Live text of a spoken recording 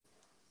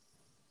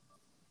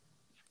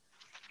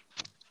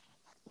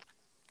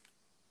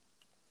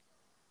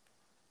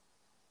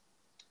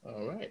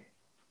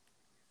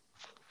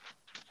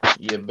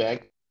you're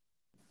back,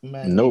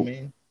 Mandy Nope.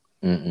 man.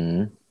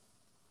 Mm-mm.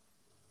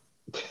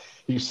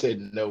 You said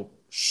no.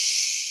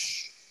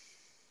 Shh.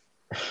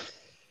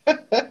 All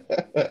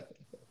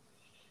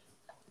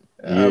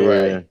Yeah.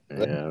 right.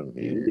 Let's Yeah. do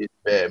Yeah. this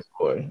bad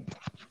boy.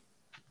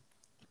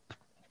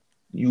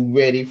 You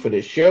ready for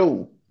the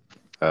show?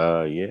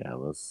 Yeah.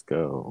 Let's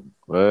go.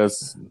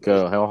 Let's Let's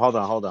go. Hell, hold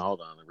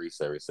on.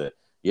 Reset.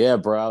 Yeah,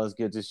 bro. Let's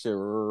get this shit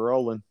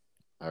rolling.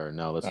 Or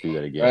no, let's do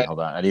that again. right. Hold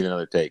on. I need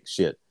another take.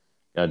 Shit.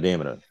 God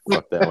damn it. I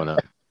fucked that one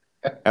up.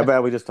 How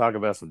about we just talk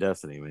about some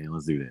Destiny, man?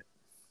 Let's do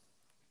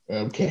that.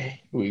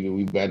 Okay.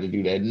 We about to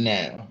do that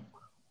now.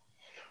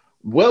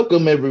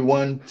 Welcome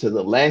everyone to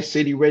the Last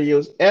City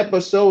Radio's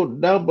episode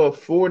number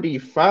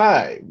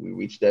 45. We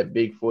reached that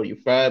big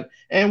 45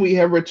 and we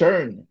have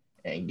returned.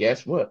 And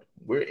guess what?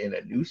 We're in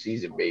a new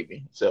season,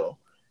 baby. So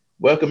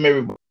welcome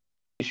everybody.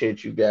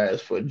 Appreciate you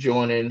guys for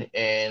joining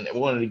and I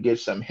wanted to get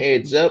some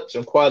heads up,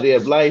 some quality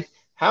of life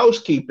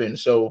housekeeping.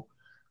 So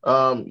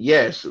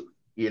yes,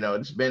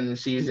 it's been a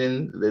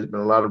season. There's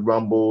been a lot of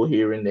rumble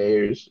here and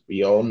there.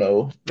 We all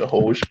know the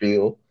whole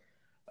spiel.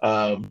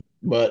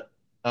 But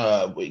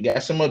we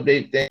got some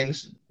update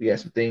things. We got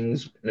some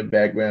things in the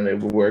background that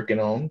we're working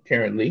on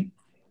currently.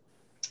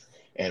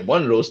 And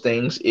one of those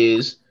things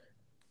is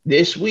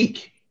this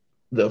week,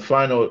 the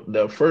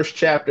first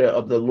chapter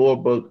of the lore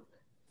book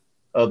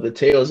of the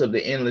Tales of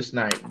the Endless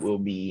Night will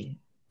be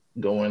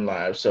going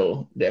live.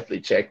 So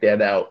definitely check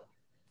that out.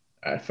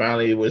 I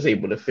finally was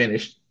able to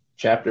finish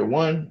chapter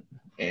one,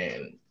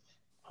 and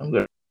I'm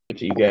gonna give it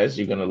to you guys.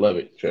 You're gonna love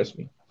it. Trust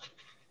me.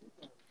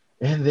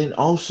 And then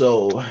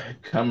also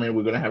coming,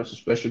 we're gonna have some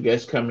special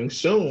guests coming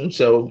soon.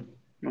 So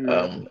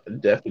Remember,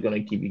 definitely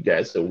gonna keep you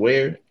guys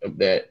aware of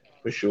that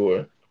for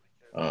sure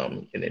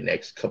in the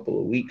next couple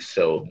of weeks.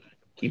 So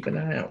keep an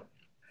eye out.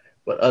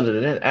 But other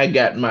than that, I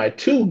got my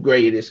two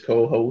greatest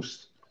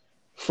co-hosts.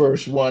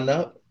 First one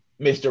up,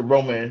 Mr.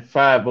 Roman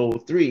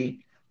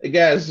 503. The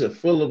guy's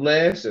full of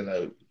laughs and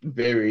a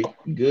very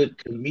good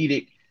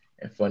comedic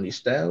and funny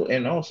style.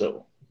 And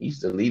also, he's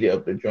the leader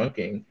of the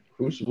Drunken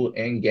Crucible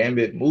and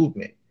Gambit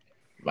movement.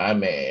 My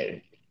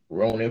man,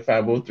 Ronan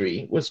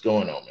 503. What's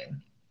going on,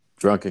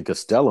 Drunken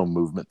Costello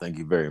movement. Thank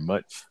you very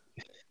much.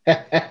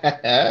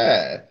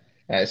 man?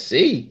 I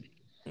see.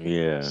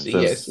 Yeah, I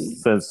since see.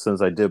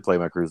 since I did play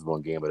my Crucible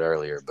and Gambit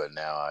earlier, but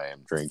now I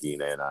am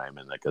drinking and I'm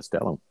in the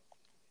Castellum.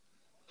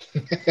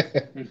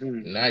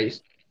 hmm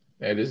Nice.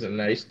 That is a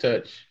nice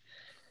touch.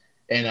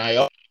 And I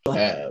also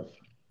have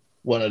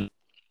one of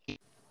the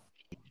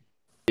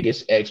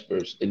biggest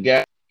experts, the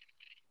guy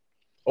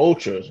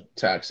ultra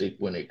toxic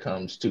when it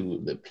comes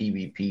to the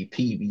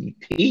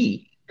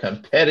PvP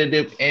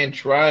competitive and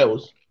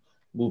trials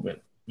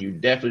movement. You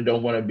definitely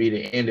don't want to be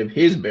the end of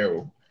his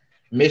barrel.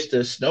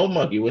 Mr. Snow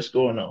Monkey, what's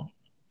going on?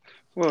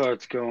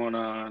 what's going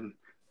on?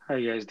 How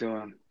you guys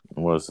doing?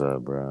 What's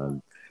up,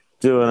 bro?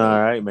 Doing all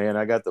Good. right, man.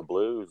 I got the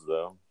blues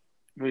though,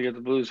 What do you got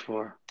the blues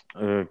for?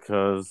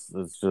 because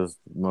it's just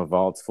my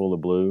vault's full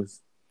of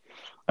blues.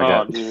 I Oh,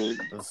 got dude,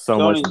 so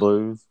don't much even,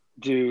 blues.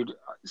 dude.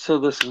 So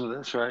listen to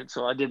this, right?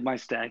 So I did my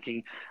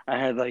stacking. I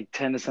had like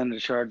 10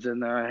 ascendant shards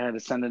in there. I had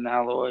ascendant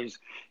alloys.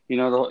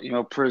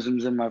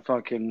 Prisms in my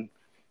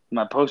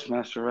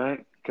postmaster,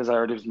 right? Because I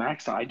already was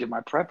maxed out. I did my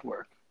prep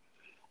work,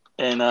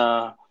 and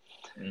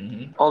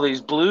Hmm. all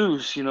these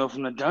blues,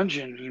 from the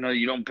dungeon,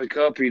 you don't pick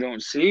up, you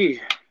don't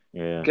see.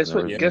 Yeah, Guess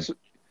what? Yeah. everything,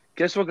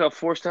 Guess what got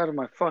forced out of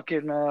my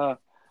fucking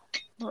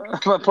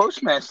my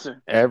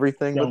postmaster.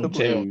 everything but the Don't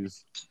tell.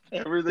 blues.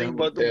 Everything Don't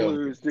but the tell.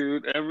 blues,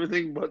 dude.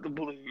 Everything but the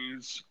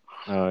blues.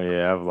 Oh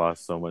yeah, I've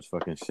lost so much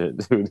fucking shit,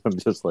 dude. I'm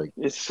just like,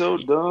 It's so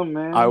dumb, I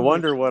man. Like,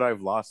 wonder what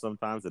I've lost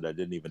sometimes that I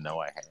didn't even know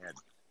I had.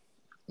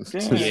 yeah,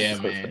 Yeah,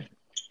 Just, man.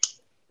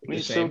 The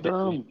it's so same thing.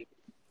 dumb.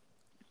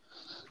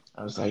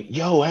 I was like,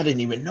 yo, I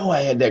didn't even know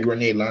I had that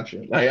grenade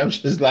launcher. Like, I'm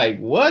just like,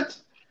 what?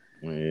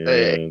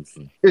 Eh,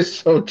 yeah, It's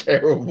so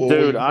terrible when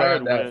dude, you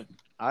find out.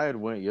 I had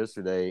went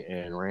yesterday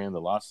and ran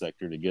the lost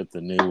sector to get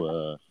the new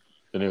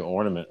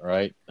ornament,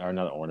 right? Or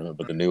not ornament,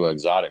 but the new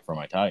exotic for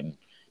my Titan.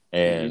 hmm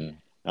And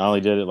I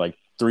only did it like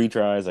 3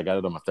 tries. I got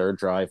it on my third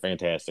try.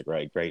 Fantastic,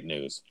 right? Great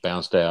news.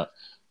 Bounced out.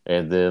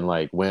 And then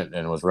like went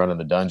and was running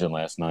the dungeon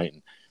last night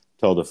and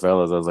told the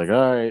fellas, I was like,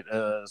 all right,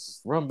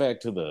 run back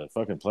to the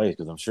fucking place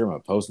because I'm sure my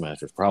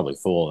postmaster's probably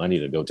full. I need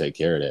to go take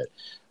care of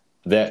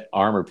that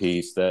armor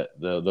piece,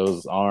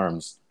 those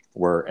arms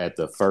were at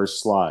the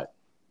first slot,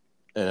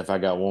 and if I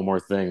got one more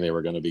thing, they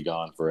were going to be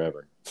gone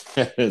forever.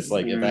 It's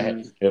like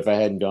Mm, if I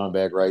hadn't gone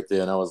back right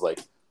then, I was like,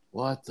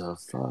 what the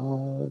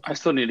fuck? I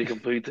still need to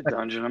complete the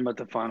dungeon. I'm at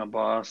the final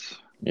boss.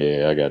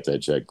 Yeah, I got that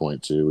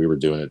checkpoint too. We were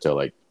doing it till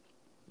like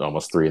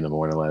almost 3 in the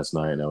morning last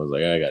night, and I was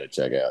like, I got to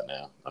check out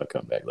now. I'll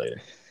come back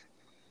later.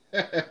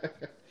 Yeah, I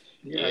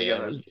Yeah, I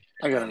gotta, was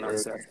I gotta knock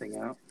that thing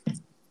out.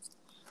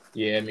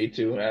 yeah, me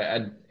too.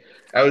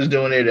 I was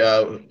doing it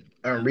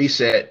on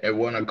reset at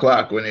 1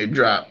 o'clock when it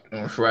dropped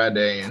on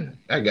Friday, and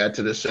I got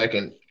to the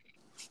second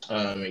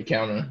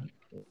encounter.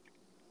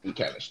 We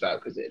kind of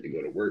stopped because I had to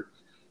go to work.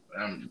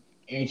 But I'm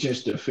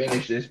anxious to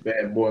finish this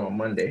bad boy on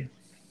Monday.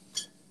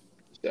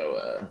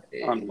 So,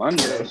 On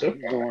Monday, so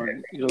you far,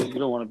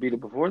 don't want to beat it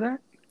before that.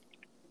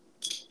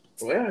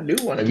 well, I do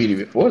want to beat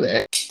it before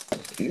that.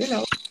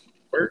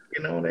 Work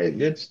and all that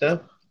good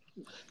stuff.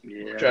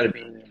 Yeah, Try I to be,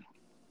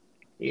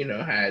 feel you.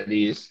 how it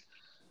is.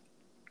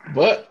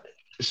 But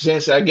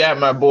since I got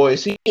my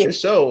boys here,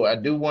 so I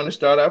do want to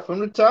start out from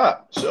the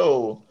top.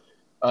 So,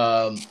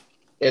 um,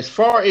 as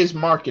far as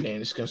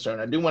marketing is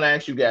concerned, I do want to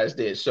ask you guys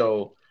this.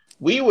 So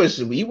we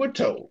were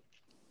told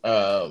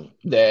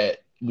that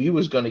we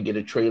was going to get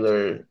a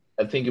trailer.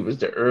 I think it was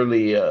the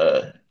early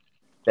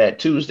that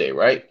Tuesday,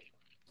 right?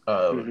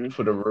 Hmm.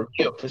 For the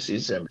reveal for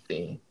season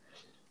 17.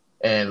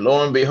 And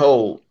lo and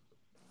behold,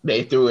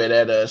 they threw it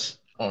at us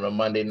on a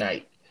Monday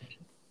night.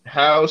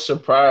 How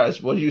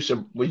surprised was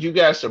you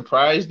guys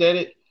surprised at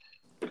it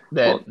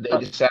that Well, they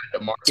decided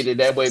to market it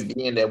that way,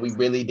 being that we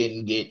really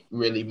didn't get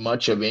really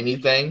much of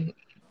anything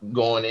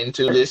going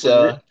into this?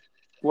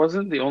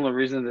 wasn't the only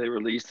reason they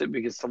released it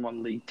because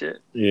someone leaked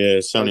it. Yeah,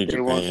 Like Sony they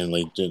weren't. Japan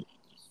leaked it.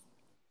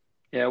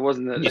 Yeah, it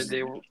wasn't Yeah, that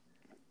they were.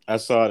 I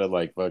saw it at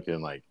like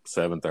fucking like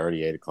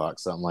 7:30, 8 o'clock,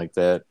 something like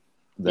that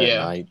yeah,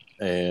 night.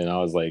 And I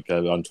was like,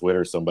 on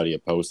Twitter, somebody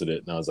had posted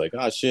it, and I was like,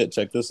 oh shit,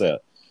 check this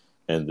out.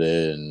 And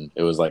then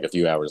it was like a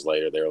few hours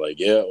later, they were like,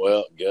 yeah,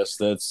 well, guess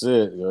that's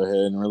it. Go ahead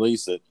and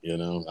release it.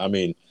 I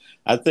mean,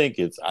 I think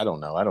I don't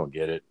know. I don't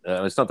get it.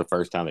 It's not the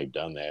first time they've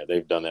done that.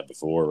 They've done that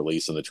before,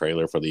 releasing the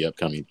trailer for the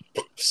upcoming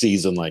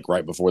season, like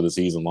right before the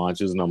season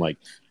launches. And I'm like,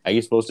 how are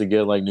you supposed to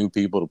get like new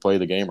people to play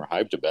the game or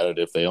hyped about it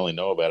if they only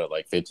know about it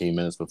like 15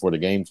 minutes before the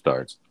game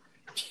starts?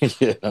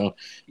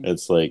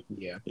 It's like,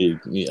 yeah.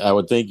 I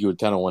would think you would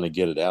kind of want to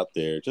get it out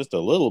there just a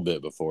little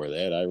bit before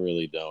that. I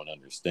really don't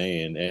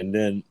understand. And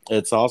then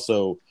it's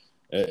also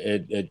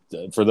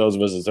for those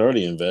of us that's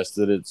already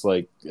invested, it's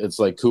like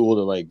cool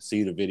to like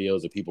see the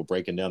videos of people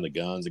breaking down the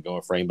guns and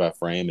going frame by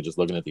frame and just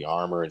looking at the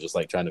armor and just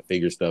like trying to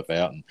figure stuff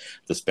out, and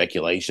the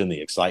speculation,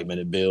 the excitement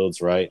it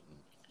builds, right?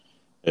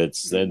 And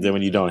then Mhm.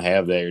 when you don't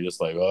have that, you're just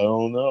like, I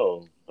don't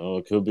know. Oh,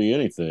 it could be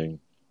anything.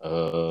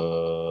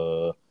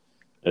 Uh,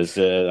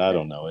 I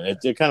don't know.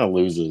 It kind of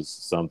loses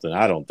something.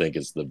 I don't think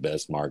it's the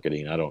best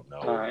marketing. I don't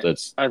know. I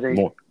That's I think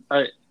more.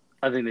 I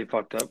I think they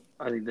fucked up.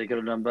 I think they could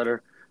have done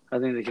better. I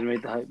think they could have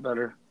made the hype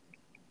better.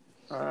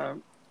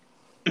 Um,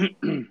 I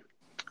think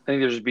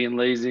they're just being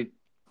lazy.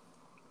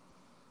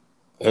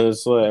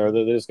 It's like, or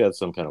they just got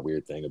some kind of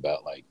weird thing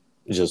about like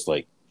just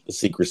like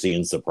secrecy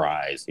and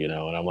surprise, And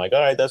I'm like, all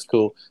right, that's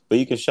cool, but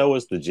you can show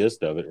us the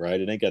gist of it, right?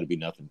 It ain't got to be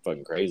nothing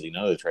fucking crazy.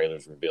 None of the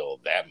trailers reveal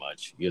that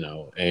much.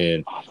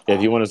 And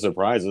if you want to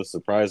surprise us,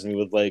 surprise me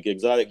with like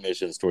exotic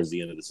missions towards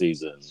the end of the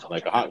season,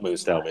 like a Hawk Moon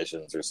style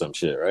missions or some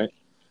shit, right?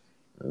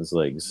 It's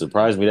like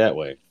surprise me that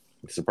way.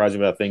 Surprise me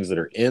about things that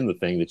are in the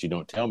thing that you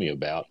don't tell me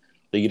about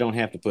that you don't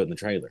have to put in the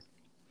trailer.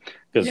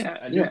 Because Yeah,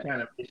 I do yeah.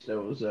 kind of miss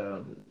those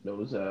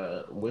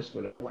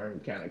whisper the worm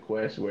kind of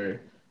quests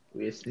where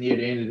it's near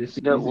the end of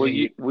the No, season well, and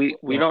you what's we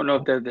going don't know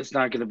if on. that's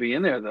not going to be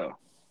in there though.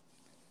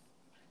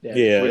 That's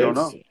yeah, We true. don't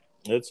it's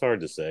know. it's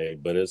hard to say,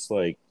 but it's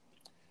like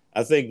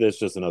I think that's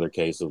just another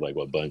case of like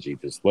what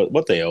Bungie just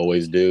what they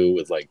always do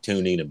with like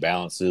tuning and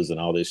balances and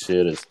all this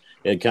shit is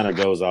it kind of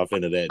goes off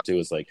into that too.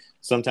 It's like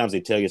sometimes they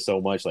tell you so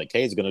much like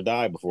Cade's gonna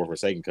die before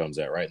Forsaken comes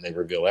out, right? And they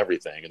reveal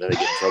everything, and then they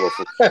get in trouble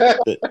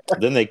for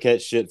then they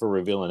catch shit for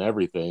revealing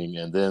everything,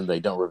 and then they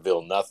don't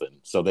reveal nothing.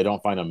 So they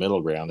don't find a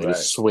middle ground. They Right.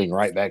 just swing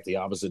right back the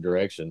opposite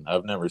direction.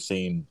 I've never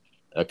seen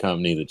a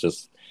company that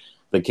just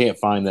they can't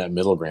find that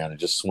middle ground and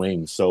just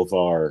swing so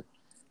far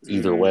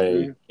either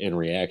way Hmm. in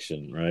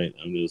reaction, right?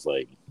 I'm just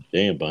like,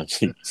 damn,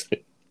 Bungie.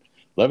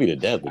 Love you to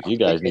death, but you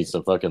guys need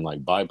some fucking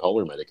like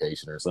bipolar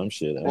medication or some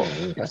shit. I Well,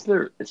 don't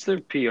know. it's their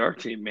PR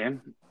team,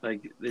 man.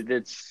 Like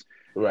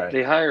Right.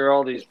 they hire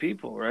all these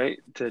people, right,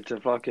 to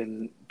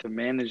fucking to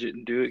manage it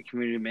and do it,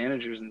 community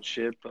managers and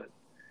shit. But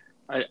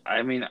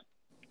I mean,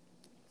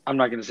 I'm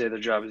not gonna say their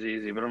job is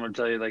easy, but I'm gonna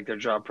tell you like their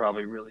job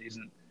probably really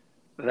isn't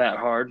that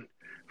hard.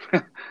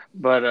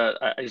 But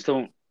I just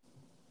don't.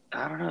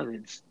 I don't know.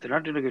 They're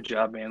not doing a good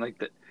job, man.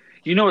 Like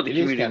you know what the It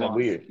is community kind of wants.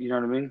 weird. You know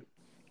what I mean?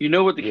 You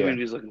know what the Yeah.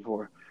 community is looking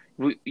for.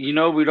 We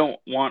don't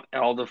want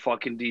all the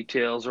fucking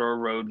details or a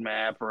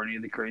roadmap or any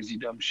of the crazy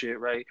dumb shit,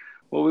 right?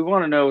 What we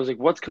want to know is like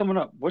what's coming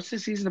up. What's the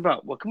season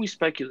about? What can we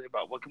speculate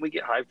about? What can we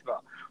get hyped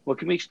about? What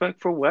can we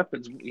expect for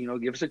weapons?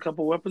 Give us a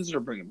couple weapons that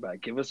are bringing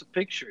back. Give us a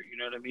picture. You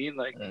know what I mean?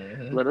 Like,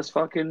 Hmm. let us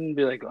fucking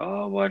be like,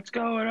 oh, what's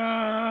going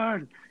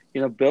on?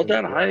 Build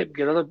that Right. hype.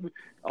 Get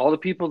all the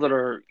people that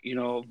are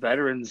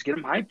veterans. Get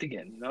them hyped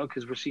again.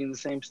 Because we're seeing the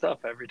same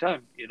stuff every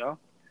time.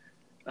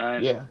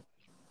 And Yeah.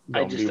 I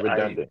Don't be just I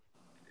redundant.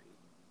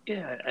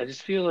 yeah, I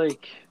just feel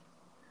like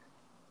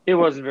it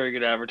wasn't very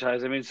good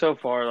advertising. I mean, so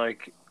far,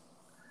 like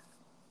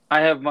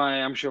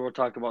I'm sure we'll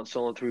talk about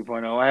Solo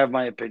 3.0. I have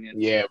my opinions.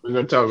 Yeah, we're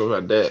gonna talk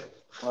about that.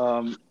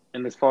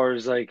 And as far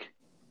as like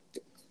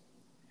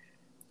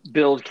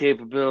build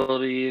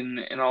capability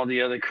and all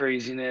the other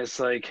craziness,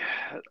 like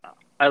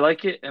I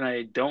like it and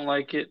I don't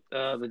like it.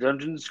 The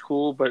dungeon's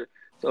cool, but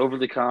it's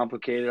overly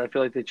complicated. I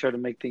feel like they try to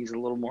make things a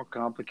little more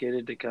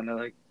complicated to kind of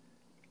like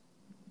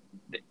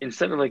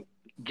instead of like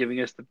giving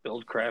us the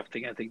build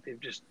crafting. I think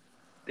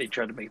they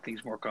try to make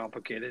things more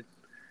complicated.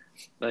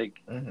 Like,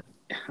 Mhm.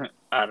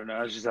 I don't know.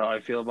 That's just how I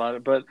feel about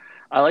it. But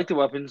I like the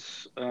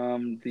weapons. I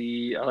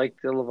like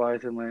the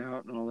Leviathan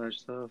layout and all that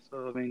stuff.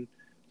 So I mean,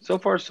 so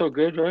far so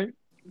good, right?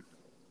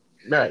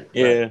 Right, right.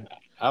 Yeah,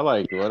 I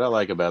like what I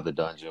like about the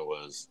dungeon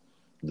was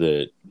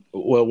that.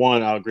 Well,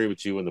 one, I'll agree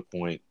with you on the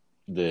point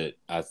that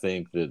I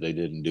think that they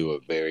didn't do a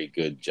very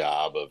good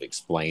job of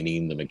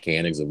explaining the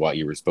mechanics of what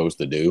you were supposed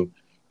to do,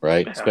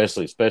 right? Yeah.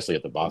 Especially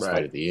at the boss fight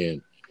Right. at the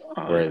end,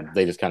 Oh where yeah.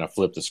 they just kind of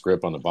flipped the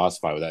script on the boss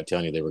fight without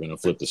telling you they were going to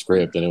flip the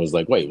script, and it was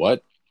like, wait,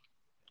 what,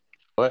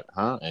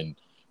 huh? And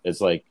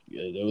it's like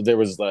there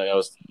was like I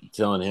was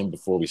telling him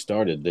before we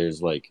started.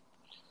 There's like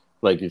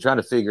you're trying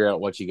to figure out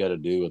what you got to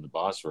do in the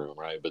boss room,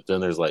 right? But then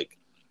there's like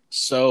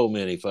so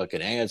many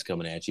fucking ads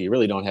coming at you. You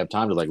really don't have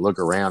time to like look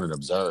around and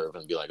observe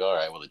and be like, all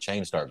right, well the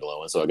chain start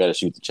glowing, so I got to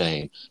shoot the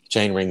chain. The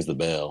chain rings the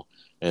bell,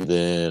 and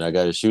then I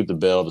got to shoot the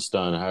bell to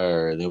stun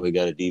her, and then we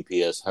got to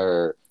DPS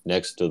her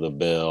next to the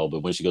bell. But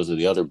when she goes to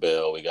the other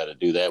bell, we got to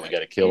do that. We got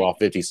to kill all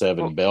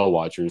 57 Well, bell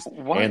watchers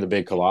why? and the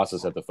big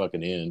colossus at the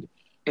fucking end.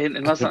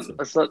 And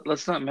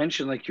let's not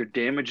mention like your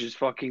damage is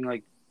fucking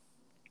like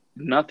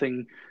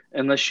nothing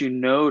unless you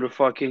know to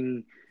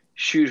fucking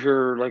shoot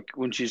her like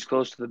when she's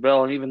close to the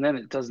bell, and even then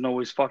it doesn't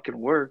always fucking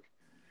work.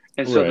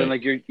 And so then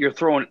Right. like you're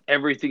throwing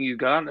everything you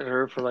got at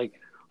her for like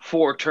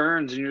 4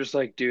 turns, and you're just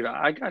like, dude,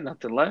 I got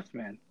nothing left,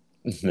 man.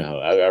 No,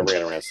 I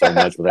ran around so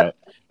much without,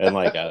 and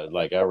I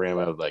ran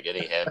around with like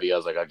any heavy. I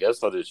was like, I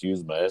guess I'll just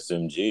use my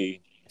SMG.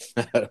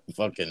 I don't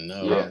fucking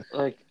know. Yeah.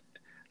 Like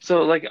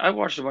so like I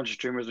watched a bunch of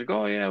streamers like,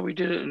 oh yeah, we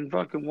did it in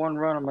fucking one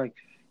run. I'm like,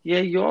 yeah,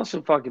 you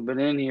also fucking been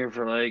in here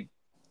for like,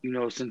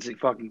 since it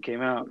fucking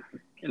came out,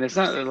 and it's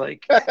not that,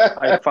 like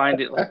I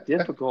find it like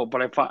difficult,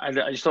 but I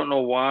just don't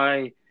know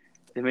why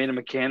they made a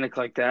mechanic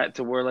like that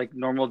to where like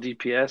normal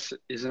DPS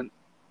isn't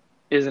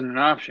an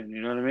option.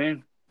 You know what I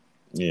mean?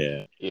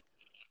 Yeah.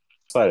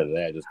 Outside of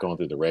that, just going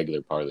through the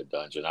regular part of the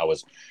dungeon, I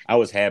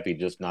was happy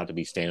just not to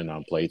be standing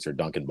on plates or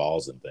dunking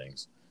balls and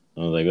things. I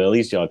was like, well, at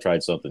least y'all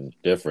tried something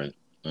different.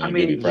 I Give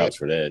you mean, Yeah. props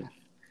for that.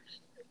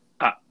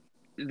 uh,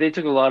 they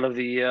took a lot of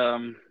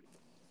the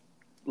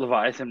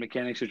Leviathan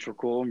mechanics, which were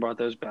cool, and brought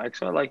those back.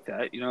 So I like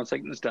that. It's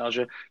like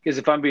nostalgia. Because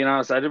if I'm being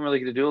honest, I didn't really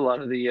get to do a lot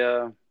of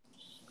the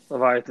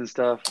Leviathan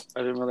stuff. I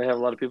didn't really have a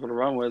lot of people to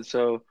run with.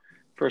 So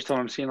first time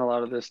I'm seeing a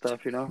lot of this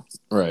stuff.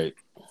 Right.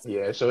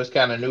 Yeah. So it's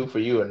kind of new for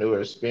you, a newer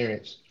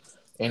experience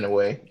in a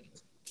way,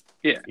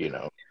 Yeah. you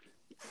know.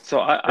 So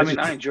I It's mean,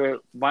 I enjoy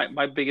it.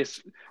 My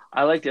biggest,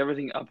 I liked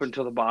everything up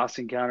until the boss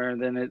encounter,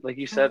 and then like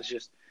you said, it's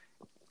just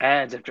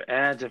ads after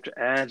ads after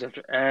ads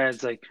after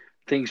ads, like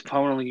things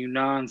pummeling you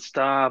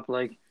nonstop,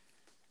 like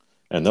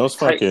And those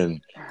tight.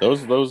 fucking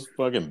those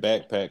fucking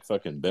backpack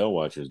fucking bell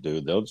watchers,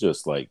 dude. They'll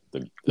just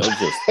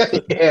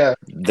yeah.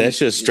 that's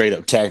just straight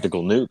up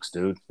tactical nukes,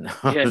 dude.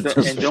 Yeah, Just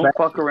and don't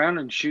fuck around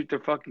and shoot their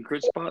fucking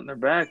crit spot in their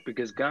back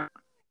because God,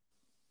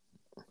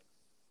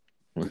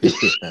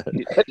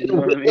 you know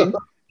what I mean?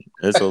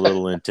 it's a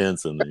little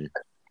intense in there.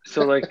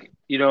 So like,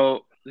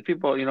 the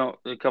people,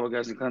 a couple of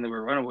guys in the clan that we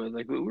were running with,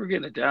 like we were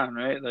getting it down,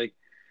 right? Like,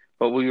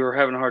 but we were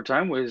having a hard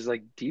time with is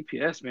like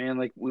DPS, man.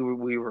 Like we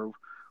were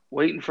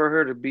waiting for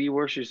her to be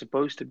where she's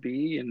supposed to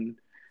be, and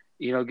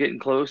getting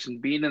close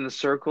and being in the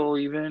circle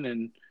even,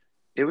 and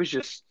it was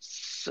just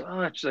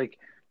such like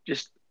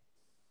just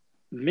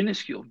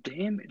minuscule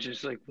damage.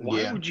 It's like,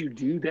 why Yeah. would you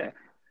do that?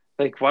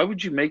 Like, why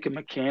would you make a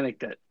mechanic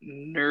that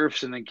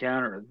nerfs an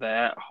encounter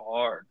that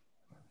hard?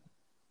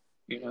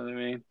 You know what I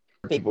mean?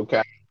 People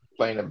kind of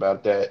complain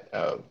about that.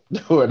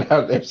 Going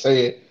out there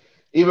saying,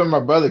 even my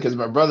brother, because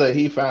my brother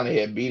he finally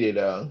had beat it.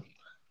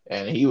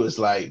 And he was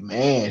like,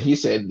 man, he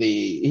said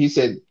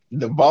the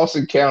boss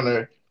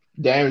encounter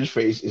damage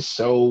face is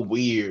so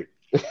weird.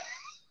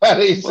 How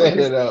they Well, set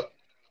it up.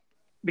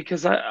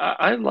 because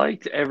I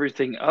liked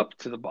everything up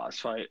to the boss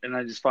fight, and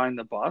I just find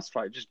the boss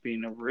fight just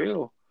being a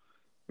real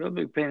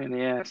big pain in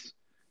the ass,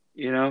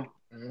 you know.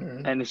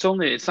 Hmm. And it's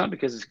not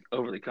because it's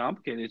overly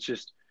complicated. It's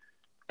just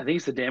I think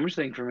it's the damage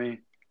thing for me.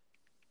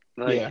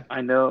 Like Yeah.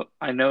 I know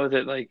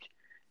that like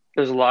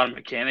there's a lot of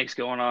mechanics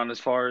going on as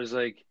far as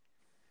like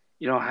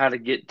how to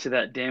get to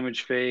that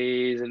damage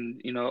phase, and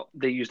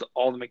they used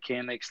all the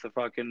mechanics,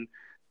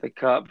 the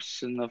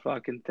cups and the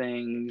fucking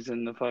things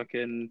and the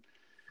fucking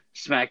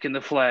smacking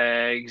the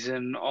flags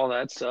and all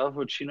that stuff,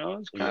 which is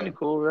kind Yeah. of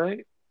cool,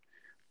 right?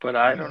 But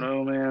I don't Hmm.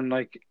 know, man.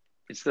 Like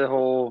it's the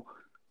whole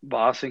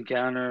boss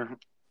encounter,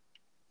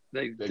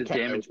 They the kind of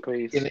damage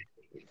weaken pace. it.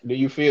 Do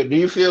you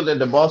feel that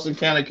the boss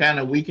encounter kind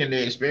of weakened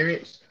the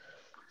experience?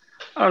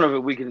 I don't know if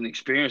it weakened the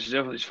experience. It's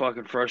definitely just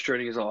fucking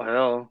frustrating as all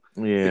hell.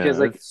 Because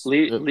Yeah, like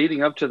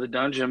leading up to the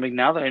dungeon, I mean,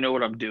 now that I know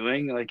what I'm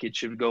doing, like it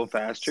should go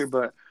faster.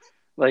 But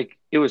like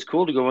it was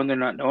cool to go in there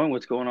not knowing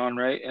what's going on,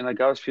 right? And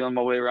like I was feeling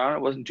my way around.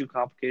 It wasn't too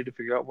complicated to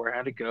figure out where I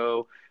had to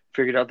go.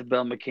 Figured out the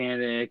bell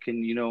mechanic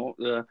and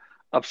the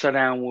upside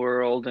down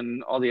world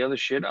and all the other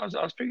shit. I was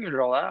figuring it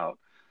all out.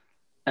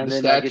 The And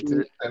then I get to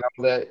statues and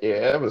all that. Yeah,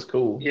 that was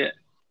cool. yeah,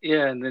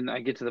 yeah, and then I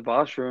get to the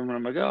boss room and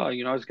I'm like, oh,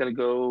 I just got to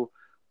go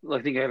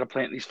I think I gotta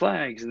plant these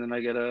flags, and then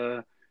I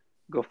gotta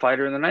go fight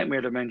her in the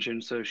nightmare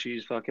dimension, so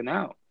she's fucking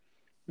out.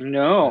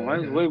 No, I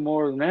was way Mm-hmm.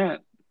 more than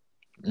that.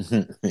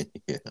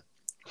 Yeah.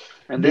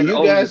 And Do then you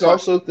the guys fuck.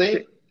 also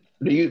think?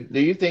 Do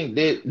you think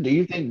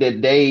that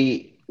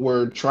they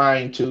were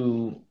trying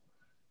to?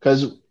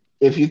 Because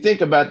if you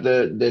think about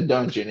the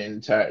dungeon in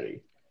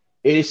entirety,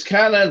 it's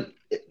kind of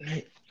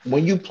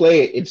when you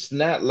play it, it's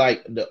not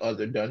like the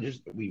other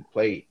dungeons that we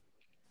played.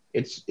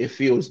 It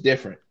feels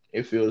different.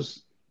 It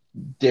feels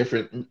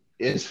different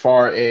as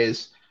far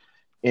as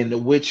in the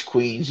Witch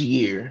Queen's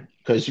year.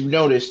 Because you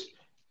noticed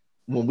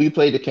when we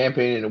played the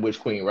campaign in the Witch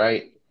Queen,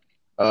 right?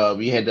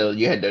 You had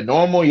the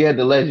normal, you had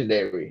the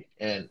legendary,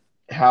 and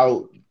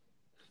how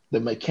the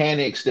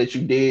mechanics that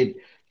you did,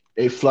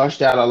 they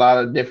flushed out a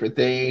lot of different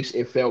things.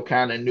 It felt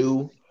kind of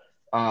new.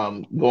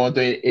 Going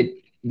through it,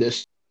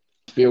 this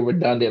feel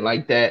redundant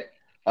like that.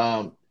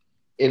 Um,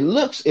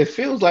 it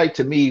feels like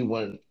to me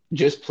when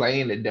just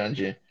playing the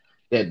dungeon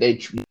that they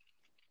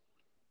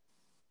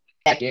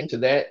back into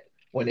that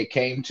when it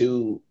came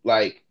to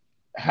like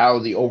how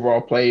the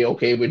overall play.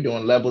 Okay, we're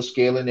doing level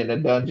scaling in the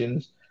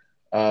dungeons.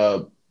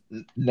 Uh,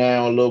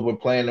 Now a little we're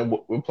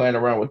playing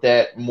around with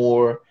that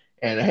more.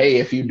 And hey,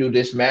 if you do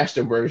this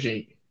master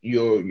version,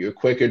 you're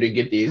quicker to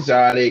get the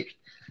exotic,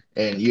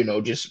 and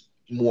just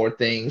more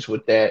things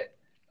with that.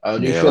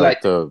 Do you Yeah, feel like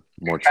like the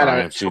more kind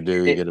of triumphs you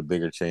do, you it? get a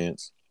bigger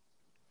chance.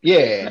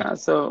 Yeah, Nah,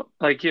 so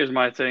like here's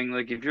my thing.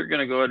 Like if you're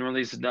gonna go ahead and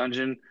release a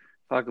dungeon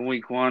fucking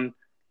week one,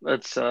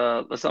 let's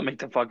not make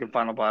the fucking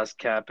final boss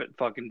cap at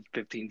fucking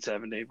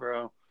 1570,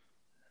 bro.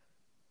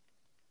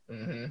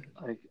 hmm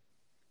Like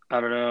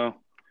I don't know.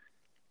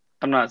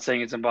 I'm not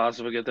saying it's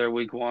impossible to get there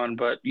week one,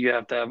 but you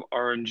have to have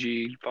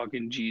RNG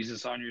fucking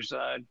Jesus on your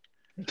side.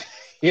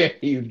 yeah,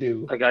 you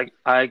do, Like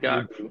I you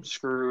got do.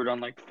 screwed on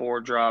like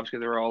four drops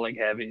because they were all like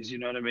heavies, you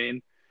know what I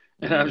mean?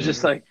 And I was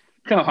just Hmm. hmm like,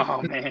 come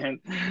on, man.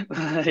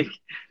 Like,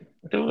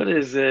 what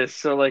is this?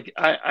 So like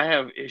I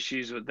have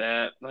issues with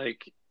that.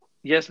 Like,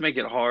 yes, make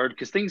it hard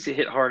because things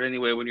hit hard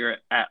anyway when you're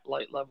at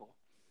light level.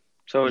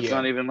 So it's Yeah,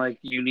 not even like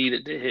you need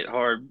it to hit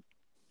hard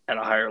at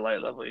a higher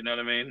light level, you know what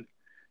I mean?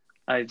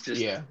 I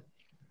just yeah,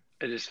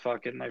 I just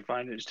fucking I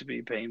find it to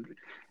be pain.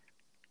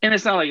 And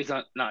it's not like it's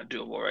not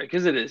doable, right?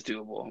 Because it is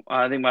doable.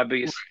 I think my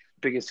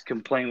biggest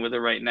complaint with it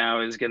right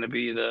now is going to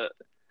be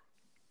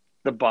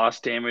the boss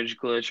damage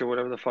glitch or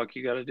whatever the fuck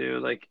you got to do.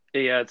 Like,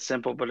 yeah, it's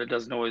simple, but it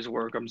doesn't always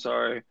work. I'm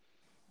sorry.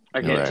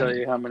 I can't tell Right.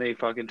 you how many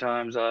fucking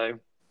times I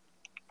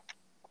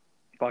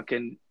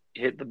fucking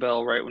hit the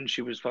bell right when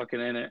she was fucking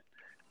in it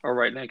or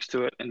right next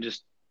to it and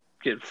just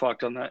get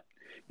fucked on that.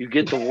 You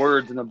get the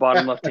words in the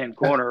bottom left hand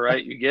corner,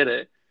 right? You get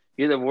it.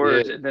 You get the yeah.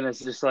 words, and then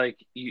it's just like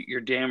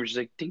your damage is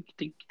like tink,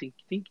 tink, tink,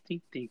 tink,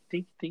 tink, tink,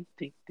 tink, tink,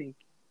 tink, tink.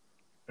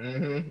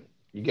 hmm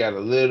You got a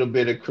little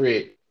bit of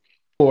crit,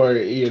 or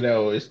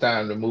it's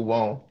time to move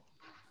on.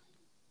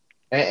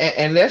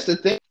 And that's the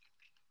thing.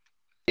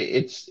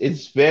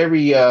 It's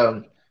very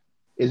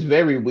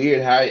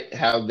weird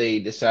how they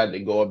decided to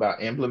go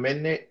about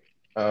implementing it.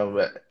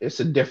 It's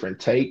a different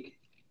take.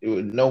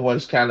 No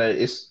one's kind of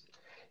it's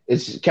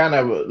kind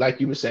of like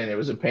you were saying. It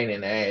was a pain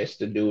in the ass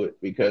to do it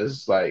because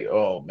it's like,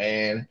 oh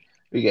man,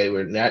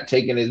 we're not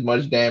taking as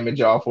much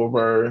damage off of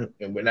her,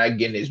 and we're not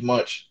getting as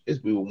much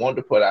as we would want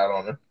to put out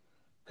on her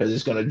because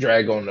it's going to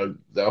drag on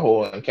the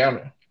whole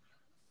encounter.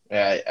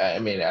 I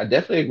mean, I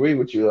definitely agree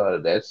with you.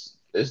 That's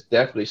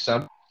definitely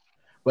something.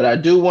 But I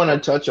do want to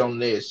touch on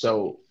this.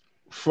 So,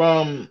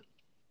 from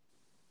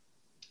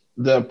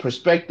the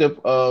perspective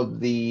of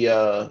the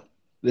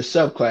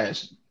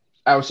subclass,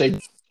 I would say,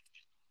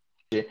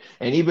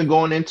 and even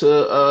going into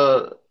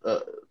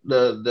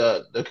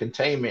the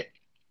containment,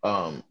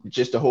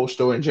 just the whole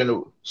story in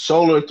general,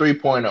 Solar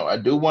 3.0. I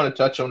do want to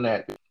touch on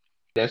that.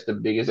 That's the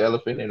biggest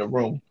elephant in the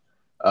room.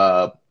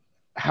 Uh,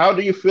 how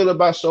do you feel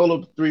about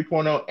Solar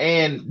 3.0?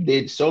 And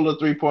did Solar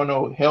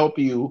 3.0 help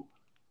you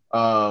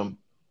um,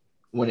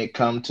 when it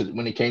came to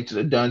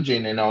the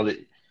dungeon and all that?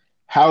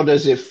 How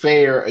does it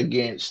fare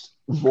against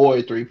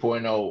Void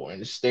 3.0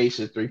 and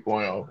Stasis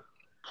 3.0?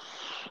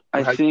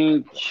 I How,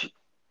 think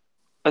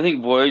I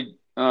think Void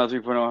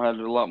 3.0 had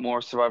a lot more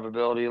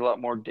survivability, a lot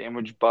more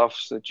damage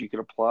buffs that you could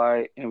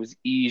apply, and it was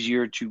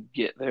easier to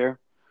get there.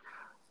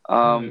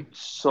 Mhm,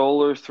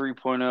 Solar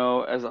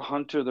 3.0 as a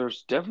hunter,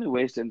 there's definitely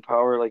ways to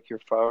empower like your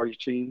fire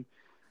team.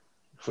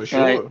 for And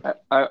sure.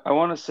 I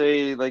want to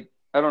say like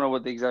I don't know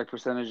what the exact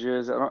percentage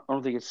is. I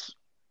don't think it's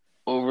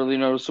overly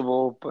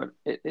noticeable, but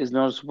it is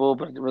noticeable.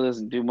 But it really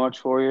doesn't do much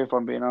for you if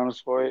I'm being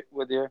honest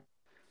with you.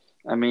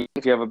 I mean,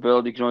 if you have a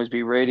build, you can always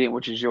be radiant,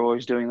 which is you're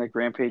always doing like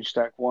rampage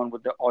stack one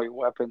with all your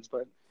weapons.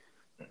 But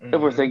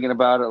if we're hmm thinking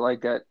about it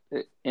like that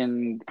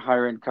in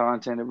higher end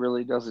content, it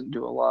really doesn't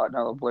do a lot.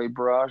 Now the blade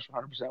barrage,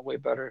 100% way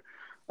better.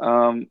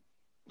 Um,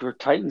 for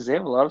Titans, they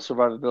have a lot of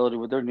survivability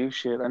with their new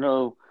shit. I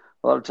know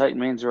a lot of Titan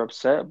mains are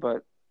upset,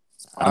 but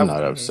I'm I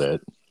not hmm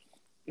upset.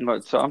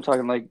 but so I'm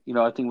talking like,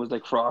 I think it was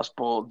like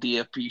Frostbolt,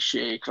 DFP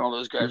Shakes, and all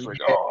those guys were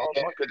like, Yeah. oh,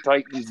 fucking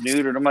Titans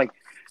neutered. I'm like,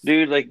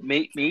 dude, like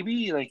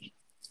maybe like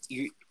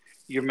you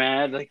you're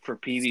mad like for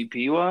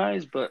PvP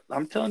wise, but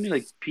I'm telling you,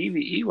 like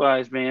PvE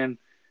wise, man,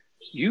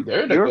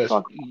 They're the you're good.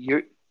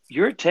 fucking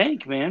you're a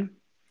tank, man.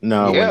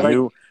 No, Yeah.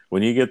 Like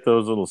when you get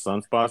those little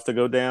sunspots to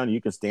go down, you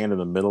can stand in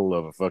the middle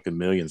of a fucking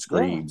million yeah,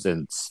 screams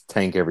and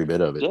tank every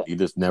bit of it. yeah. You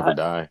just never I,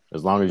 die.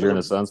 As long as you're in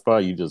a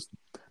sunspot,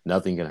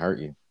 nothing can hurt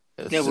you.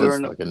 yeah, It's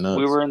just fucking nuts.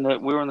 we were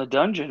in the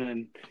dungeon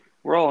and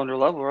we're all under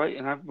level, right?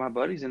 And I have my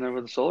buddies in there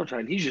with a solar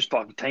titan. He's just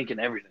fucking tanking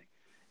everything,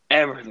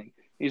 everything.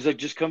 He's like,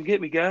 just come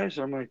get me, guys.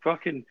 I'm like,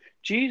 fucking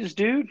Jesus,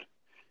 dude.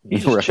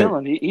 He's just Right.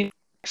 chilling. He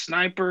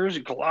snipers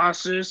and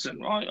Colossus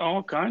and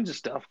all kinds of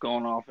stuff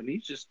going off, and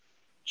he's just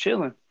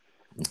chilling.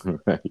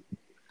 Right.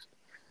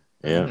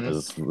 Yeah.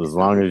 Mm-hmm. As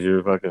long as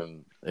you're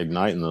fucking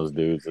igniting those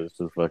dudes, it's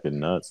just fucking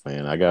nuts,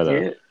 man. Yeah.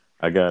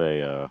 I got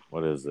a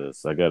what is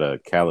this? I got a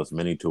callus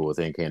mini tool with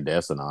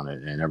incandescent on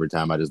it, and every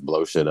time I just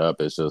blow shit up,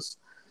 it's just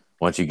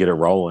once you get it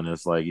rolling,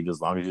 it's like you just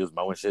as long as you're just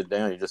mowing shit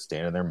down, you're just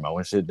standing there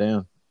mowing shit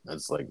down.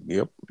 It's like,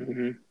 yep.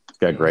 Mm-hmm. It's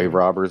got grave Mm-hmm.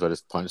 robbers. I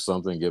just punch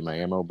something, get my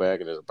ammo back,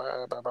 and just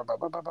bah, bah, bah, bah,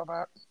 bah, bah, bah,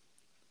 bah.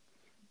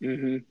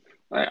 Mm-hmm.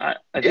 I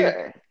think.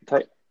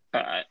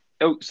 Yeah.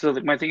 So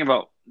my thing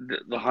about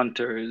the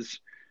hunter is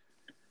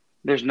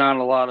there's not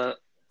a lot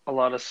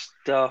of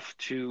stuff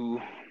to.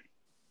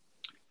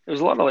 There's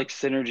a lot of like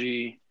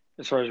synergy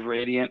as far as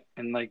radiant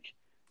and like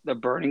the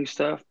burning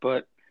stuff,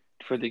 but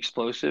for the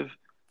explosive,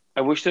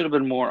 I wish there'd have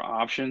been more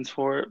options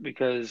for it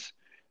because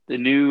the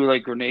new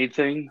like grenade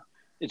thing,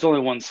 it's only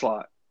one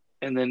slot,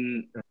 and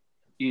then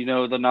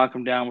they'll knock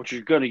them down, which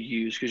you're gonna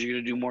use because you're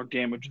gonna do more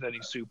damage with any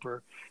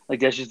super. Like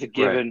that's just a Right.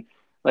 given.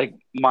 Like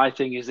my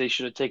thing is they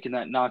should have taken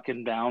that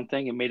knocking down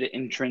thing and made it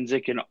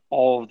intrinsic in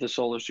all of the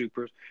solar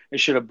supers. It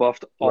should have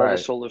buffed all the Right.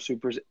 solar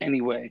supers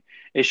anyway.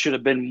 It should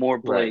have been more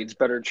Right. blades,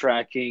 better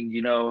tracking,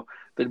 the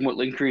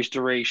increased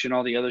duration,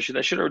 all the other shit.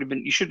 That should have already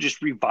been. You should have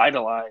just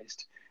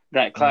revitalized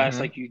that class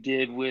Mm-hmm. like you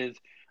did with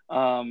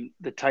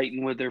the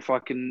Titan with their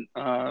fucking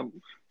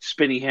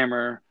spinny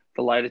hammer,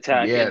 the light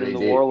attack, Yeah, and then they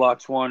the did.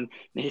 Warlock's one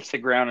and hits the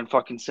ground and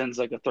fucking sends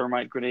like a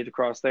thermite grenade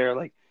across there.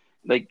 Like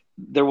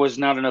there was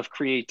not enough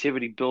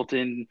creativity built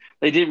in.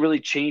 They didn't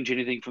really change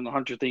anything from the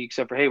hunter thing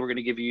except for hey, we're going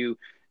to give you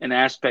an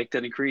aspect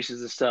that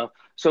increases the stuff.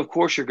 So of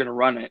course you're going to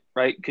run it,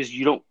 right? Because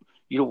you don't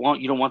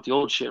want the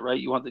old shit, right?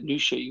 You want the new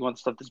shit. You want the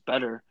stuff that's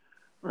better,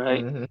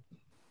 right? Mm-hmm.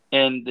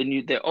 And then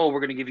we're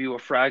going to give you a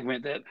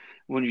fragment that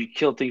when you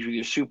kill things with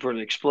your super,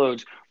 it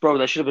explodes. Bro,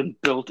 that should have been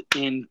built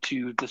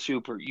into the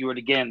super. You would,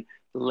 again,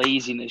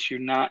 laziness. You're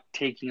not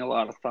taking a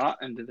lot of thought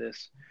into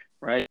this,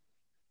 right?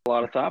 A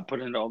lot of thought put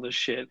into all this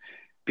shit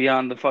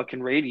beyond the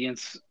fucking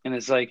radiance. And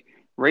it's like,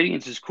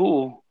 radiance is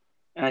cool,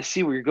 and I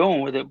see where you're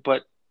going with it,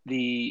 but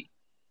the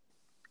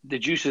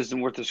juice isn't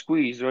worth the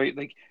squeeze, right?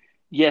 Like,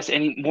 yes,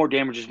 any more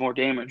damage is more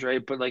damage,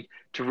 right? But like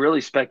to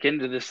really spec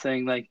into this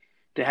thing, like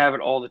to have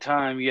it all the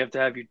time, you have to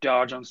have your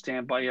dodge on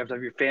standby, you have to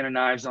have your fan of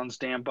knives on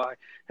standby.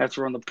 Have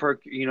to run the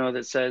perk,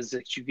 that says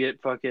that you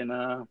get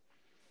fucking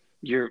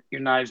your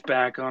knives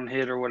back on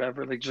hit or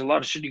whatever. Like there's a lot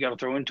of shit you got to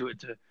throw into it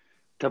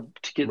to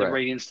get the Right.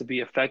 radiance to be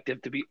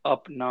effective, to be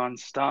up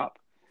nonstop.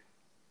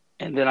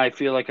 And then I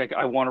feel like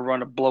I want to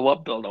run a blow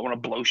up build. I want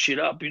to blow shit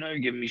up. You're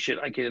giving me shit.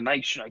 I get a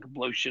night shit. I can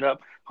blow shit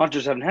up.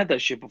 Hunters haven't had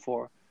that shit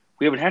before.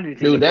 We haven't had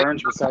anything Dude, that that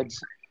burns besides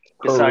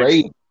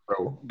crazy,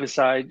 bro.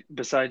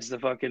 besides the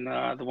fucking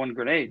the one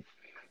grenade.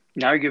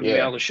 Now you're giving me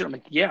Yeah. all this shit. I'm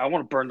like, yeah, I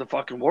want to burn the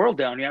fucking world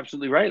down. You're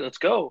absolutely right. Let's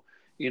go.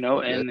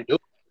 Let's And do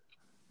it.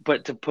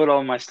 but to put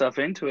all my stuff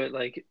into it,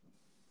 like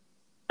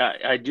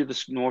I do the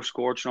North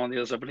Scorch and all the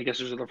other stuff, but I guess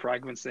there's other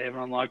fragments they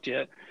haven't unlocked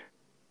yet.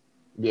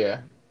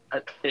 Yeah.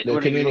 The When you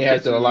community look has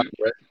at to allow the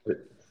the rest of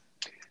it.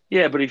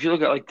 Yeah, but if you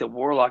look at like the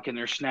Warlock and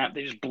their snap,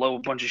 they just blow a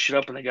bunch of shit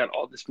up and they got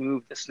all this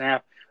move, the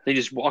snap. They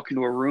just walk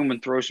into a room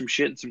and throw some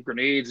shit and some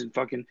grenades and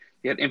fucking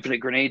you got infinite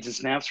grenades and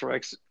snaps for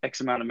X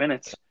amount of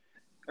minutes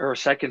or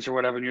seconds or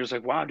whatever. And you're just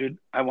like, wow, dude,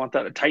 I want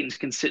that. The Titans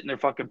can sit in their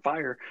fucking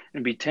fire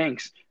and be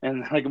tanks.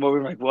 And like I'm over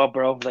here like, well,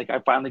 bro, like I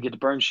finally get to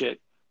burn shit.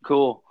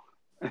 Cool.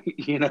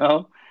 you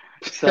know?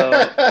 So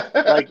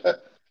like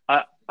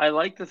I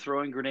like the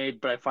throwing grenade,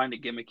 but I find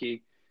it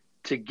gimmicky.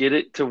 To get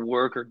it to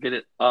work or get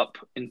it up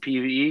in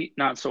PvE,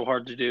 not so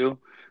hard to do,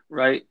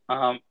 right?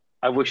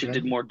 I wish it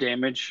did Mhm. more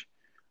damage.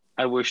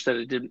 I wish that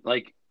it didn't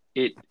like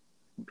it.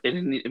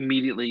 It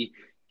immediately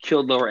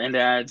killed lower end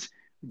ads,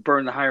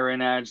 burn the higher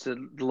end ads.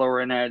 The lower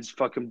end ads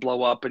fucking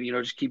blow up, and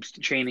just keeps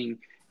chaining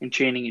and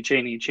chaining and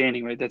chaining and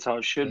chaining. Right? That's how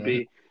it should Mhm.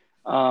 be.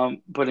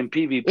 But in It's a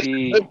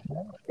PvP, good,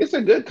 it's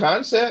a good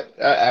concept.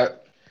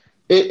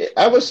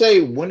 I would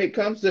say when it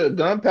comes to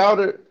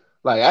gunpowder,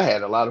 like I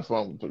had a lot of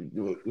fun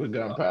with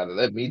gunpowder.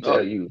 Let me oh,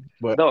 tell you,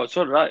 but no,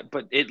 so did I.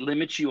 But it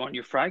limits you on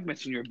your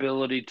fragments and your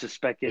ability to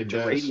spec it into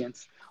does.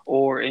 radiance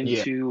or Yeah.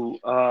 into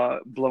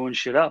blowing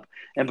shit up.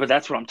 But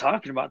that's what I'm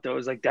talking about though.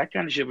 Is like that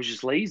kind of shit was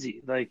just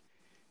lazy. Like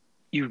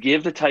you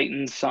give the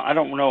Titans. I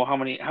don't know how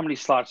many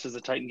slots does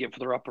the Titan get for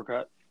their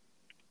uppercut?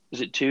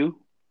 Is it two?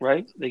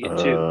 Right? They get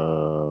two.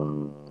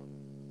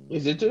 Um,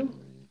 Is it too?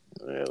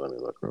 yeah, let me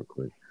look real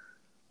quick.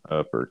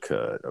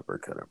 Uppercut,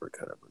 uppercut,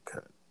 uppercut,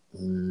 uppercut.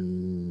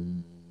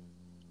 Mm,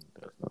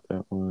 that's not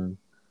that one.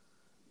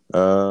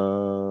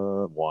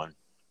 One.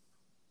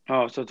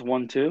 Oh, so it's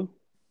 1-2?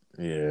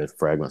 Yeah,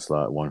 fragment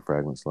slot. One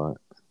fragment slot.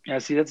 Yeah,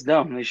 see, that's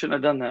dumb. They shouldn't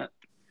have done that.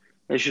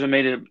 They should have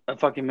made it a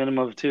fucking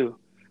minimum of 2.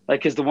 Like,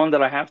 because the one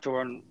that I have to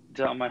run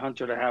on my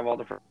hunter to have all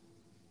the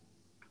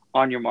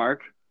on your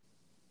mark,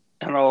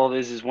 and all it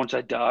is once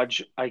I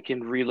dodge, I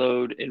can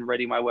reload and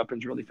ready my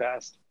weapons really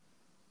fast.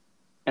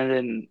 And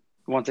then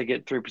once I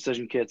get 3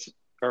 precision kits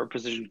or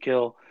precision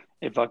kill,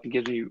 it fucking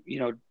gives me,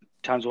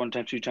 times 1,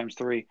 times 2, times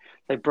 3.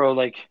 Like, bro,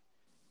 like,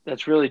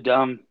 that's really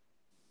dumb.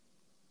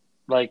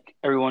 Like,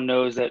 everyone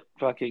knows that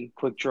fucking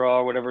quick draw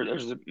or whatever,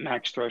 there's a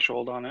max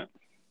threshold on it.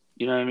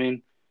 You know what I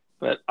mean?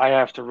 But I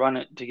have to run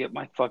it to get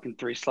my fucking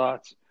 3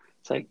 slots.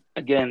 It's like,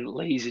 again,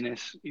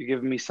 laziness. You're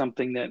giving me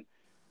something that,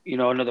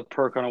 another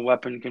perk on a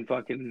weapon can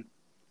fucking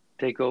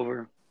take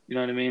over. You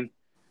know what I mean?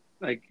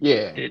 Like,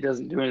 Yeah. it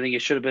doesn't do anything.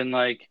 It should have been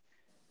like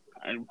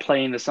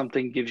playing to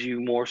something gives you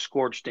more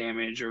scorch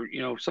damage or,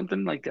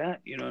 something like that.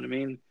 You know what I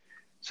mean?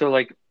 So,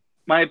 like,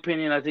 my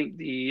opinion, I think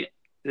they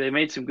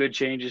made some good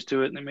changes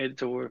to it, and they made it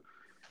to where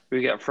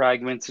we got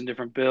fragments and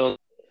different builds.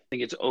 I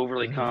think it's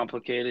overly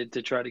complicated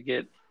to try to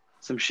get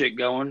some shit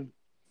going.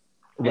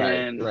 Right,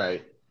 And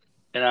right.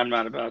 and I'm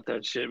not about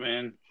that shit,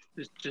 man.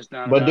 Just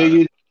not But about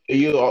it.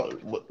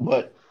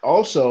 but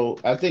also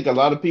I think a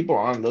lot of people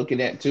aren't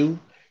looking at too.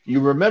 You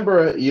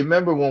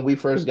remember when we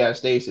first got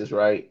stasis,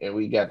 right? And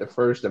we got the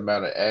first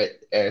amount of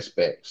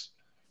aspects.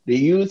 Do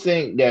you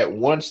think that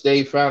once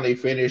they finally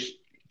finish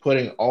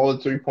putting all the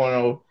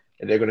 3.0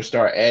 and they're going to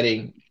start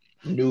adding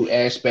new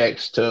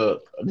aspects to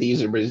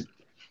these is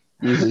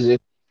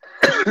it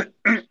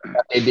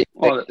they did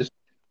Well,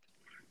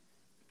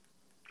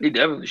 he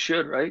definitely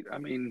should, right? I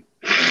mean,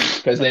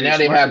 because that'd then be a now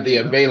they smart have thing to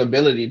the do.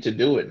 availability to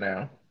do it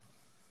now,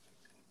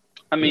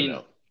 I you mean,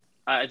 know.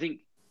 I think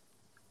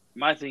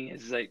my thing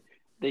is like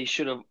they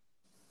should have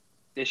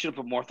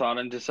put more thought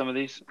into some of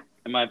these,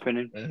 in my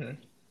opinion. Hmm.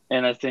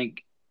 And I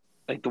think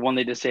like the one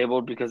they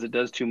disabled because it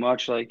does too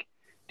much. Like,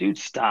 dude,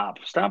 stop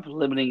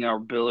limiting our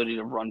ability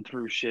to run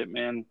through shit,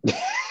 man.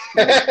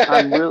 Like,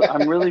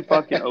 I'm really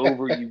fucking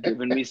over you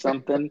giving me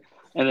something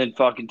and then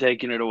fucking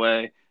taking it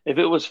away. If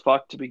it was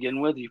fucked to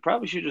begin with, you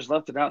probably should have just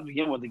left it out to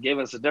begin with and gave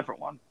us a different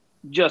one.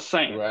 Just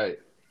saying, Right.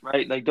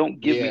 right? Like, don't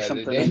give me Yeah,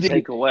 something and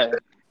take away.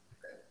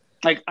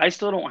 Like, I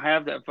still don't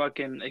have that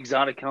fucking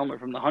exotic helmet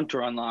from the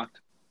hunter unlocked.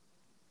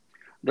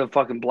 The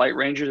fucking Blight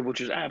Ranger,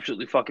 which is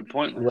absolutely fucking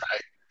pointless.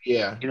 right.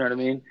 Yeah. You know what I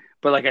mean?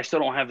 But like, I still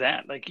don't have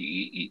that. Like,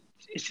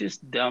 it's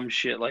just dumb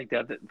shit like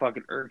that that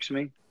fucking irks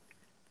me.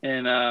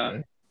 And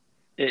Mhm.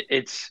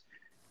 it's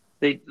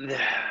they.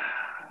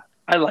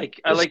 I like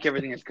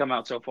everything that's come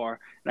out so far,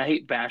 and I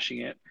hate bashing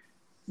it.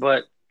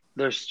 But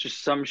there's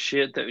just some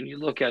shit that when you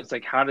look at, it's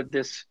like, how did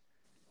this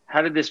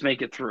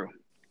make it through,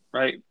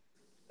 right?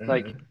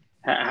 Like, Mhm.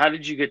 how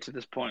did you get to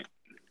this point?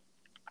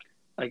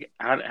 Like,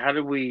 how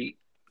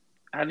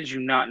did you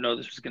not know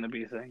this was going to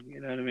be a thing? You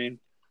know what I mean?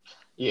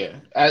 Yeah.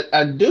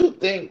 I do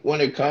think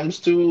when it comes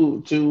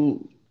to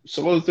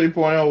Solo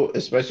 3.0,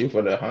 especially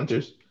for the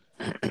hunters,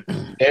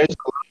 there's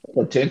a lot of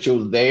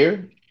potential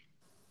there.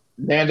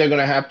 Then they're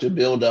gonna have to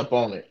build up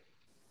on it.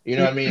 You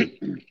know what I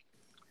mean?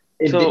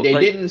 So, They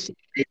like, didn't see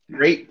a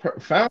great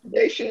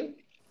foundation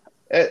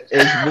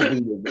is what we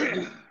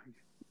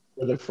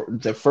were for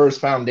the first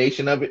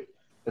foundation of it,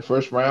 the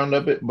first round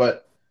of it.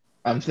 But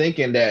I'm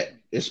thinking that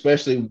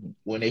especially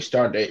when they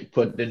start to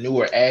put the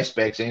newer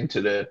aspects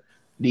into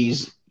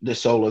the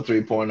Solar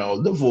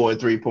 3.0, the Void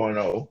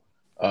 3.0,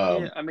 yeah,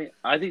 um, I mean,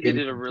 I think they it-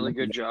 did a really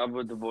good job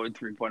with the Void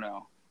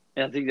 3.0.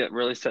 And I think that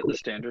really set the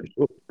standard,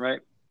 right?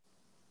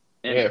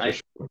 And yeah, for I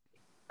sure.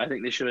 I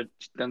think they should have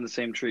done the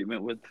same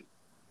treatment with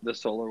the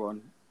Solar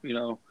one.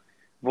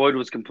 Void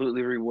was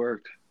completely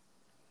reworked.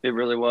 It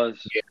really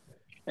was. Yeah,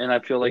 And I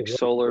feel like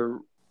Solar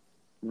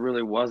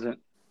really wasn't.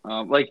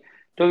 Like,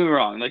 don't get me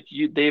wrong. Like,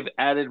 they've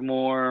added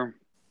more,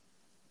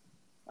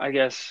 I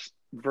guess,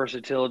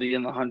 versatility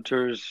in the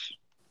hunters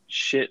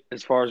shit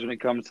as far as when it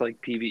comes to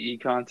like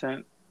PVE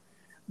content.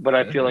 But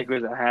I feel hmm like it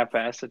was a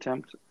half-ass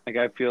attempt. Like,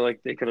 I feel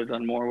like they could have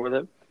done more with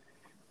it.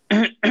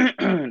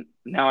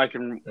 Now I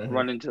can hmm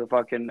run into the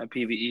fucking a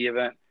PVE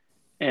event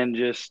and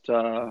just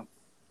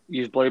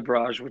use Blade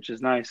Barrage, which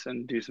is nice,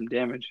 and do some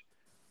damage.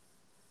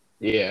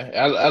 Yeah,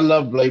 I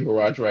love Blade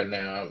Barrage right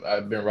now.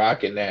 I've been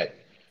rocking that.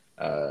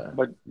 Uh,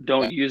 But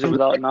don't use it I'm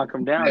without knock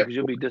them down that- because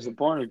you'll be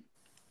disappointed.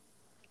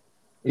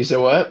 you said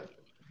what?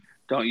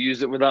 Don't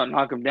use it without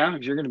knock them down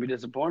because you're going to be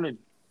disappointed.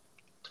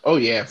 Oh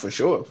yeah, for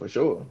sure, for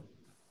sure.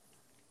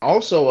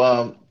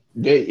 Also,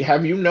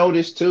 have you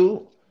noticed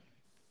too?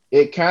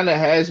 It kind of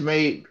has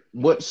made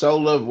what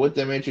Solar, what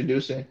them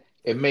introducing.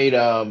 It made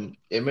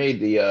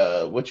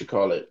the what you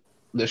call it,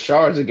 the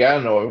shards of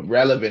Galanor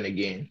relevant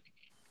again.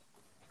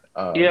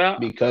 Yeah,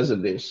 Because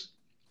of this.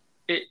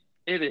 it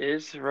it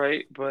is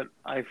right, but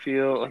I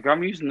feel like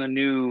I'm using the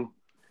new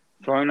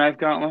throwing knife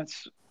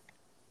gauntlets.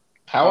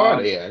 How are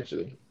Um, they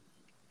actually?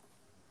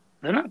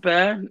 they're not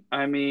bad.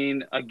 I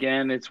mean,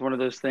 again, it's one of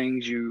those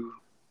things you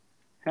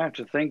have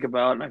to think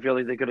about, and I feel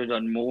like they could have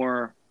done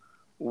more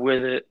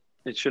with it.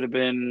 It should have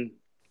been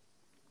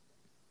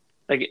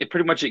like it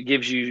pretty much it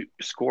gives you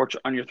scorch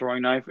on your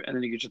throwing knife, and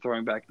then you get your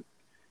throwing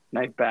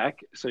knife back,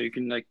 so you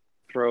can like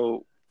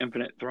throw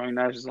infinite throwing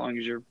knives as long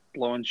as you're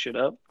blowing shit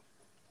up.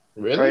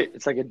 Right? Really?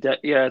 It's like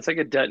it's like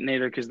a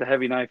detonator because the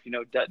heavy knife,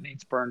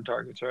 detonates burn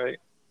targets, right?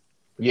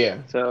 Yeah,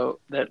 So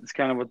that's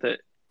kind of what that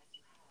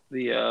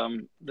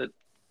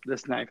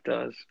this knife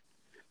does.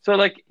 So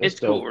like that's it's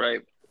cool, dope.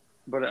 right?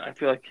 But I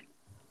feel like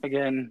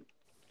again,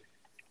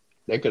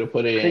 They could have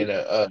put I it in think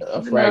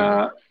a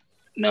fragment.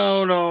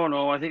 nah,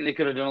 no. I think they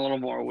could have done a little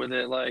more with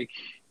it. Like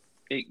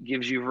it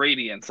gives you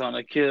radiance on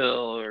a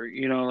kill, or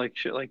like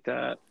shit like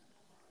that.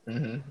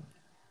 Hmm.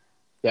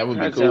 That would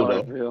be That's cool how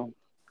I though. feel.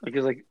 Like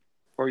it's like,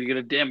 or you get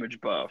a damage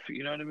buff.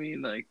 You know what I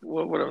mean? Like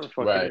whatever the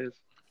fuck it Right. is.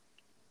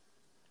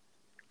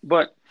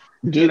 But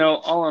Do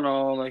all in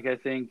all, like I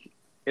think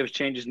if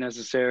change is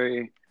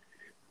necessary,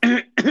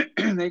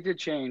 they did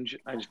change.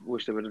 I just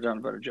wish they would have done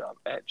a better job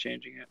at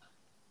changing it.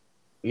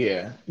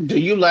 Yeah. Do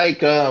you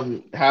like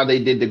how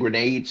they did the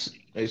grenades,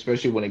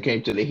 especially when it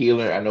came to the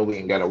healer? I know we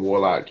ain't got a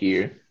warlock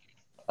here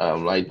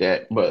like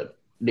that, but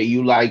do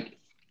you like,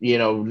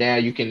 now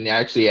you can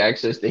actually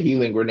access the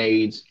healing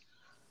grenades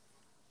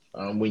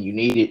when you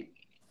need it?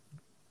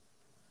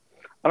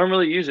 I don't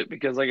really use it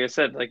because, like I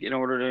said, like in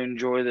order to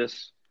enjoy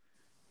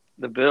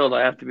the build,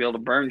 I have to be able to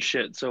burn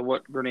shit. So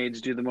what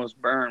grenades do the most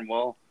burn?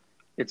 Well,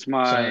 it's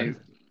my Son.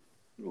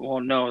 well,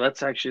 no,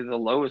 that's actually the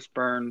lowest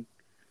burn.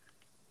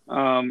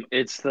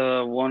 It's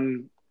the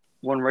one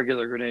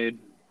regular grenade,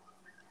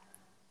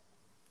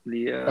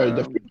 the Or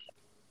the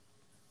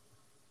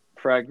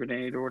frag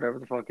grenade or whatever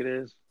the fuck it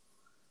is.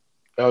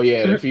 oh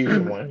yeah, the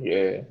fusion one.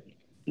 Yeah.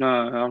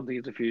 No, I don't think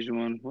it's a fusion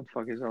one. What the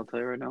fuck is it? I'll tell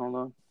you right now.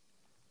 Hold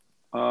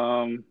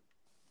on.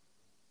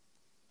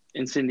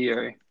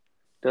 Incendiary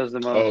does the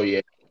Oh most.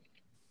 yeah.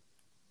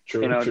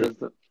 True, true. Does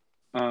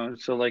the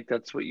so like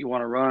that's what you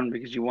want to run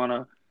because you want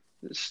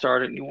to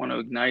start it and you want to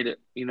ignite it.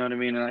 You know what I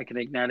mean? And I can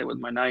ignite it with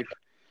my knife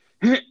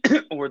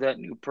or that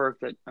new perk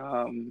that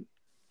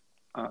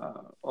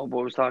old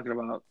boy was talking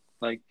about.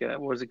 Like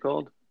what was it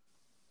called?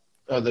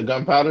 The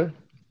gunpowder?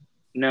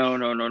 No.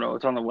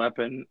 It's on the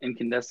weapon,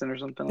 incandescent or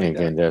something like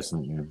that.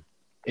 Incandescent. Yeah.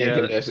 Yeah,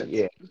 Incandescent,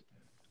 that's yeah.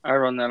 I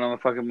run that on a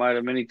fucking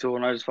Mida mini tool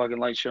and I just fucking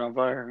light shit on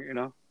fire.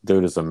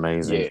 Dude, it's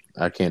amazing. Yeah.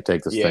 I can't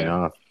take this thing Yeah.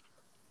 off.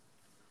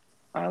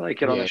 I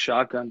like it on the Yeah.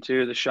 shotgun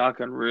too. The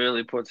shotgun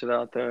really puts it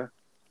out there.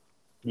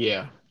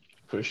 Yeah.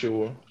 For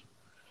sure.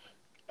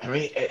 I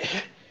mean,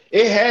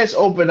 it has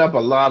opened up a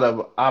lot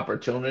of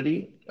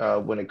opportunity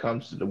when it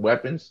comes to the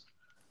weapons.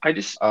 I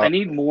Uh,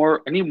 need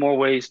more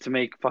ways to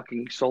make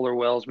fucking solar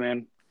wells,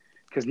 man.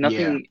 Because yeah,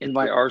 nothing in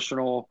my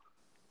arsenal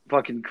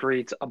fucking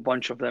creates a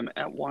bunch of them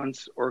at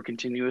once or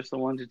continuous the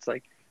ones. It's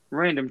like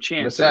random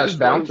chance or besides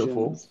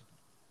bountiful, explosions.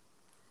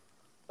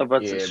 Oh,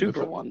 but it's a yeah,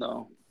 super one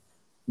though.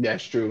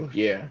 that's true.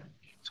 Yeah,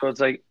 So it's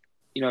like,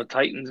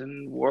 Titans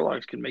and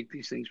Warlocks can make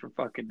these things for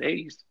fucking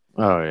days.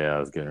 Oh yeah, I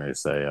was getting ready to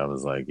say. I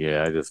was like,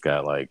 yeah, I just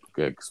got like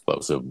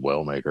explosive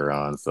well maker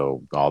on,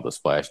 so all the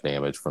splash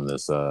damage from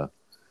this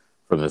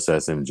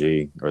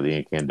SMG or the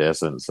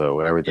incandescent, so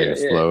everything Yeah,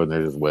 yeah, explode and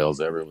there's just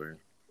wells everywhere.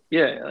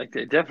 yeah. Like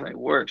it definitely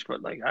works,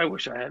 but like I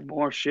wish I had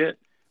more shit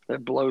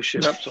that blows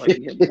shit up so I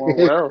can get more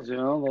wells.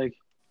 Like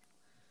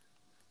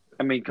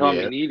I mean, call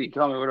me yeah, needy,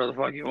 call me whatever the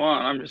fuck you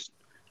want. I'm just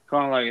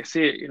calling like I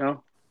see it.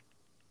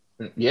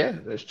 yeah.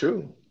 That's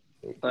true.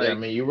 Yeah, I Like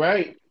mean, you're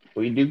right.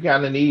 We do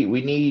kind of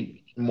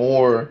need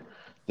more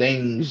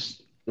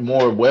things,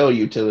 more well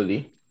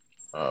utility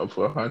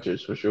for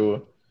hunters for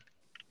sure.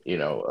 You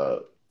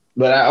know,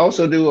 but I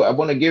also do. I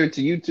want to give it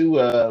to you too,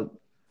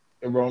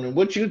 Ronan.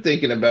 What you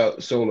thinking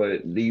about solar?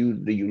 Do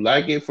you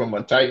like it from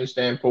a Titan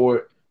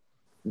standpoint?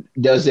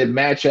 Does it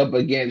match up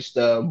against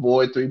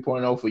Void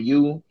 3.0 for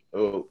you?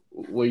 Or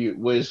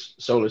where's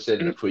Solar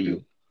setting it for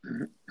you?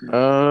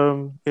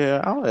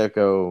 Yeah, I'll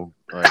echo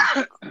like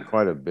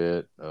quite a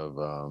bit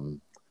of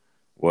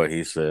what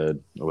he said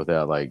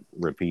without like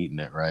repeating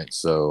it, right?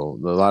 So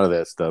a lot of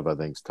that stuff I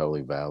think is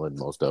totally valid.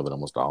 Most of it,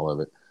 almost all of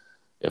it,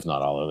 if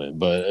not all of it.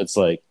 But it's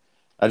like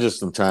I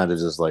just am trying to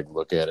just like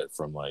look at it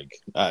from like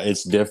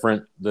it's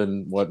different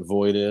than what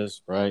Void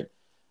is, right?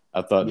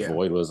 I thought Yeah,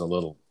 Void was a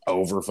little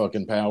over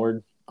fucking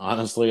powered.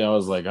 Honestly, I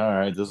was like, all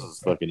right, this is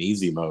fucking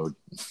easy mode.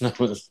 I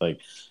was like,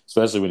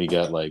 especially when you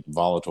got like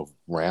volatile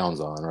rounds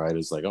on, right?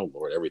 It's like, oh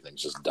Lord,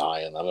 everything's just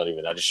dying.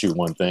 I just shoot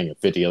one thing and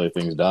 50 other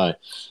things die.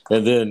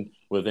 And then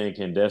with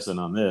incandescent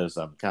on this,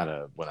 I'm kind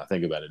of, when I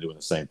think about it, doing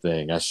the same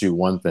thing. I shoot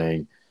one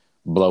thing,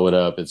 blow it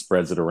up, it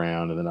spreads it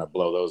around, and then I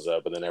blow those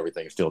up, and then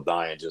everything's still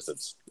dying, just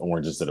it's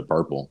orange instead of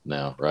purple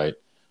now, right?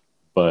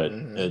 But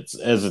hmm it's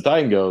as the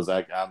Titan goes,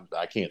 I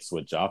can't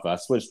switch off. I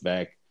switched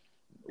back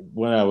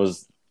when I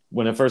was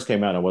when it first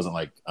came out. I wasn't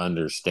like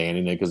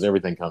understanding it because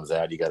everything comes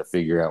out. You got to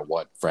figure out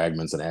what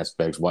fragments and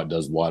aspects, what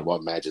does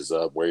what matches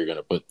up, where you're going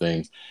to put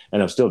things.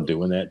 And I'm still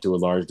doing that to a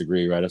large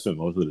degree, right? I spent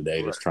most of the day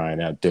right. just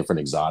trying out different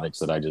exotics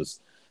that I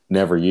just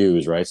never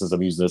use, right? Since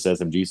I'm using this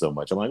SMG so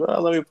much, I'm like,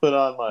 well, let me put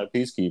on my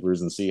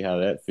peacekeepers and see how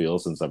that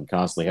feels. Since I'm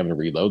constantly having to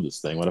reload this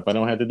thing, what if I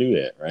don't have to do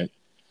that, right?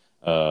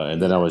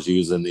 And then I Yeah, was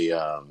using the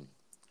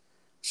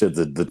shit,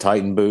 the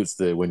Titan boots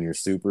that when your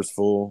super's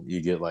full,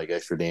 you get like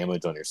extra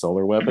damage on your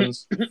solar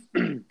weapons.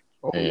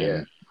 Oh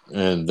yeah.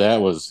 And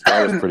that was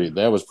pretty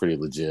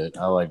legit.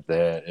 I like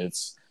that.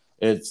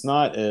 It's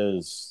not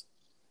as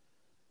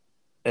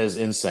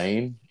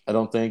insane, I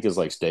don't think, as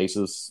like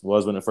Stasis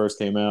was when it first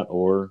came out,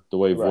 or the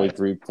way Void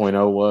Right.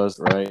 3.0 was,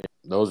 right?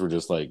 Those were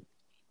just like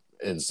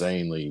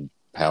insanely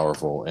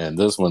powerful. And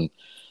this one,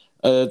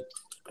 uh,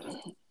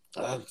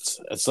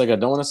 it's like I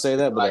don't want to say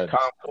that, Like but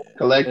in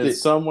collected.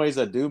 some ways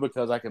I do,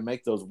 because I can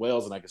make those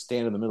wells and I can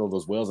stand in the middle of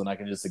those wells and I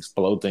can just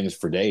explode things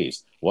for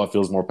days. What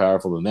feels more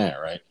powerful than that,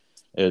 right?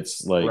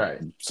 It's like, Right.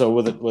 so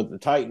with the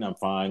Titan, I'm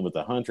fine. With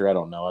the Hunter, I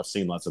don't know. I've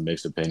seen lots of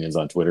mixed opinions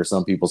on Twitter.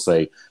 Some people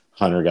say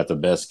Hunter got the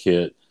best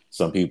kit.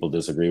 Some people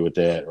disagree with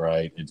that,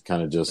 right? It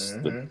kind of just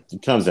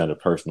it comes down to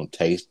personal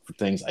taste for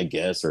things, I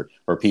guess, or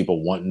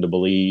people wanting to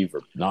believe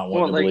or not wanting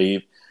Well, to like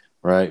believe,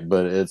 right?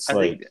 But it's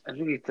like, I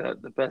think it's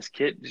the best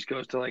kit just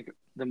goes to like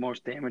the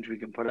most damage we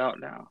can put out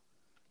now.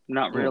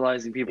 Not well,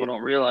 realizing people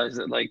don't realize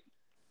that like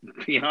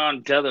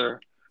beyond Tether,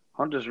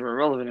 hunters were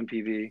irrelevant in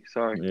PvE.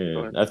 Sorry, go yeah,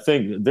 ahead. I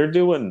think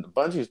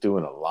Bungie's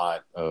doing a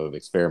lot of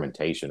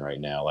experimentation right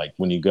now. Like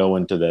when you go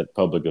into that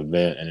public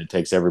event and it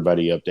takes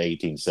everybody up to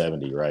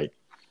 1870, right?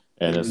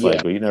 And it's Yeah.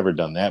 like, well, you've never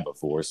done that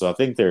before. So I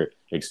think they're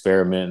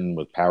experimenting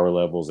with power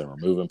levels and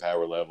removing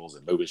power levels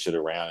and moving shit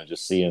around and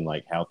just seeing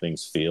like how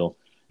things feel.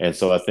 And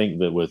so I think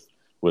that with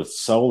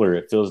solar,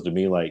 it feels to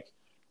me like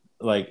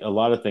a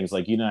lot of things,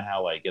 like, you know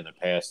how like in the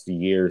past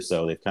year or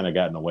so they've kind of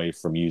gotten away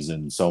from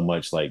using so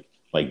much like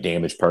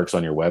damage perks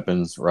on your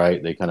weapons,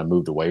 right? They kind of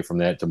moved away from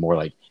that to more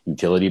like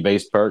utility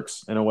based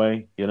perks in a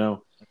way, you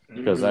know?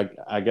 Because Mm-hmm.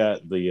 I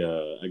got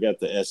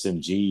the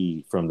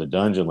SMG from the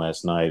dungeon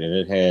last night, and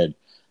it had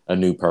a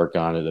new perk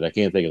on it that I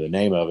can't think of the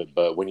name of it.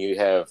 But when you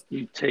have,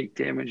 You take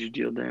damage, you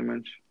deal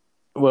damage.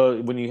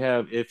 well, when you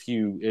have, if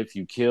you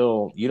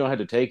kill, you don't have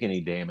to take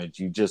any damage.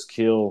 You just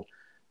kill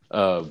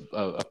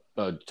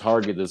a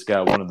target that's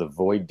got one of the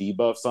void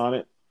debuffs on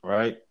it,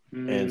 right?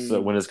 And so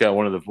Mm. when it's got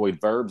one of the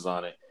void verbs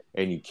on it,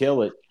 and you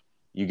kill it,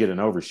 you get an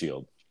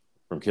overshield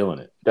from killing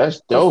it That's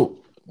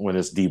dope. when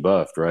it's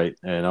debuffed, right?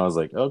 And I was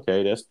like,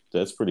 okay,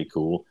 that's pretty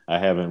cool. I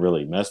haven't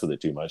really messed with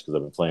it too much because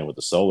I've been playing with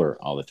the solar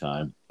all the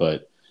time,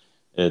 but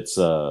it's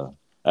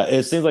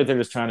it seems like they're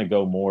just trying to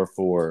go more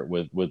for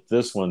with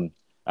this one.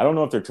 I don't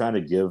know if they're trying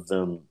to give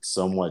them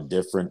somewhat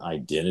different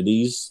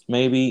identities,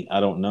 maybe. I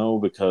don't know,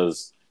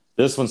 because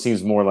this one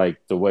seems more like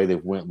the way they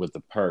went with the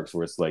perks,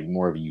 where it's like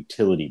more of a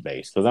utility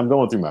base. Because I'm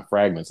going through my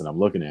fragments and I'm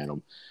looking at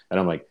them, and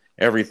I'm like,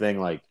 everything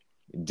like,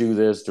 do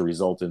this to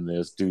result in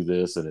this, do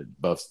this and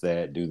it buffs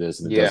that, do this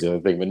and it Yeah. does the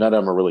other thing. But none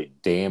of them are really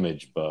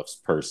damage buffs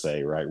per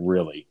se, right?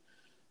 Really,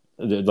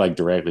 like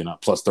directly,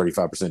 not plus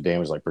 35%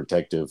 damage like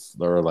protective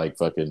or like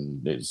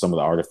fucking some of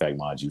the artifact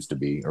mods used to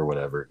be or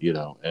whatever, you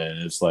know. And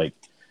it's like,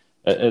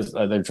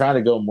 they're trying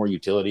to go more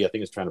utility. I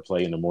think it's trying to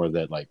play into more of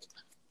that like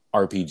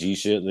RPG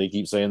shit they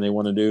keep saying they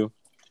want to do.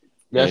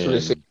 That's what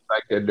it seems And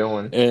like they're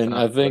doing.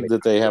 I When think it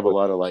that comes they have a to it.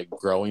 lot of like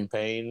growing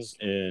pains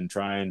in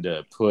trying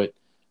to put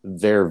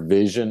their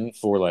vision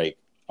for like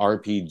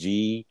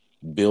RPG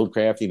build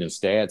crafting and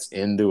stats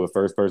into a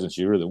first person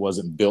shooter that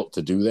wasn't built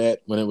to do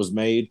that when it was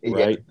made, Yeah.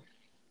 right?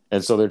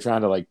 And so they're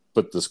trying to like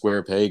put the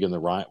square peg in the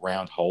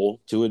round hole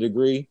to a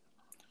degree,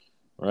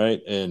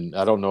 right? And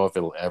I don't know if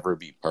it'll ever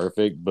be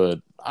perfect, but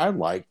I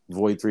like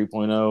Void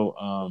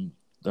 3.0,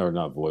 or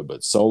not Void,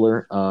 but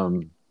Solar.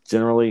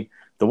 Generally,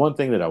 the one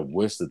thing that I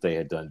wish that they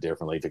had done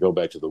differently, to go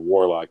back to the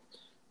Warlock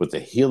with the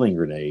healing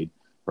grenade,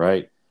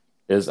 right,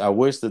 is I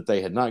wish that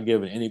they had not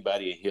given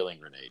anybody a healing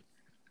grenade.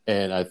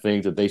 And I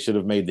think that they should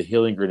have made the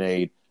healing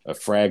grenade a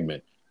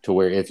fragment, to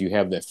where if you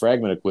have that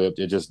fragment equipped,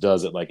 it just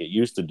does it like it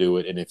used to do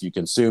it. And if you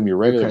consume your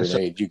regular Okay. So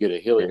grenade, you get a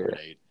healing yeah.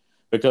 grenade.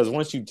 Because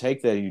once you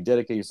take that and you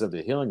dedicate yourself to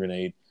a healing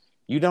grenade,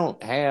 you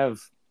don't have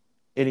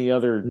any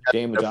other Nothing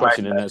damage to fight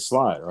option in back. that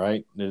slot,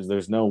 right?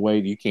 There's no way,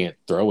 you can't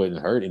throw it and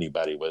hurt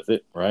anybody with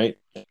it, right?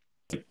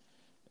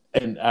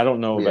 And I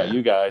don't know about Yeah.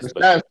 you guys, but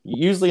Besides,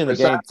 usually in the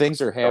besides. game,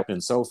 things are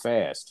happening so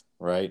fast,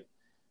 right?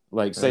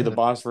 Like, say the Mhm.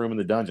 boss room in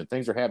the dungeon,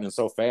 things are happening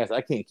so fast,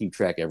 I can't keep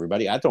track of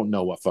everybody. I don't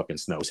know what fucking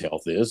Snow's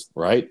health is,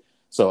 right?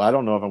 So I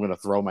don't know if I'm going to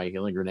throw my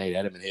healing grenade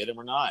at him and hit him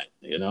or not.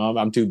 You know,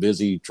 I'm too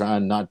busy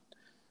trying not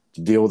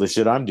to deal with the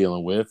shit I'm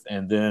dealing with.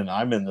 And then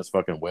I'm in this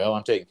fucking well.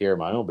 I'm taking care of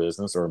my own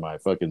business or my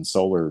fucking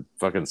solar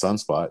fucking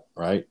sunspot,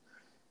 right?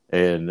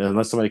 And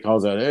unless somebody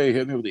calls out, hey,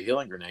 hit me with a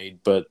healing grenade.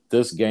 But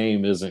this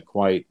game isn't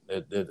quite,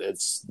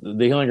 it's the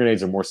healing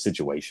grenades are more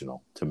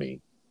situational to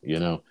me, you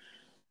know?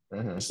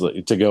 Mhm. It's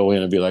like, to go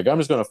in and be like, I'm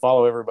just going to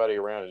follow everybody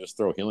around and just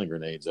throw healing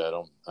grenades at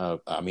them.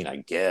 I mean, I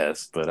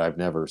guess, but I've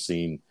never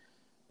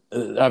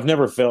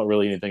felt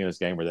really anything in this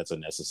game where that's a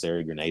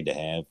necessary grenade to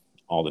have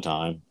all the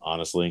time,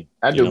 honestly.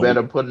 I You do know,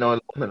 better putting on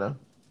aluminum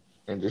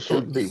and just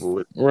shooting people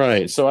with.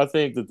 right. So I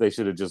think that they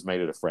should have just made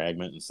it a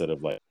fragment instead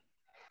of like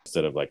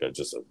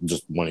just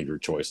one of your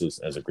choices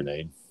as a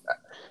grenade.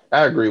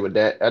 I agree with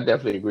that. I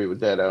definitely agree with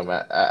that.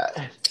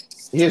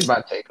 Here's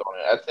my take on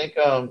it. I think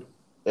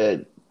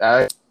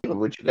I agree with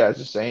what you guys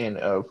are saying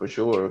for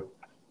sure,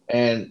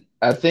 and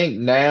I think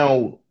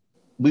now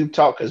we've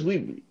talked because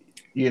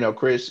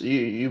Chris,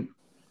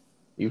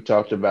 you've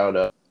talked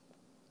about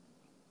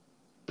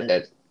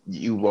that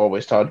you've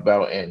always talked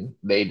about, and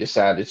they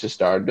decided to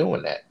start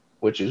doing that,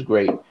 which is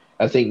great.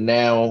 I think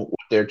now what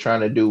they're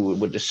trying to do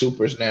with the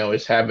supers now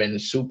is having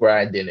super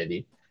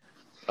identity,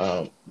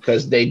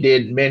 because they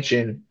did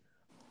mention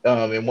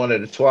in one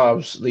of the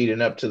 12s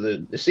leading up to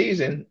the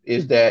season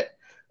is that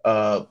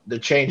the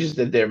changes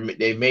that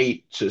they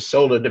made to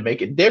Solar to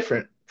make it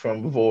different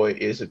from Void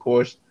is, of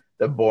course,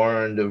 the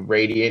Born, the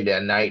Radiant, the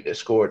Night, the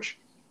Scorch,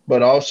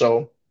 but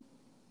also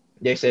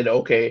they said,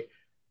 okay,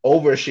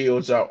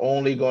 overshields are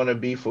only going to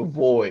be for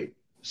Void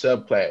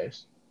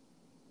subclass,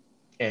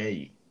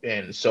 and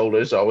Solar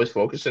is always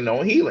focusing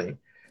on healing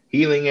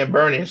and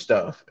burning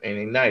stuff and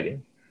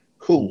igniting.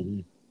 Cool. Mm-hmm.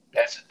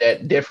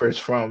 That differs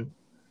from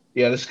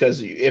the others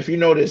because if you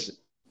notice,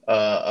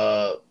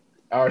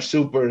 our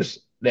supers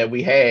that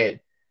we had,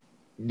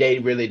 they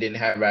really didn't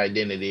have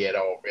identity at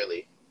all.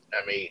 Really,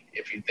 I mean,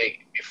 if you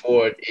think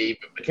before it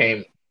even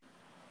became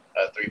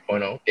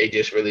 3.0, they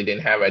just really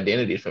didn't have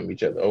identities from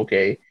each other.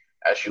 Okay,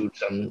 I shoot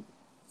some.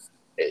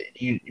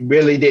 You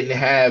really didn't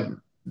have.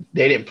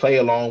 They didn't play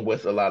along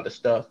with a lot of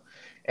stuff,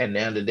 and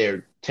now that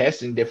they're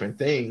testing different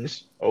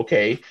things,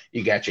 okay,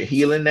 you got your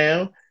healing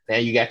now. Now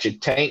you got your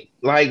tank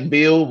like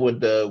build with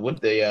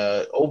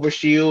the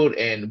overshield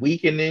and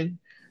weakening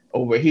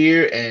over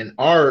here, and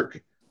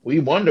arc. We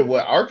wonder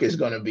what arc is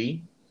going to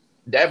be.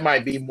 That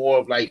might be more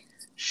of like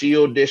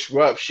shield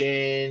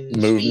disruption,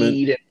 Movement.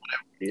 speed, and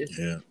whatever it is.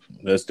 Yeah,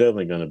 that's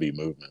definitely going to be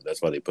movement.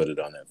 That's why they put it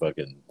on that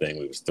fucking thing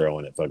we was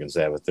throwing at fucking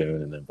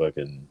Savathun and then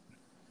fucking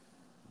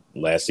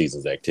last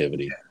season's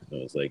activity.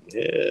 It was like,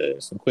 yeah,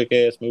 some quick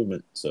ass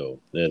movement. So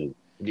Yeah,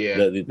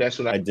 the that's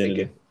what I'm identity.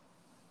 thinking.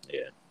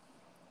 Yeah.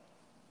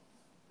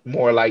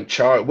 More like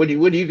charge. What do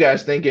you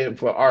guys thinking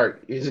for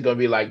arc? Is it gonna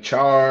be like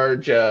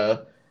charge?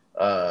 Uh,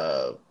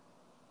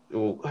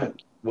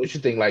 what you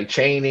think? Like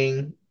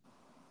chaining,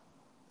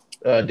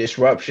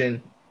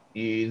 disruption.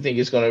 You think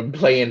it's gonna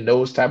play in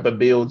those type of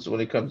builds when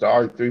it comes to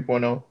arc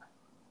 3.0?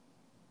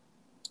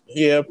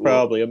 Yeah, Well,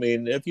 probably. I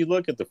mean, if you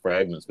look at the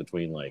fragments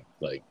between like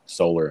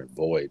solar and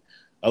void,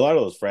 a lot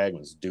of those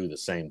fragments do the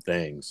same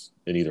things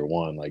in either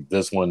one. Like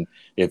this one,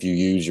 if you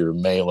use your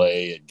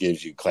melee, it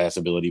gives you class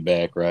ability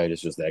back, right?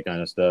 It's just that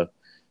kind of stuff,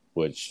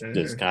 which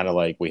is mhm. kind of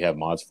like we have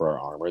mods for our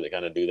armor that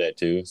kind of do that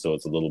too. So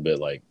it's a little bit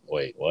like,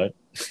 wait, what?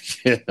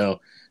 you know,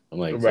 I'm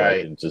like, so I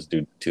Right. can just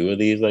do two of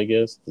these, I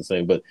guess, the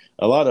same. But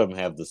a lot of them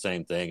have the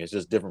same thing. It's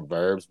just different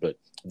verbs, but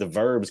the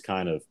verbs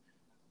kind of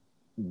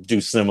do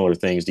similar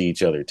things to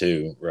each other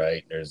too,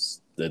 right?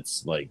 There's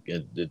it's like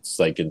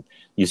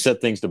you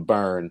set things to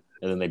burn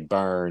and then they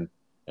burn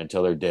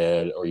until they're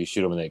dead, or you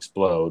shoot them and they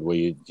explode. Where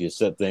you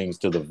set things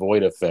to the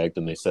void effect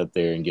and they sit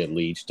there and get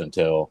leached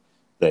until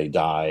they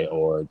die,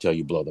 or until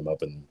you blow them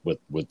up and with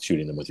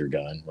shooting them with your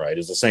gun, right?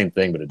 It's the same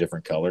thing but a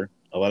different color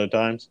a lot of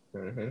times,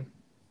 Hmm.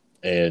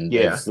 and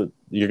Yeah. it's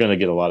you're going to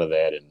get a lot of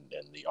that in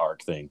the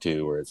arc thing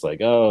too, where it's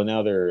like, oh,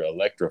 now they're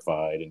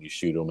electrified, and you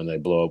shoot them and they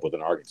blow up with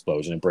an arc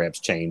explosion and perhaps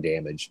chain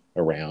damage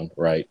around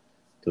right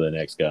to the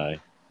next guy.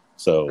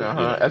 So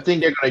Uh-huh. I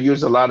think they're gonna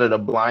use a lot of the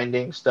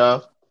blinding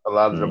stuff, a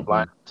lot of the mm-hmm.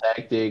 blinding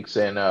tactics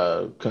and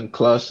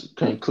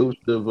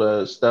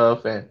conclusive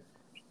stuff, and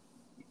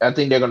I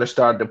think they're gonna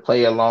start to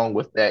play along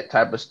with that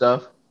type of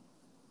stuff.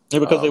 Yeah,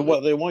 because Um,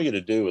 what they want you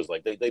to do is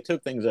like they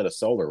took things out of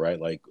solar, right?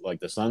 Like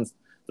the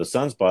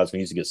sunspots when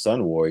you used to get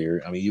Sun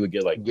Warrior. I mean, you would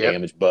get like yep.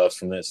 damage buffs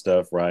from that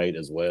stuff, right?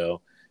 As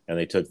well, and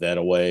they took that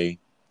away.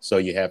 So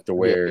Yeah. you have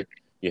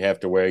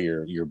to wear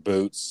your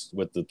boots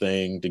with the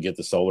thing to get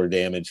the solar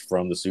damage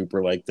from the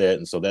super like that.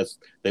 And so that's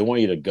they want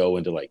you to go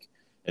into like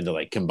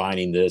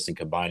combining this and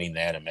combining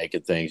that and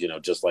making things,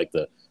 just like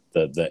the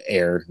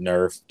air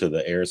nerf to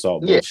the air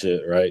assault Yeah.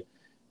 bullshit, right?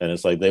 And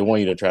it's like they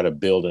want you to try to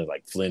build in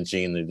like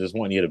flinching. They just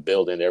want you to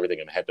build into everything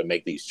and have to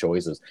make these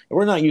choices. And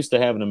we're not used to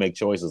having to make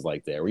choices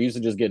like that. We're used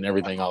to just getting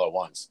everything all at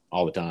once,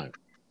 all the time.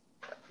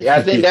 Yeah,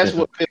 I think that's yeah.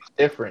 what feels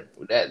different.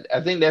 That I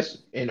think that's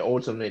and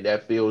ultimately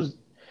that feels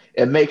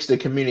it makes the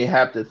community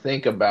have to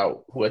think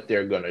about what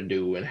they're gonna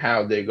do and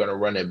how they're gonna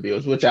run their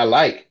bills, which I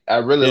like. I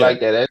really Yeah.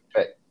 like that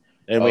aspect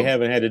And we of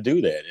haven't had to do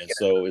that. And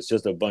so it's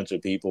just a bunch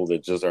of people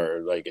that just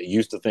are like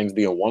used to things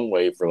being one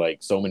way for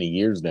like so many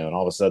years now. And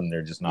all of a sudden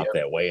they're just not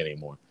yeah. that way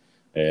anymore.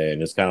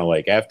 And it's kind of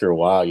like after a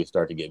while, you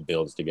start to get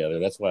builds together.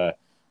 That's why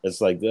it's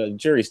like the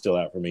jury's still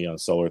out for me on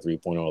Solar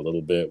 3.0 a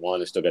little bit.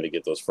 One, I still got to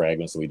get those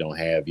fragments that we don't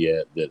have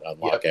yet that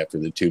unlock Yep. after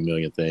the 2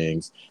 million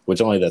things, which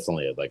that's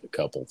only like a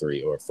couple,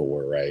 3 or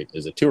 4, right?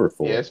 Is it 2 or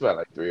 4? Yeah, it's about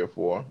like 3 or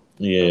 4.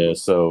 Yeah,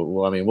 so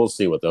well, I mean, we'll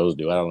see what those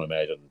do. I don't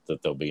imagine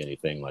that there'll be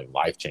anything like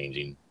life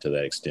changing to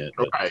that extent,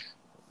 but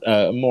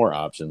Right. more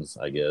options,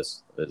 I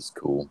guess, is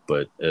cool.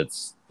 But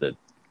it's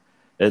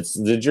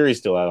the jury's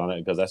still out on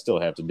it because I still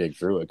have to dig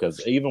through it.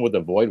 Because even with the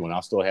void one,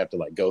 I'll still have to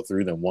like go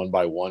through them one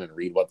by one and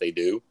read what they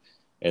do,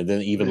 and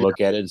then even Yeah.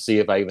 look at it and see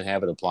if I even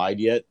have it applied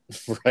yet.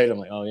 right? I'm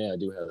like, oh yeah, I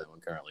do have that one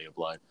currently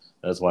applied.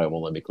 That's why it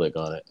won't let me click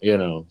on it.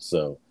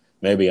 So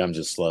maybe I'm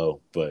just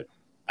slow, but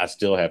I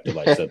still have to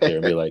like sit there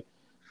and be like,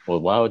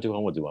 well, do I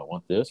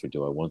want this or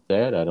do I want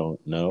that? I don't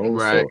know.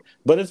 Right. So,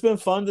 but it's been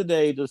fun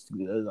today, just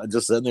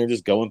sitting there,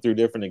 just going through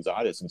different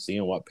exotics and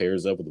seeing what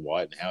pairs up with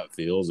what and how it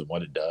feels and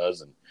what it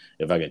does, and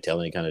if I can tell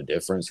any kind of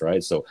difference,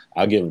 right? So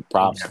I'll give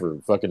props for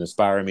fucking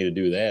inspiring me to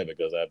do that,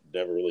 because I've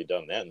never really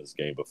done that in this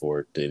game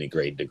before to any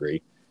great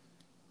degree.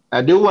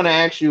 I do want to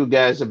ask you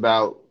guys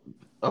about.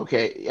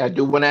 Okay, I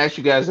do want to ask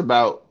you guys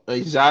about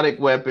exotic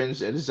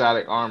weapons and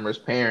exotic armors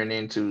pairing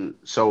into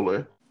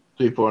Solar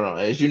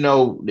 3.0. As you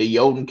know, the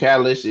Jotun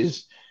Catalyst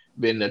has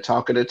been the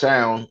talk of the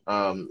town.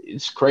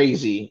 It's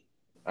crazy.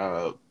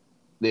 Uh,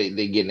 they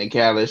getting the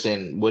Catalyst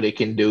and what it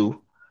can do.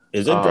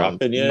 Is it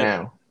dropping yet?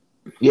 Now,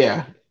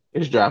 yeah,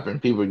 it's dropping.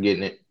 People are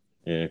getting it.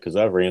 Yeah, because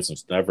I've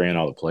ran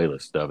all the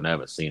playlist stuff and I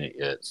haven't seen it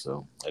yet,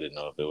 so I didn't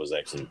know if it was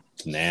actually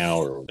now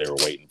or they were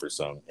waiting for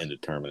some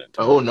indeterminate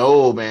time. Oh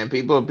no, man!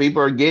 People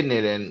are getting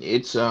it, and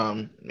it's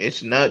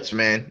nuts,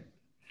 man.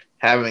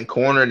 Having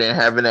cornered and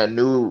having that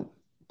new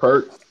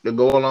perk to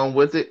go along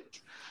with it.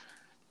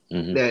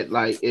 Mm-hmm. That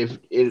like if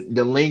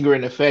the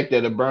lingering effect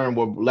of the burn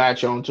will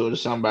latch onto to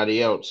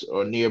somebody else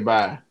or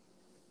nearby.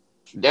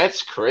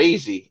 That's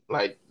crazy.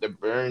 Like the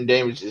burn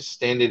damage is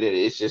extended.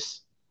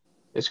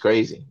 It's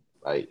crazy.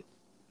 Like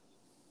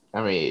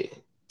I mean,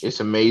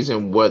 it's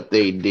amazing what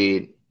they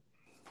did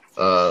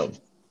uh,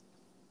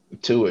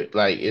 to it.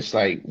 Like it's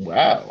like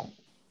wow,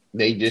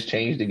 they just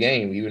changed the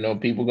game. Even though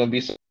people gonna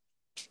be,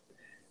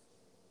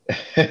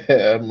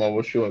 I'm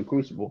almost sure in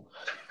Crucible.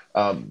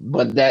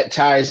 But that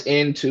ties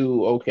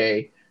into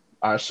okay,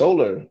 our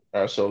solar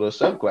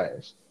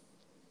subclass.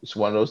 It's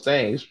one of those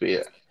things. But yeah,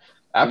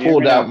 I Can you hear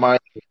pulled me out now? my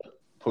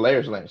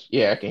Polaris lens.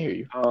 Yeah, I can hear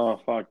you. Oh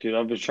fuck, dude!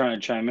 I was trying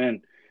to chime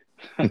in.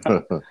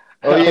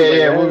 Oh I was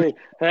yeah, like,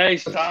 yeah. hey,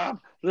 stop!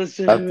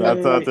 Listen I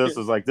to thought me.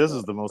 this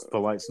is the most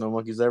polite Snow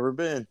Monkey's ever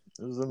been.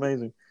 It was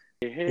amazing.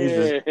 He's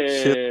just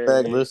chilling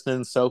back, Hey,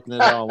 listening, soaking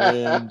it all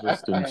in,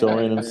 just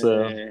enjoying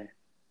himself. hey.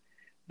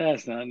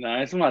 That's not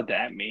nice. I'm not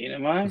that mean,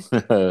 am I?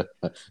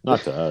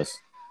 Not to us.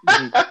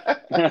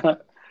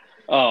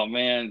 Oh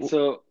man.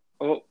 So,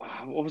 what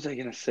was I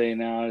gonna say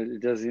now?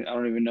 It doesn't. I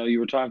don't even know. You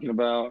were talking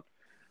about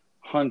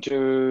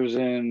hunters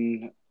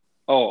and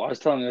I was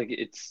telling you like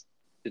it's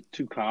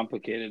too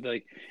complicated.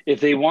 Like if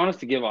they want us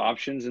to give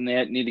options and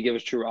they need to give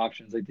us true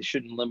options, like they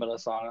shouldn't limit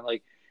us on it.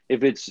 Like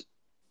if it's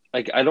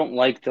like I don't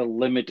like the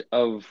limit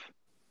of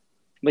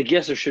like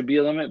yes, there should be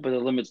a limit, but the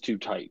limit's too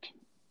tight.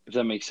 If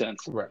that makes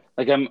sense. Right.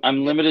 Like I'm Yeah.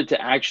 limited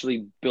to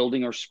actually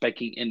building or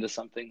specking into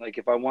something. Like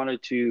if I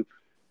wanted to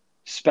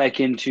spec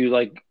into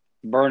like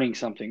burning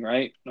something,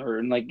 right? Or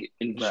and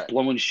just Right.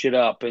 blowing shit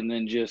up and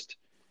then just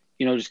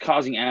just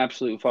causing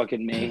absolute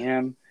fucking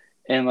mayhem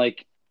and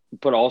like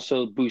but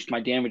also boost my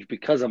damage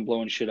because I'm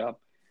blowing shit up,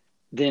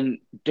 then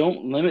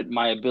don't limit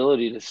my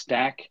ability to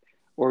stack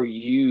or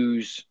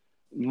use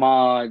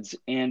mods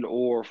and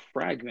or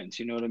fragments,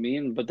 you know what I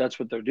mean? But that's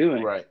what they're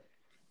doing. Right.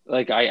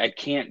 Like I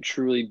can't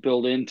truly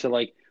build into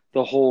like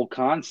the whole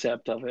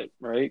concept of it,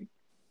 right?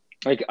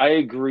 Like I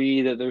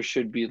agree that there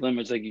should be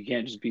limits, like you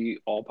can't just be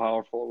all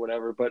powerful or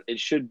whatever, but it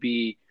should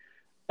be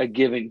a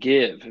give and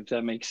give, if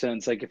that makes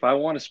sense. Like if I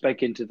want to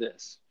spec into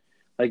this,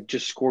 like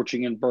just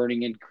scorching and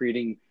burning and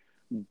creating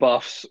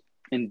buffs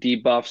and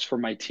debuffs for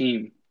my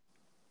team,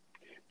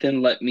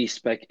 then let me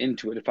spec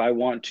into it. If I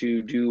want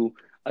to do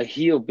a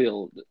heal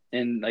build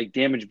and like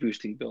damage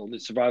boosting build and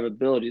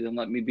survivability, then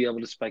let me be able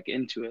to spec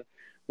into it.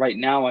 Right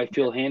now, I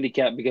feel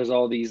handicapped because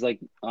all these like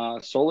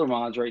solar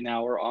mods right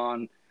now are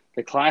on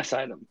the class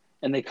item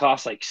and they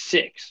cost like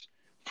 6.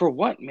 For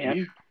what, man?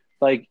 Yeah.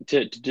 Like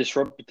to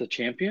disrupt the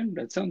champion?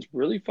 That sounds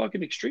really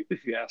fucking extreme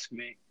if you ask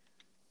me.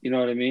 You know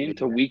what I mean?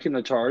 To Yeah. weaken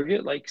the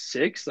target, like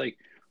 6, like,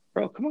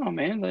 bro, come on,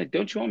 man. Like,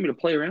 don't you want me to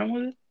play around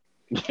with it?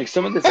 Like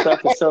some of this stuff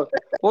is so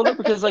well, no,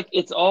 because like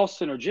it's all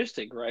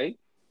synergistic, right?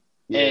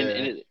 Yeah.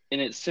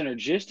 And it's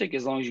synergistic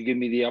as long as you give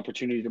me the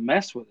opportunity to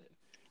mess with it.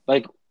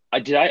 Like I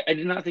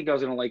did not think I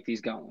was gonna like these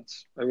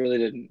gauntlets. I really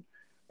didn't.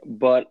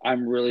 But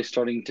I'm really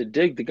starting to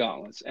dig the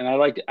gauntlets. And I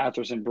liked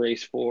Athos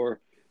Embrace for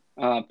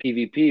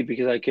PvP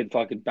because I could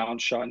fucking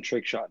bounce shot and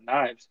trick shot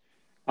knives.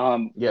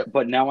 Yep.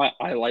 But now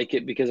I like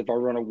it because if I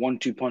run a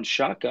 1-2 punch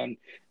shotgun,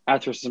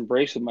 Athos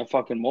Embrace with my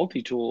fucking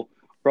multi tool,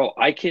 bro,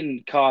 I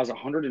can cause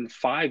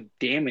 105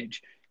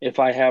 damage if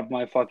I have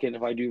my fucking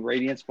if I do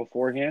radiance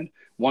beforehand,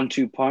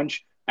 1-2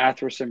 punch,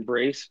 Athos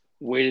Embrace,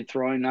 weighted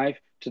throwing knife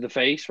to the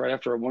face right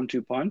after a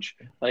 1-2 punch.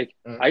 Like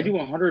I do Hmm.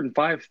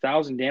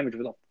 105,000 damage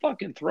with a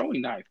fucking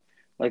throwing knife.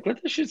 Like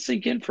let this shit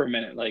sink in for a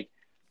minute. Like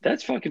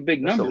that's fucking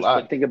big That's a numbers.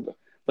 lot.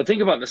 But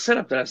think about the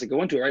setup that has to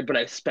go into it, right? But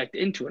I spec'd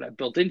into it, I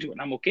built into it,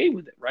 and I'm okay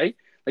with it, right?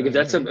 Like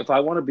Hmm. if I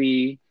want to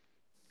be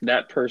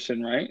that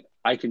person, right?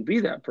 I can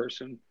be that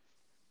person.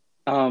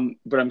 But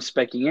I'm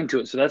specking into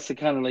it. So that's the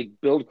kind of like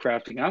build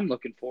crafting I'm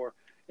looking for.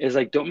 Is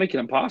like don't make it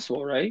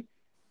impossible, right?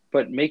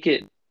 But make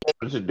it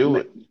To do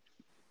it.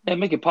 and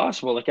make it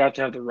possible. Like I have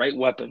to have the right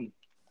weapon.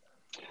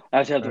 I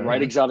have to have the right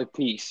Hmm. exotic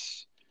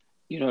piece.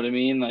 You know what I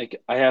mean?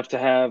 Like I have to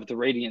have the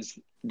radiance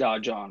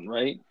dodge on,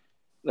 right?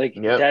 Like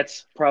Yep.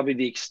 that's probably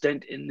the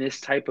extent in this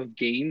type of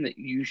game that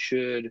you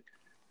should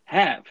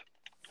have.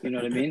 You know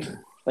what I mean?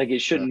 Like it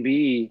shouldn't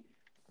be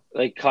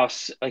like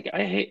costs. Like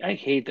I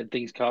hate that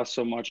things cost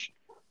so much.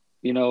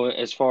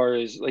 As far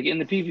as like in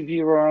the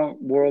PvP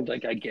world,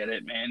 like I get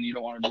it, man. You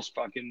don't want to just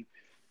fucking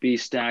be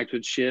stacked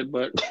with shit,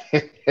 but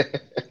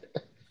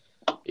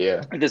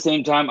Yeah. at the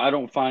same time, I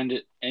don't find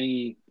it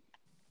any.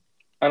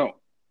 I don't.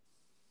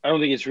 I don't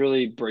think it's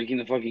really breaking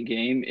the fucking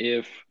game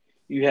if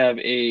you have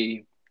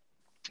a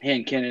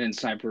hand cannon and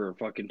sniper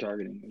fucking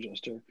targeting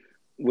adjuster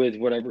with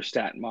whatever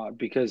stat mod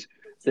because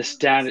the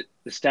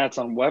stats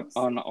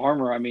on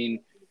armor, I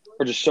mean,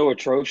 are just so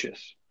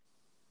atrocious.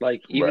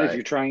 Like even if Right.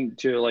 you're trying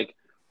to like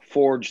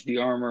forge the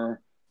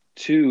armor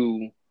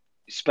to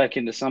spec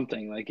into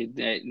something, like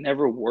it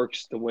never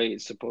works the way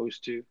it's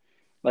supposed to.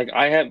 Like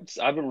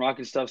I've been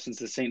rocking stuff since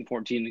the Saint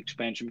 14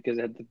 expansion because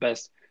it had the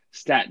best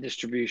stat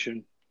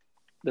distribution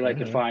that I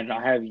could Hmm. find. And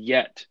I have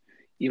yet,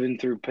 even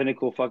through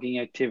pinnacle fucking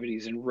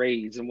activities and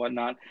raids and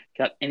whatnot,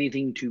 got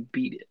anything to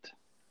beat it.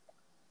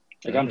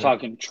 Like I'm Hmm.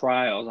 talking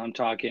trials, I'm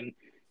talking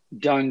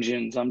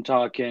dungeons, I'm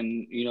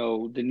talking,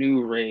 the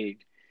new raid,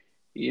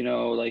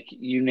 like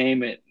you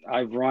name it,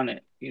 I've run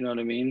it. You know what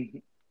I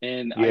mean?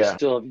 And I Yeah.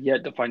 still have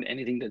yet to find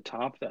anything to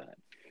top that.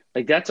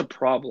 Like that's a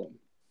problem,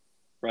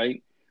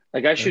 right?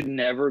 Like I should Mhm.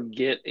 never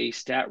get a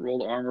stat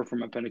rolled armor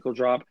from a pinnacle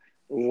drop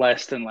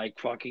less than like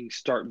fucking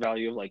start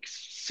value of like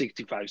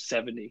 65,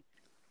 70.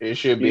 It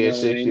should You be know at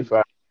what I mean?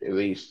 65 at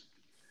least.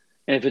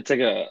 And if it's like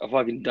a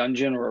fucking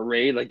dungeon or a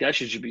raid, like that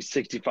shit should be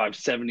 65,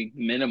 70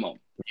 minimum.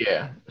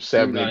 Yeah. You know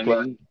 70 what I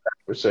plus mean?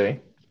 per se.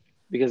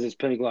 Because it's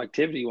pinnacle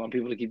activity, you want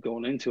people to keep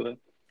going into it.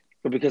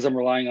 But because I'm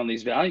relying on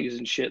these values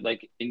and shit,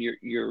 like, and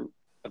you're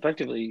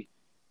effectively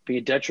being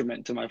a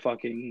detriment to my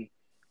fucking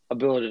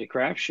ability to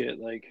craft shit.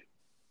 Like,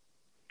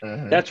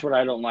 Hmm. that's what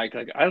I don't like.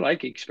 Like, I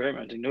like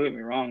experimenting. Don't get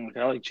me wrong. Like,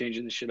 I like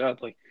changing the shit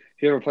up. Like,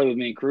 if you ever play with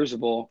me in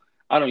Crucible,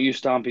 I don't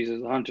use stompies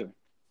as a hunter.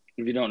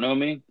 If you don't know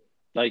me,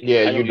 like,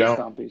 Yeah, I you don't use don't.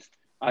 stompies.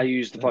 I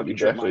use the You fucking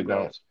trip definitely mine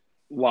don't. gloves.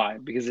 Why?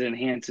 Because it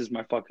enhances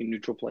my fucking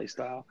neutral play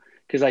style.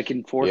 Because I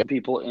can force Yeah.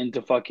 people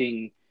into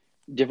fucking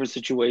different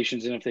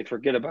situations, and if they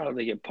forget about it,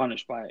 they get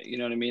punished by it. You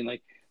know what I mean?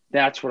 Like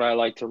that's what I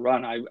like to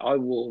run. I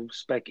will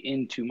spec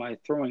into my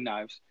throwing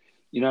knives.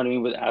 You know what I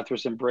mean? With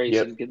Athros and Brace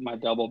Yep. and get my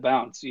double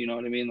bounce. You know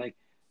what I mean? Like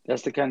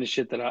that's the kind of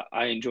shit that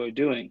I enjoy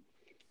doing.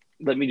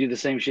 Let me do the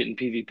same shit in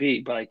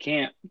PvP, but I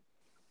can't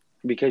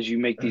because you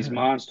make these Hmm.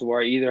 mods to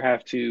where I either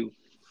have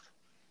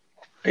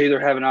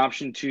an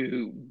option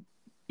to,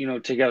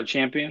 take out a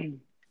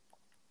champion,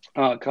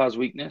 cause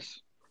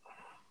weakness,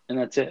 and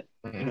that's it.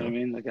 You know what I Hmm.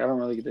 mean? Like I don't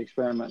really get to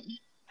experiment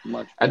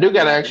much I do beyond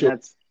gotta that, ask and you,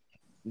 that's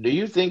do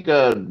you think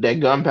that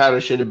gunpowder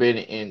should have been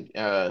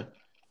in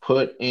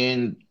put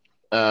in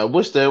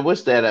what's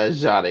that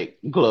exotic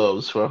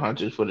gloves for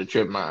hunters for the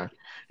trip mine?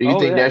 Do you oh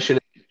think yeah, that should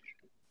have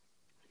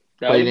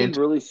that would played have been into?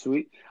 really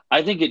sweet.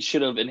 I think it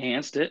should have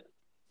enhanced it.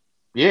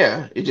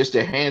 Yeah, it just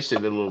enhanced it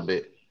a little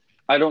bit.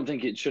 I don't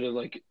think it should have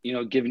like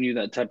given you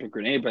that type of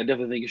grenade, but I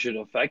definitely think it should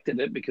have affected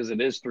it because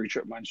it is three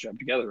trip mines strapped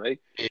together, right?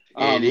 It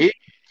Um, is.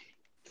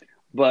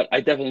 but I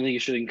definitely think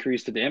it should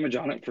increase the damage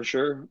on it for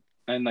sure,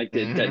 and like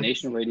the Mm-hmm.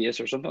 detonation radius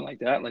or something like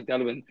that. Like that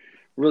would have been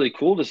really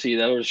cool to see.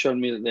 That would have shown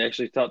me that they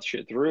actually thought the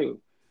shit through.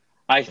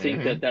 I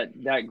think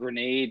Mm-hmm. that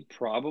grenade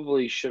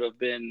probably should have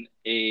been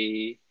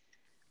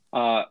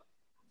uh,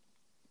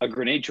 a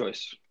grenade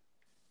choice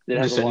that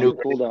has a Just a new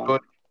longer grenade. cooldown.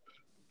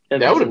 It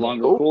That has would a have been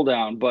longer cool.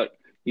 cooldown, but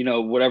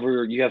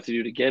whatever you have to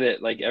do to get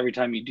it, like every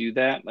time you do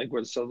that, like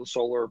with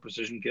solar or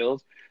precision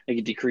kills, like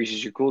it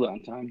decreases your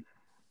cooldown time.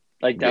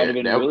 Like that would Yeah, have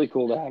been that. really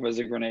cool to have as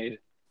a grenade.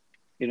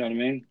 You know what I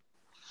mean?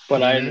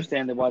 But I Mm-hmm.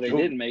 understand that why they Sure.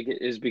 didn't make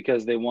it is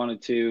because they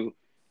wanted to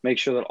make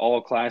sure that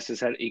all classes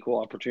had equal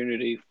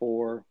opportunity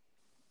for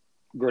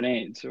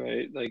grenades,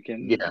 right? Like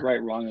in Yeah.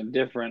 right, wrong, and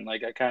different.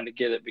 Like I kind of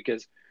get it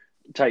because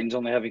Titans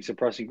only having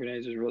suppressing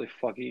grenades is really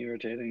fucking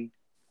irritating.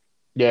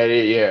 Yeah.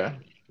 Yeah.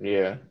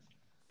 Yeah.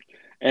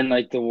 And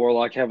like the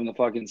Warlock having the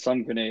fucking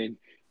sun grenade,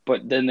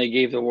 but then they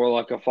gave the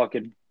Warlock a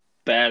fucking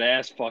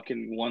badass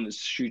fucking one that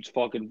shoots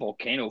fucking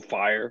volcano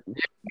fire. Yeah.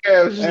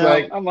 It's just And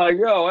like I'm like,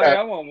 yo, hey,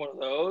 uh, I want one of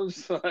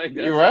those. Like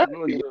you're that's right.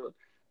 really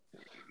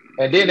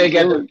And then they it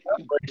got the look.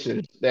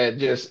 celebrations that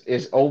just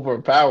is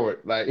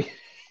overpowered. Like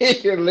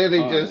it can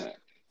literally just.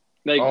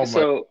 Like Oh my.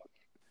 so,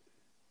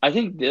 I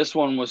think this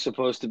one was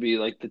supposed to be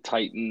like the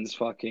Titans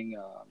fucking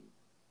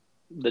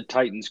the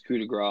Titans coup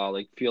de grace,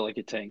 like feel like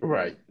a tank mode,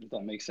 Right. if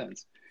that makes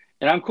sense.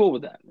 And I'm cool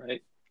with that,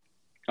 right?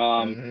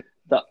 Um, Mm-hmm.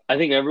 I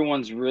think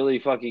everyone's really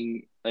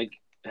fucking like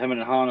hemming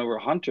and hawing over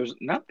hunters,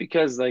 not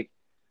because like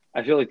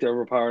I feel like they're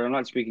overpowered. I'm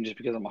not speaking just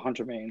because I'm a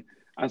hunter main.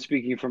 I'm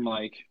speaking from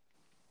like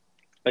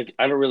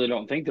I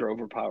don't think they're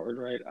overpowered,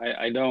 right?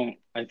 I don't.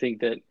 I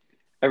think that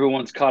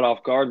everyone's caught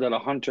off guard that a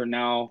hunter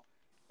now,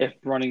 if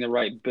running the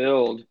right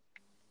build,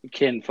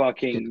 can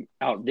fucking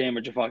out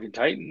damage a fucking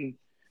titan.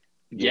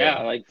 Yeah,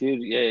 Yeah. like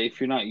dude, yeah, if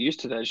you're not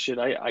used to that shit,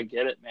 I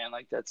get it, man.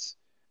 Like it's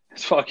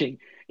fucking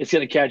it's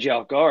gonna catch you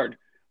off guard.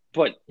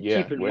 But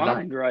Yeah. keep in We're not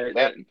mind, right,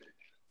 that. that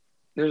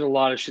there's a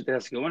lot of shit that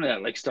has to go into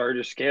that. Like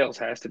starter scales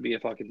has to be a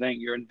fucking thing.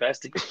 You're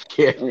investing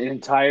Yeah. an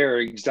entire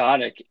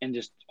exotic and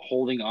just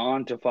holding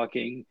on to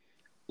fucking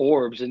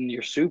orbs in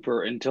your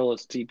super until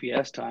it's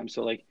TPS time.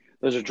 So like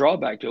there's a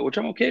drawback to it, which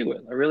I'm okay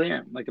with. I really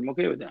am. Like I'm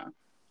okay with that.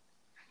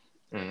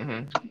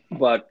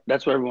 But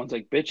that's what everyone's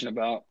like bitching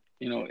about.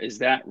 Is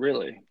that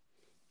really?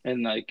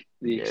 And like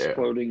the Yeah.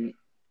 exploding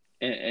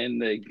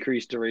and the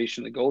increased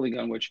duration of the golden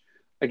gun, which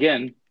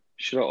again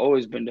should have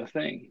always been the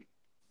thing.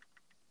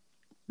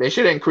 They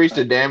should increase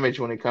the Right? damage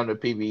when it comes to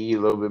PvE a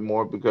little bit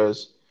more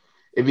because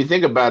if you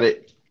think about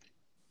it,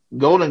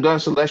 Golden Gun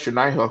Celestial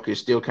Nighthawk is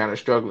still kind of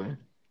struggling.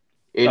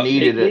 It No, they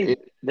needed they it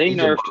they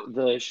needs a nerfed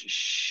the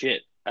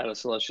shit out of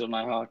Celestial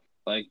Nighthawk.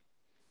 Like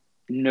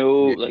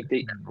no, yeah. like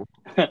they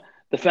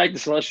the fact that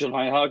Celestial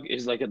Nighthawk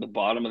is like at the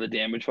bottom of the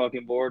damage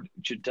fucking board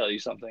should tell you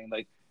something.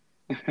 Like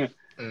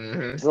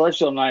Mm-hmm.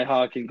 Celestial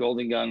Nighthawk and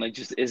Golden Gun like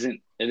just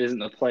isn't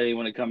the play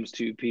when it comes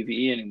to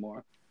PvE anymore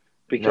No,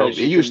 because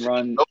it you can used to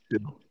run be go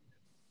to.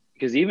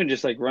 because even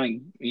just like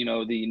running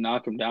the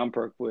knock 'em down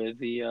perk with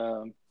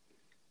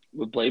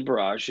Blade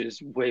Barrage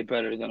is way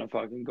better than a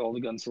fucking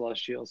Golden Gun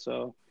Celestial.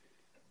 So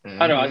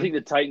I don't know. I Mm-hmm. think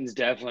the Titans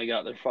definitely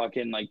got their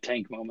fucking like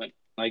tank moment.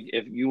 Like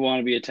if you want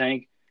to be a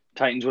tank,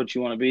 Titans what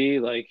you want to be.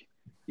 Like,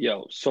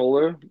 yo,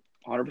 Solar,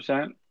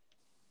 100% is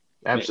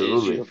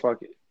Absolutely.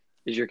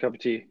 your cup of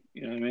tea.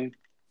 You know what I mean?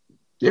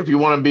 If you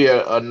want to be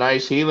a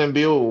nice healing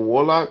build with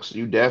Warlocks,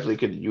 you definitely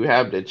could. You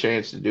have the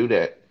chance to do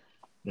that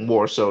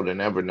more so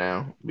than ever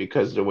now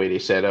because of the way they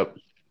set up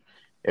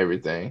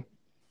everything.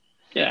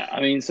 Yeah.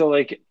 I mean, so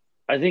like,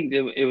 I think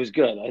it was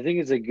good. I think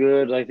it's a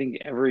good. I think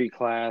every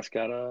class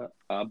got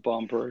a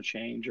bump or a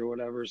change or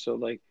whatever. So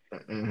like,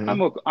 Hmm.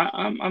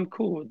 I'm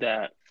cool with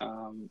that.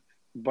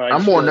 But I I'm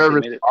just more feel like they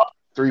nervous made it. about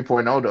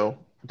 3.0 though,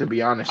 to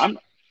be honest. I'm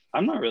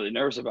I'm not really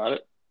nervous about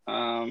it.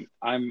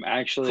 I'm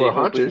actually For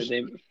hoping that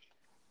hunters.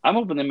 I'm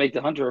hoping they make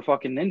the hunter a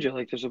fucking ninja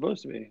like they're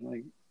supposed to be.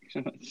 Like,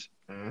 it's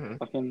Hmm.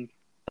 fucking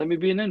let me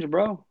be a ninja,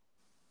 bro.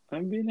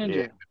 Let me be a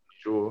Yeah, ninja.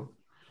 sure.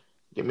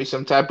 Give me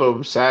some type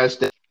of side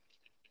step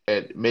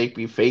that make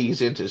me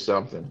phase into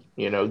something.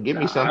 Give me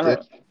Nah, I something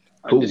don't.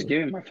 I just cool.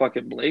 give me my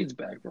fucking blades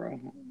back, bro.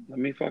 Let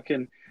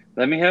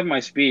me have my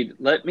speed.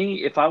 Let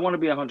me, if I want to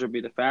be a hunter,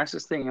 be the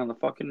fastest thing on the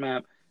fucking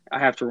map. I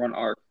have to run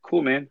arc.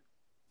 Cool, man.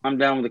 I'm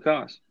down with the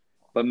cost.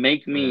 But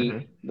make me Hmm.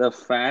 the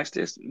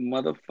fastest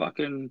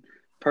motherfucking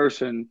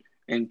person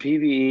in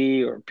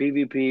PvE or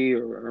PvP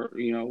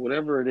or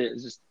whatever it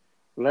is. Just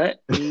let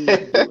me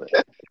do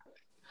it.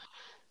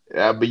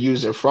 I'll be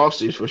using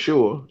Frosties for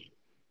sure.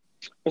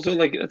 Also,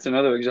 like that's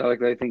another exotic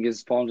that I think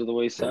is fallen to the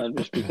wayside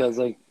just because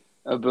like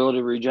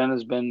ability regen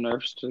has been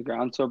nerfed to the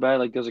ground so bad.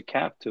 Like there's a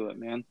cap to it,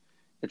 man.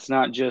 It's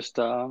not just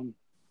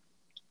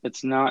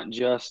it's not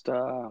just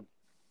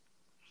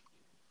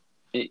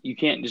you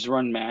can't just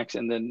run max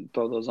and then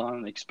throw those on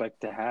and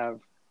expect to have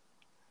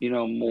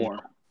more.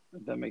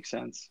 If that makes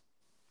sense.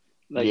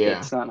 Like Yeah.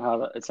 it's not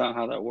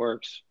how that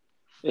works.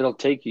 It'll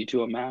take you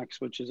to a max,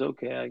 which is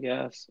okay, I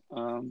guess.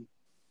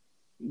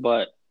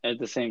 But at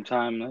the same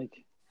time, like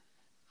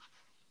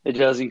it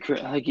does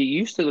increase. Like it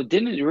used to,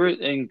 didn't it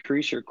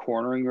increase your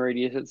cornering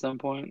radius at some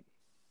point?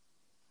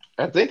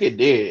 I think it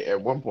did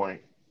at one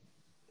point.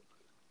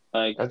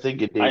 Like I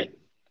think it I did.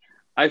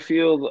 I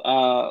feel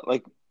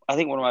like I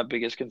think one of my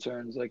biggest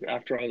concerns, like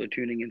after all the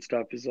tuning and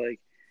stuff, is like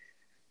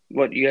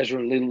what you guys were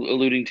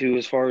alluding to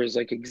as far as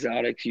like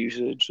exotics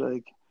usage.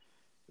 Like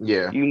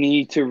Yeah. you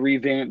need to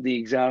revamp the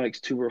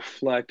exotics to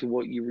reflect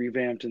what you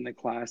revamped in the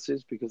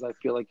classes because I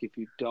feel like if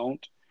you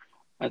don't,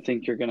 I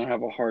think you're gonna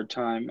have a hard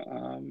time,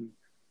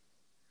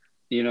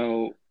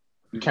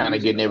 Kind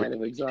of using getting a lot everything.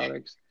 of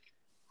exotics.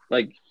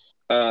 Like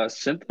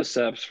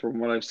Syntheseps, from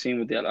what I've seen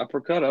with that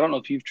uppercut. I don't know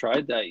if you've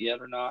tried that yet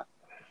or not.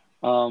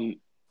 Um,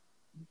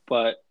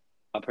 but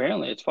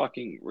apparently it's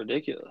fucking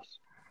ridiculous.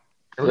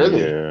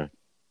 Really? Yeah,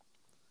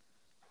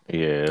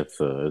 yeah. It's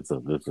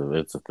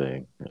a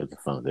thing. It's a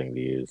fun thing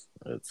to use.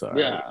 It's all right.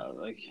 Yeah,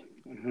 like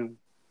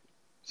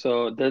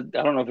so that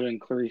I don't know if it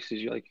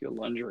increases your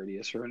lunge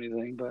radius or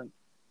anything, but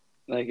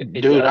like it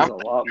Dude, does a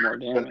lot more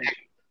damage.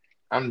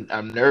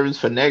 I'm nervous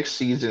for next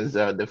season's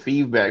the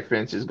feedback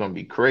fence is gonna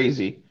be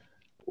crazy.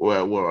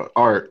 Well,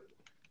 Art,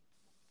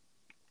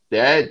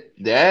 that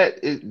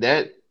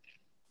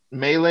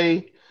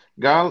melee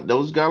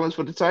those goblins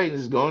for the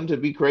Titans is going to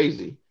be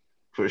crazy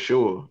for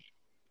sure.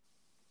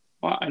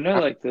 Well, I know I,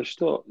 like there's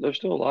still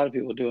a lot of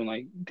people doing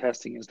like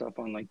testing and stuff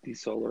on like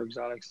these solar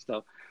exotics and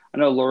stuff. I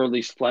know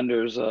Lordly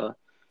Splendor's a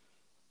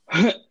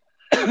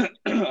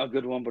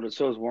good one, but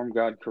so is Warm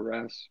God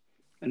Caress.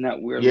 And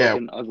that weird yeah,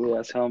 looking ugly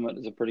ass helmet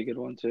is a pretty good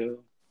one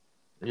too.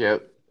 yeah.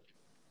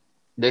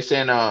 They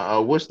saying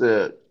what's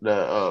the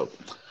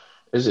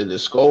is it the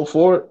skull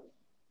fort?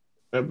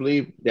 I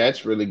believe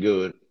that's really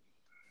good.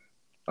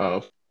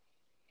 Uh,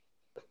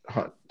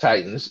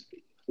 Titans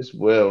as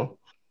well.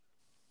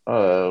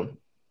 Uh,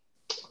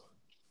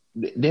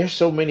 there's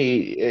so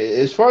many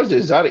as far as the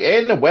exotic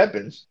and the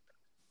weapons.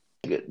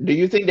 Do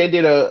you think they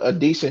did a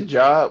decent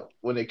job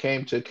when it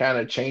came to kind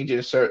of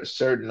changing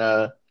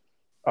certain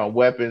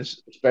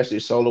weapons, especially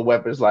solar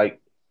weapons, like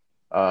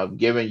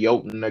giving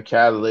Jotun a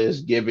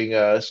catalyst, giving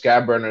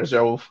Skyburner's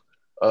oath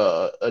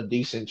a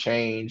decent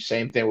change.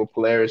 Same thing with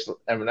Polaris.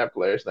 I mean, not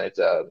Polaris Knights.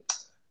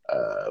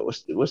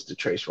 What's the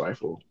trace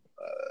rifle?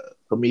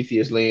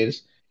 Prometheus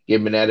lens.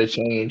 Giving that a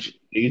change.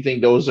 Do you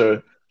think those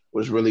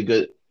was really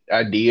good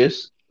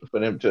ideas for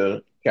them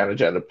to kind of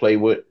try to play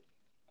with?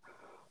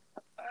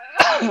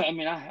 I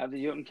mean, I have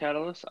the Jotun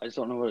Catalyst. I just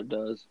don't know what it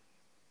does.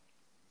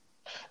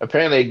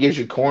 Apparently, it gives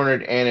you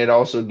cornered, and it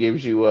also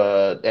gives you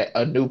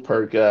a new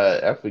perk.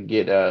 I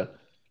forget.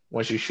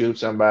 Once you shoot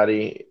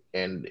somebody,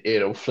 and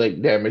it'll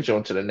inflict damage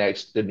onto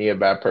the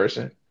nearby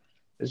person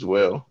as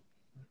well.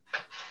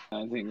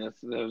 I think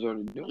they was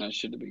already doing that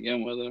shit to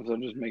begin with. And if they're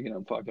just making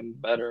it fucking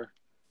better,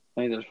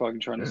 I think they're fucking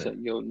trying to Mm.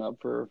 set Jotun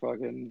up for a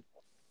fucking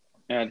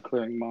ad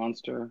clearing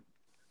monster.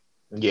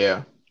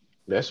 Yeah,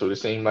 that's what it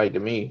seemed like to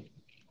me.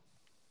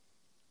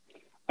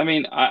 I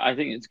mean, I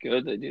think it's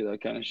good they do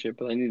that kind of shit,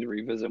 but they need to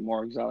revisit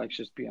more exotics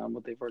just beyond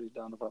what they've already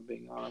done, if I'm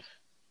being honest.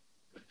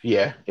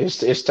 Yeah,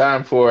 it's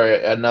time for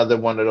another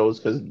one of those.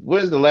 Because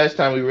when's the last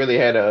time we really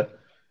had a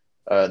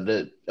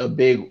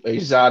big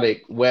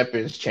exotic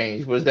weapons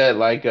change? Was that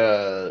like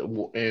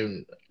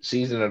in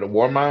Season of the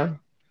Warmind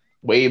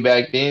way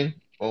back then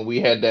when we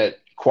had that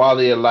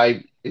quality of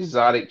life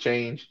exotic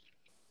change?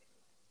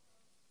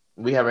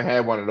 We haven't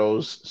had one of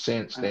those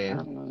since I then.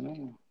 don't really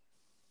know.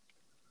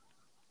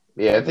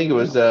 I Yeah, I don't think it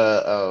really was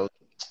know.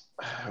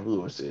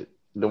 who was it?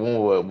 The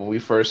one when we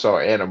first saw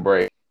Anna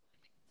Bray,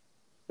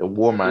 the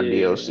Warmind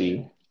Yeah.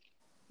 DLC.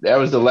 That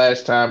was the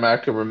last time I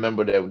can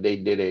remember that they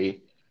did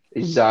a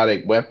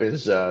exotic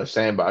weapons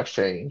sandbox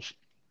change.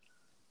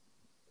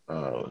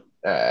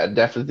 I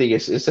definitely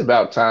think it's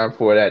about time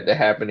for that to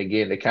happen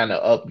again to kind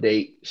of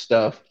update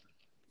stuff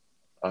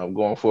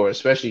going forward.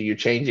 Especially you're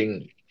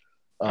changing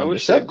I the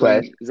wish they'd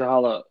subclass. bring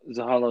Zahala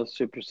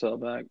Supercell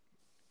back.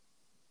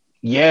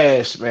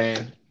 Yes,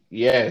 man.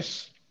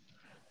 Yes,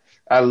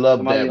 I Am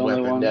love I the that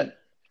only weapon. one?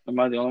 Am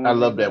I the only I one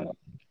think love that. that?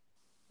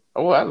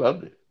 Oh, I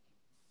loved it.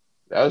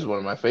 That was one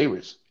of my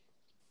favorites.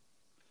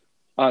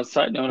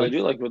 Side note, I But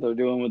do like what they're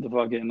doing with the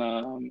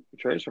fucking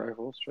trace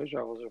rifles. Trace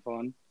rifles are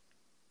fun.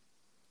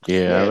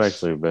 Yeah, I've yes,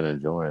 actually been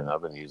enjoying.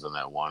 I've been using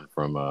that one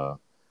from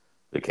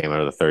that came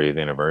out of the 30th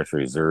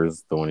anniversary.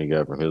 Zers, the one you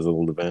got from his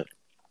little event.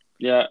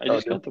 Yeah, I oh,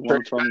 just got the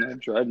one Trace- from the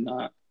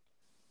Dreadnought.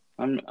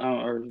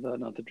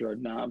 Not the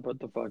Dreadnought, but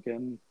the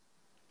fucking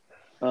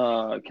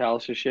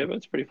Callister ship.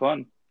 It's pretty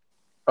fun.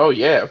 oh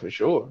yeah, for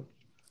sure,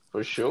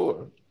 for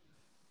sure.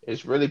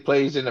 It really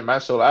plays into my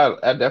soul. I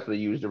definitely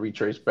use the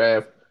retrace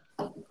path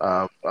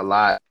a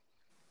lot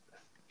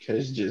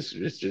because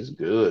it's just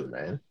good,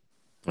 man.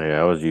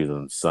 Yeah, I was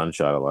using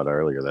Sunshot a lot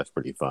earlier. That's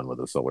pretty fun with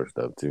the solar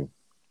stuff too.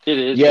 It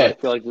is, but I Yes,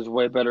 feel like there's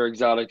way better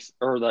exotics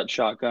or that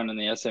shotgun in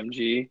the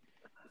SMG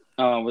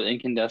with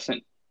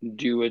incandescent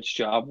do its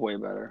job way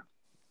better.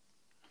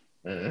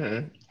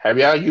 Have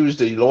y'all used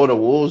the Lord of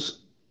Wolves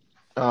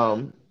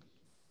um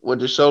with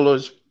the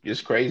solos?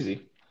 It's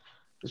crazy.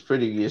 It's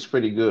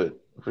pretty good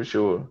for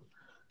sure.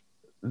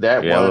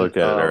 That Yeah, I one, looked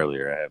at it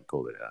earlier. I haven't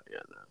pulled it out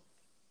yet. Though.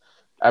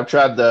 I've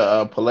tried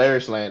the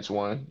Polaris Lance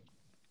one.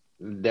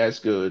 That's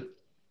good.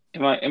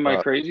 Am I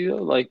Uh, crazy though?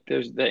 Like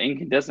there's the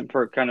incandescent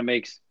perk kind of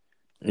makes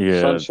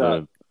Yeah,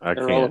 sunshot I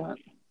can't. irrelevant.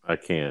 I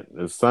can't.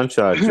 The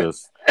Sunshot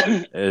just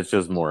it's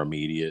just more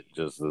immediate.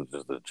 Just the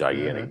mhm.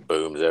 gigantic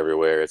booms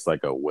everywhere. It's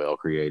like a well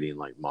creating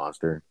like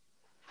monster.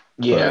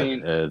 I Yeah, But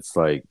mean, it's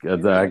like maybe I I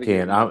got to give it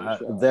can't. another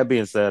shot. That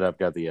being said, I've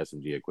got the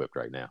SMG equipped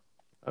right now.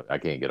 I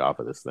can't get off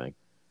of this thing.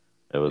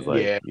 It was Yeah.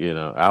 like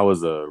yeah, I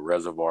was a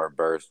reservoir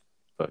burst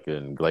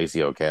fucking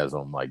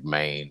glaciocasm like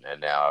main,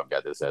 and now I've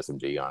got this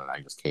SMG on, and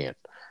I just can't.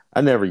 I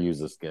never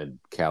used this good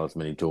callus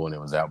mini tool when it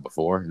was out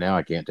before. Now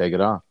I can't take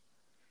it off.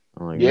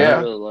 I'm like, I yeah.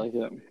 really like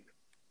it.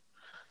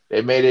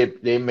 They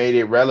made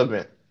it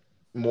relevant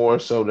more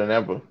so than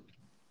ever.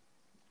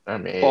 I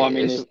mean, Well, I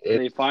mean, it.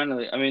 they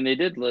finally, I mean, they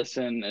did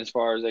listen as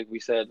far as like we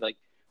said, like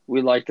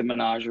we like the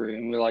menagerie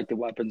and we like the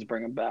weapons,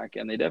 bring them back,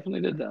 and they definitely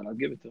did that. I'll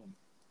give it to them.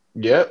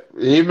 Yep.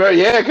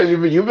 Yeah, because you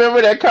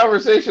remember that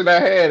conversation I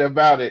had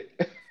about it.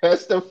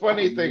 That's the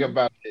funny thing Mhm.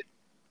 about it.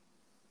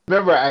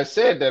 Remember, I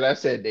said that. I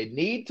said they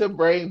need to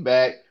bring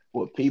back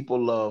what people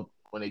love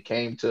when it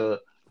came to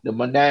the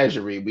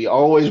menagerie. We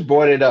always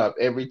brought it up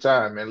every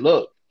time. And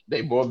look,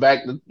 they brought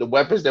back the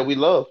weapons that we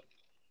love.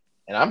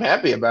 And I'm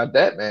happy about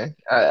that, man.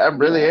 I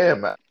really Yeah,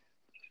 am.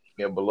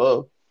 Yeah,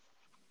 beloved.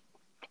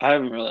 I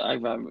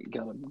haven't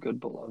got a good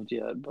beloved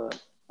yet, but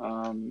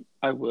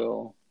I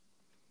will.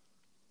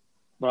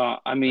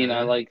 But I mean,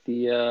 I Hmm. like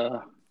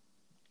the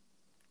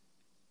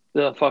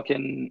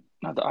fucking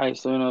not the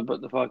Ice Luna,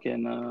 but the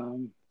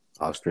fucking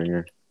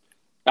Austringer.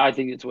 I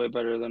think it's way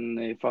better than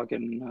the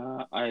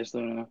fucking Ice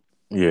Luna.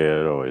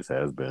 Yeah, it always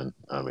has been.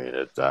 I mean,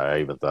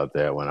 I even thought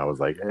that when I was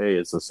like, "Hey,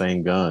 it's the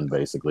same gun,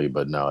 basically,"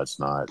 but no, it's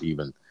not.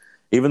 Even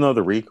though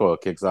the recoil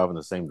kicks off in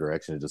the same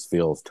direction, it just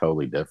feels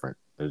totally different.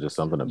 There's just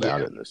something about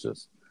Yeah, it that's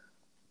just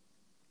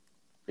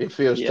it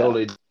feels Yeah.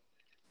 totally.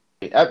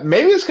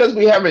 Maybe it's because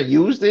we haven't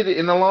used it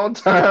in a long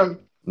time.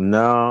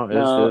 no. It's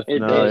No, just it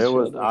no. does It feel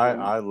was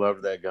different. I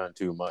loved that gun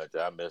too much.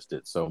 I missed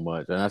it so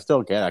much, and I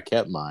still can. I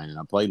kept mine and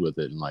I played with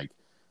it, and like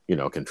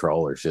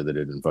control or shit that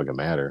didn't fucking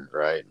matter,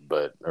 right?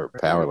 Or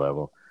power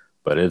level.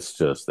 But it's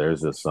just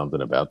there's just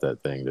something about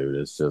that thing, dude.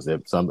 It's just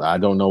I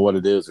don't know what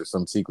it is. There's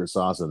some secret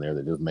sauce in there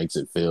that just makes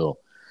it feel.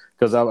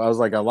 Because I was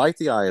like, I like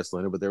the IS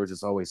Luna, but there was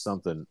just always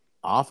something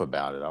off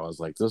about it. I was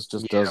like, this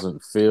just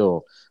doesn't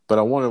feel. But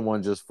I wanted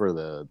one just for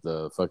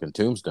the fucking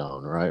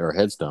tombstone, right, or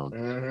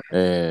headstone,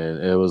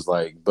 and it was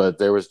like, but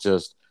there was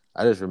just.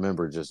 I just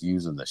remember just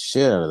using the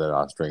shit out of that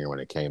Austringer when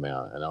it came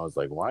out, and I was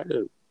like, why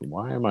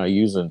am I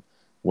using?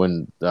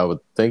 When I would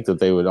think that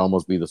they would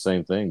almost be the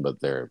same thing, but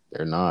they're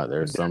not.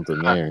 There's something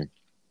there.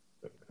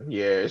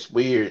 Yeah, it's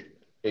weird.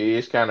 It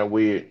is kind of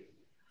weird.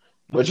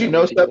 But Okay,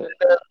 something,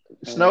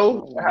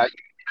 Snow, how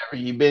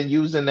you been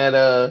using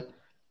that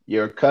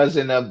your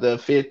cousin of the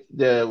fifth,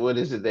 the what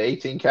is it, the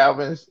 18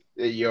 Calvins?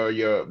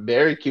 Your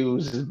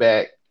Barracudas is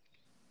back.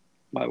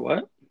 My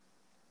what?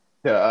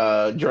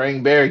 The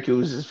Drain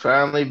Barracudas is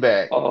finally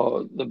back.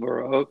 Oh, the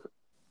Baroque.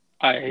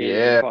 I hate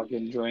the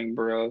fucking Drain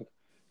Baroque.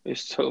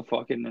 It's so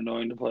fucking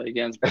annoying to play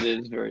against, but it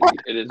is very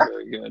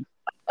good.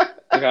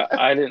 Like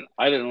I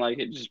didn't like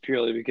it just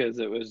purely because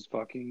it was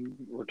fucking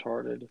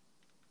retarded.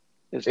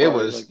 It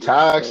was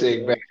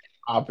toxic back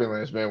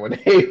opulence, man. When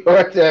they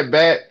brought that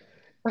back,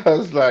 I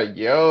was like,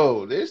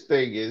 yo, this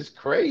thing is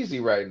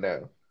crazy right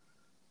now.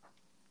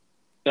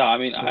 Yeah, I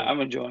mean, I'm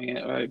enjoying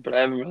it, right? But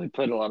I haven't really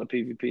played a lot of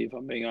PvP, if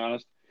I'm being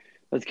honest.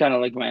 That's kind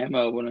of like my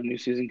MO when a new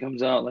season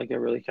comes out. Like, I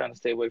really kind of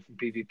stay away from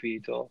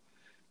PvP till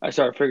I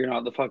start figuring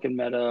out the fucking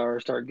meta or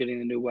start getting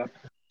the new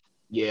weapon.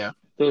 Yeah.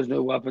 Those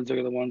new weapons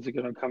are the ones that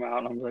are going to come out,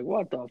 and I'm like,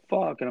 what the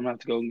fuck? And I'm going to have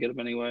to go and get them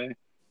anyway.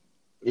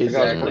 Exactly.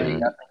 Like I was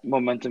playing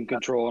momentum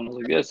control, and I was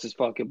like, this is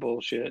fucking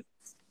bullshit.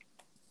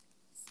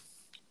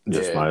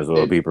 Just might as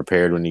well be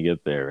prepared when you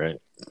get there, right?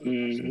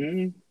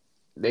 Mm-hmm.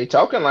 They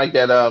talking like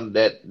that.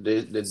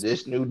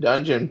 This new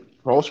dungeon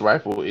pulse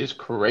rifle is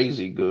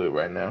crazy good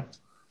right now.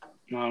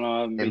 I don't know.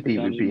 I haven't beat the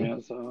dungeon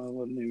yet, so I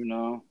wouldn't even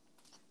know.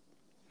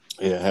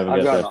 Yeah, I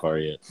haven't got that far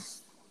yet.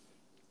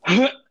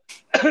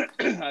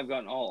 I've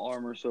gotten all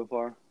armor so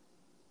far.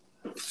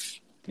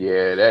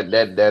 Yeah,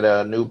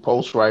 that new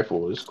pulse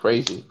rifle is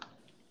crazy.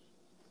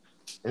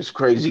 It's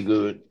crazy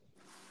good.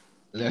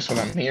 And that's what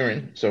I'm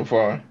hearing so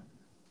far.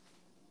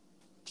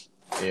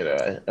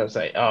 I was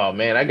like, oh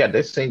man, I got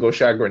this single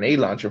shot grenade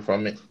launcher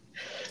from it.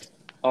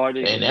 Oh, I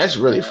did. And that's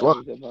really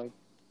fun.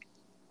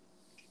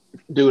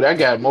 Dude, I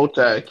got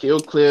multi-kill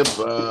clip,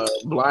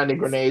 blinding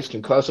grenades,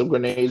 concussive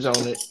grenades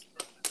on it.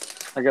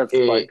 I got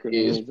spike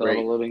grenades,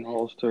 auto-loading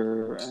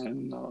holster,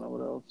 and I don't know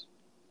what else.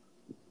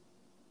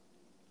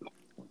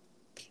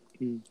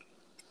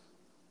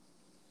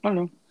 I don't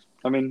know.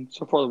 I mean,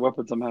 so far the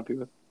weapons I'm happy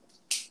with.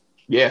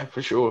 Yeah,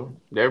 for sure.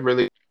 They're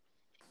really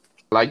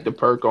like the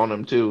perk on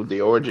them too.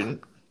 The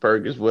origin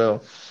perk as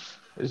well.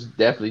 It's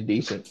definitely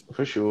decent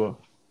for sure.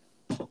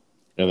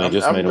 And they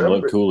just made them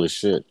look cool as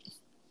shit.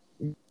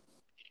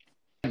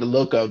 The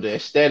look of the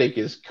aesthetic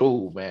is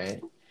cool,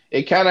 man.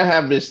 It kind of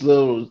have this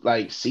little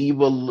like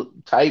SIVA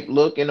type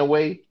look in a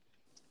way.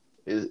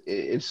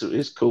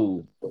 It's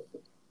cool.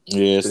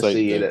 Yeah, it's like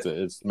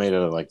it's made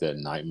out of like that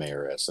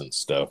nightmare essence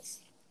stuff.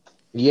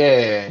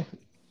 Yeah,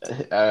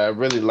 I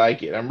really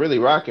like it. I'm really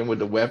rocking with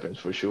the weapons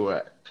for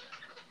sure.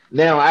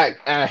 Now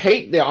I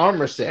hate the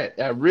armor set.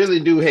 I really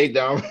do hate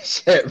the armor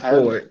set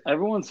for it.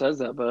 Everyone says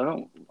that, but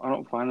I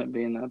don't find it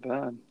being that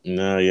bad.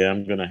 No, yeah,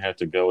 I'm gonna have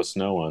to go with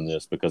Snow on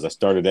this because I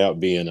started out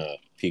being a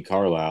P.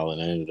 Carlisle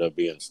and I ended up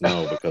being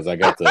Snow because I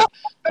got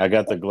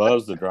the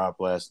gloves to drop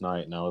last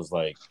night and I was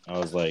like,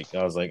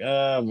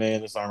 oh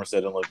man, this armor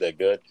set didn't look that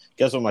good.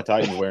 Guess what my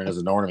Titan's wearing as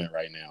an ornament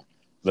right now?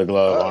 The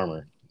glove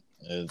armor.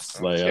 It's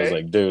like I was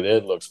like, dude,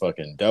 it looks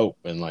fucking dope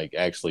and like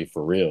actually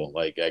for real,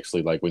 like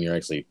actually like when you're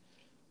actually.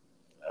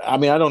 I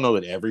mean, I don't know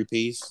that every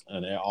piece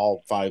and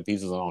all 5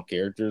 pieces and all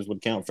characters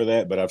would count for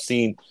that, but I've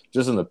seen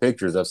just in the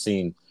pictures, I've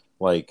seen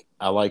like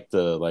I like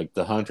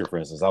the hunter, for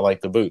instance. I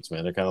like the boots,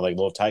 man. They're kind of like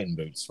little Titan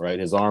boots, right?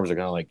 His arms are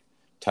kind of like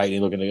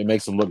Titan looking. It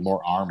makes him look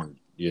more armored.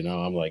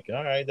 I'm like,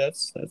 all right,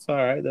 that's all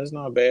right. That's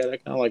not bad. I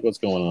kind of like what's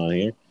going on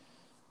here.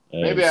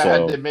 Maybe I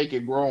had to make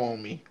it grow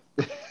on me.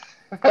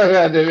 I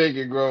had to make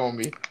it grow on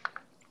me.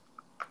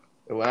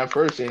 When I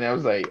first seen it, I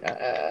was like,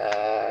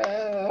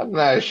 I'm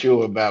not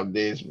sure about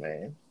this,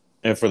 man.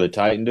 And for the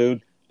Titan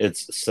dude,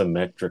 it's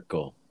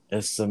symmetrical.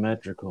 It's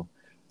symmetrical.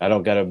 I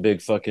don't got a big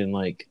fucking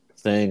like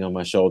thing on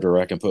my shoulder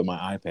where I can put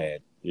my iPad.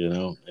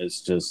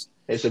 It's just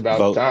it's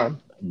about time.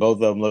 Both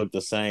of them look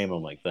the same.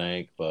 I'm like,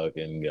 thank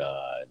fucking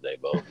God, they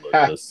both look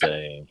the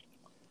same.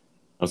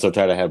 I'm so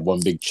tired. I had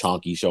one big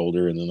chunky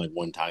shoulder and then like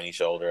one tiny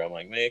shoulder. I'm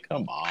like, man,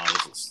 come on,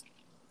 let's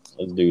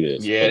do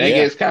this. Yeah, that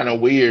gets kind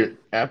of weird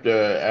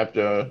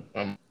after.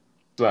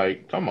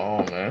 Like, come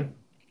on, man.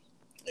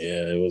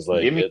 Yeah, it was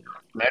like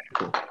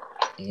symmetrical.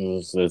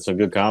 It's a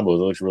good combo. It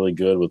looks really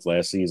good with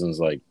last season's.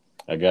 Like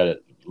I got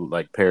it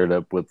like paired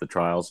up with the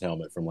Trials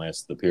helmet from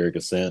the Pyrrhic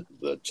Ascent,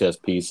 the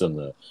chest piece and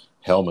the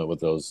helmet with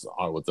those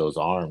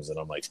arms, and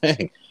I'm like,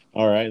 dang,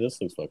 all right,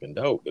 this looks fucking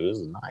dope. This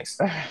is nice.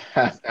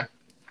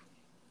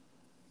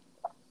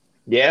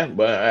 Yeah,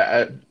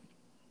 but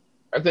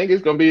I think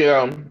it's gonna be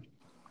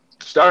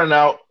starting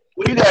out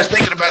What are you guys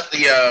thinking about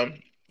the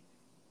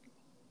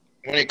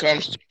when it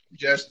comes to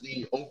just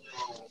the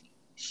overall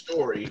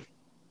story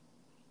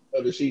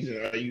of the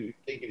season? Are you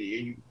thinking? Are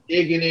you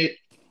digging it?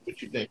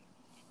 What you think?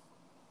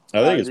 I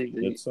I think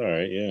think it's all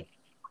right. Yeah.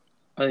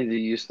 I think the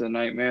use of the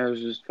nightmare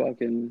is just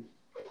fucking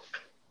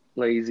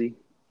lazy.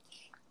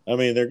 I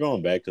mean, they're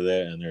going back to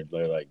that, and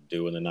they're like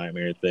doing the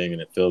nightmare thing,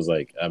 and it feels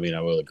like. I mean,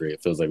 I will agree.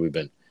 It feels like we've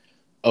been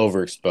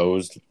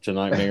overexposed to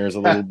nightmares a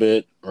little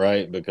bit,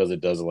 right? Because it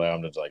does allow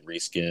them to like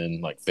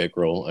reskin like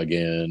Fickrel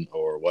again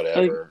or Like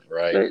whatever,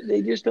 right?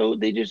 they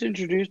just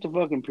introduced a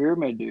fucking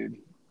pyramid, dude.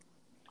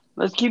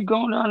 Let's keep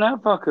going down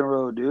that fucking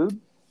road, dude.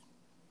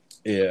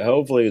 Yeah,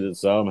 hopefully that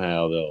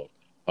somehow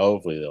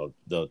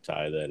they'll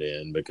tie that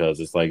in because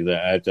it's like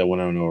that. I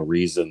want to know a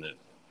reason that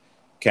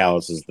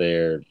Callus is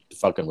there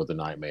fucking with the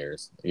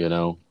nightmares. You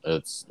know,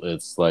 it's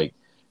like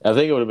I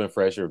think it would have been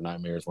fresher if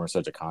nightmares weren't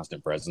such a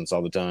constant presence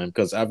all the time.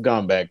 Because I've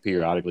gone back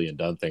periodically and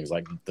done things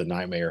like the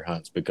nightmare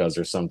hunts because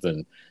there's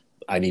something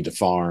I need to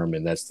farm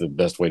and that's the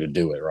best way to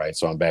do it, right?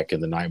 So I'm back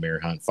in the nightmare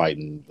hunt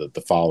fighting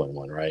the fallen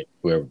one, right?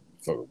 Whoever,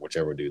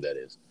 whichever dude that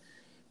is.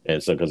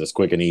 And so, because it's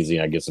quick and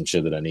easy, I get some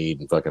shit that I need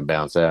and fucking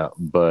bounce out.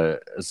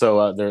 But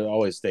so they're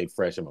always stayed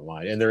fresh in my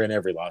mind, and they're in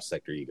every lost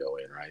sector you go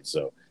in, right?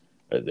 So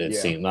it Yeah.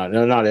 seems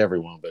not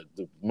everyone, but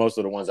most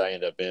of the ones I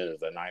end up in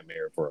is a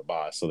nightmare for a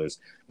boss. So there's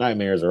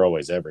nightmares are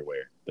always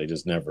everywhere. They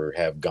just never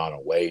have gone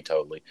away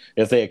totally.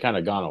 If they had kind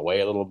of gone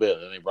away a little bit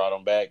and then they brought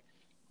them back,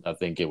 I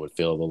think it would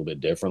feel a little bit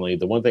differently.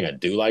 The one thing I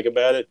do like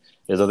about it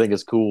is I think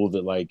it's cool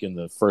that like in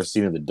the first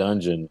scene of the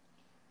dungeon,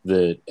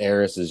 that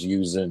Eris is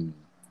using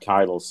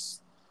Keitel's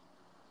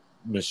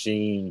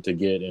machine to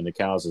get into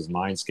Callus's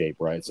mindscape,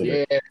 right? So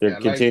Yeah, they're I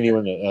like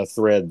continuing a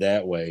thread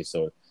that way.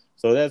 So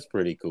that's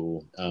pretty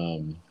cool.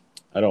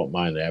 I don't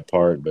mind that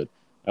part, but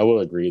I will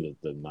agree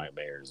that the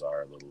nightmares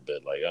are a little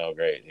bit like, oh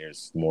great,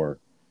 here's more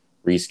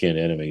reskin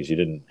enemies. You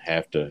didn't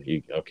have to.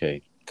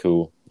 Okay,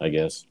 cool, I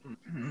guess.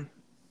 that.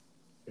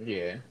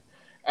 Yeah,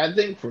 I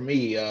think for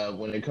me,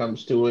 when it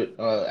comes to it,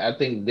 I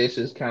think this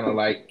is kind of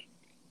like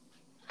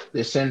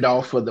the send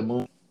off for the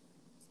movie.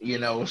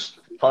 It's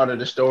part of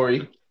the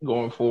story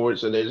going forward.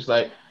 So they're just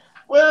like,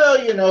 well,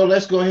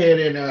 let's go ahead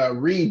and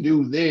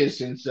redo this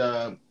since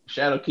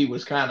Shadowkeep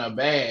was kind of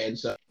bad.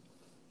 So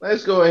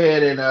let's go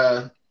ahead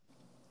and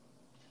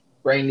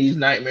bring these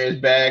nightmares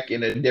back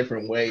in a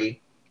different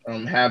way.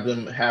 Have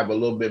them have a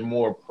little bit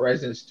more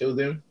presence to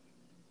them.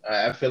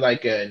 I feel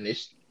like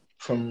this,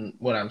 from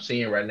what I'm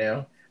seeing right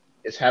now,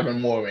 it's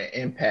having more of an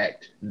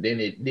impact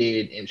than it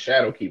did in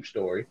Shadowkeep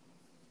story.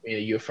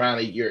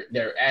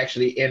 They're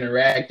actually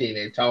interacting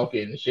and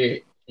talking and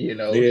shit.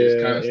 Just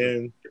Yeah,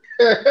 constant.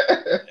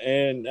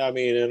 and I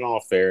mean, in all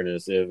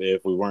fairness,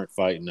 if we weren't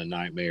fighting a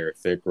nightmare at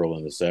Fickrel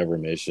in the Sever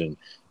mission,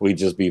 we'd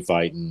just be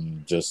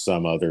fighting just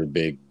some other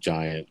big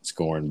giant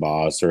Scorn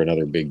boss or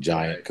another big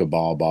giant Right.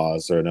 Cabal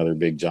boss or another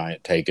big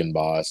giant Taken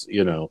boss.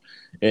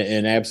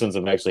 In absence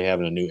of actually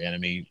having a new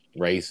enemy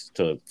race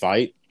to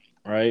fight,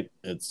 right?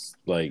 It's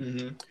like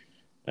Mm-hmm.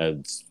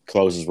 as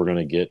close as we're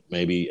gonna get,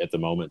 maybe at the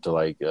moment to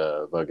like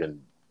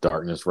fucking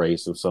darkness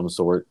race of some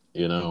sort.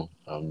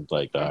 I'm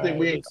like, I all think right,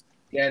 we ain't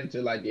get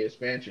into like the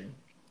expansion.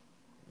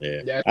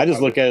 yeah, That's I just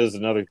probably look at it as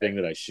another thing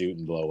that I shoot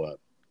and blow up.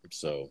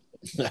 So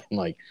I'm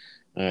like,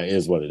 it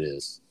is what it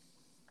is.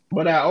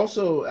 But I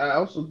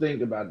also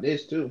think about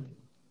this too,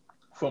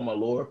 from a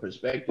lore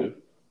perspective.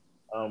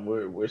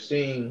 We're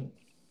seeing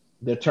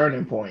the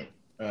turning point.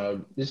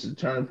 This is a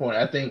turning point.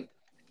 I think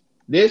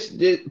this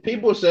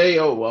people say,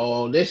 oh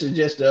well, this is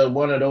just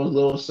one of those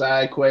little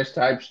side quest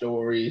type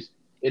stories.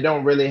 It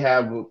don't really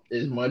have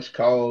as much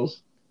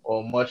cause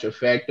or much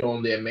effect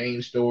on their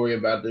main story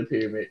about the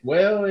pyramid.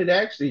 Well, it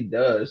actually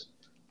does,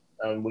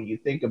 when you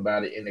think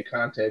about it in the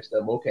context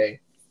of, okay,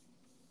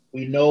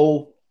 we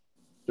know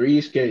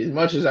Three's case. As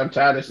much as I'm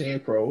tired of seeing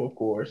Crow, of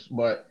course,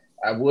 but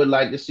I would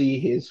like to see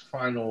his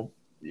final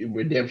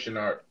redemption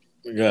arc.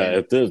 Yeah, And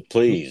if this,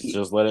 please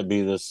just let it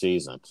be this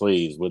season,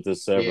 please, with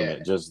this yeah,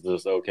 severment, just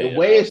this. the Okay,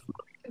 way enough.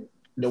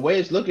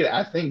 it's looking,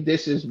 I think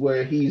this is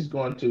where he's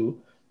going to.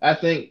 I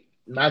think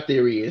my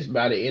theory is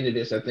by the end of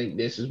this, I think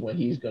this is when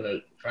he's going to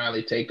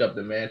finally take up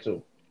the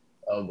mantle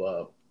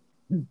of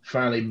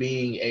finally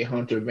being a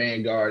hunter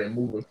vanguard and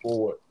moving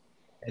forward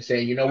and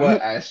saying, you know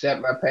what, I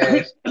accept my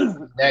past,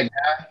 that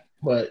guy,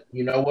 but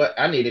you know what,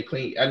 I need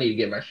to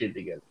get my shit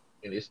together,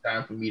 and it's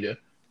time for me to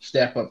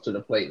step up to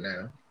the plate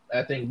now.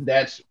 I think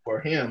that's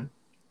for him.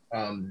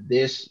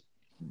 This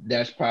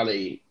that's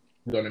probably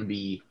going to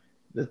be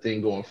the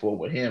thing going forward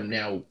with him.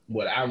 Now,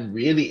 what I'm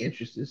really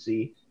interested to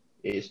see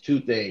is two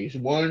things.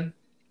 One,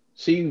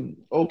 see,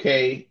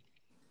 okay,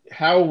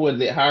 how are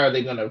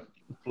they going to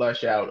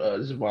flush out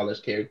Zavala's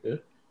character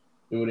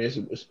through this,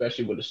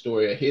 especially with the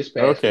story of his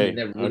past? We Okay,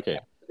 never really okay.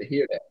 got to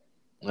hear that.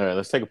 All right,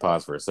 let's take a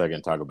pause for a second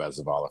and talk about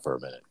Zavala for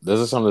a minute. This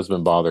is something that's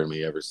been bothering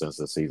me ever since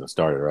the season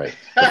started, right?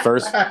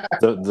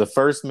 The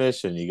first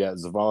mission, you got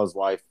Zavala's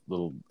wife,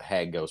 little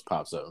hag ghost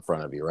pops up in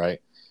front of you, right?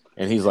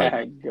 And he's like,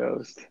 Cat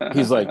ghost.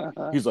 he's like,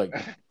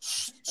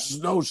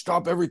 no,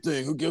 stop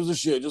everything. Who gives a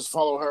shit? Just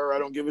follow her. I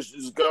don't give a shit.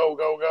 Just go,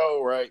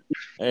 right?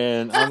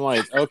 And I'm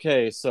like,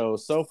 okay, so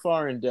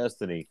far in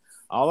Destiny,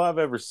 all I've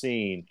ever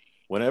seen,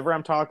 whenever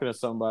I'm talking to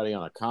somebody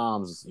on a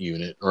comms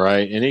unit,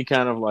 right, any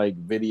kind of like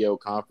video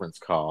conference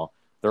call,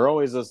 they're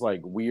always this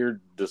like weird,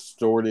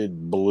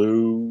 distorted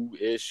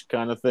blue-ish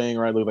kind of thing,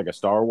 right? Look like a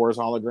Star Wars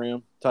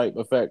hologram type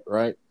effect,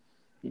 right?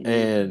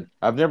 And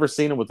I've never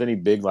seen them with any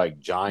big like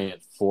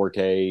giant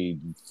 4K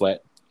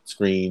flat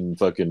screen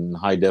fucking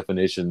high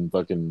definition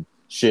fucking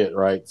shit,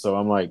 right? So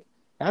I'm like,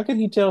 how can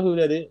he tell who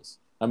that is?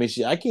 I mean,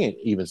 I can't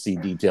even see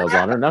details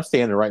on her, and I'm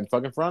standing right in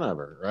fucking front of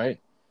her, right?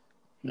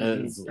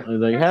 And it's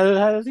like, how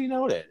does he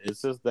know that?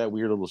 It's just that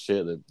weird little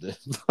shit that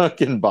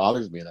fucking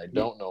bothers me, and I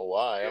don't know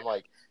why. I'm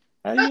like,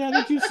 how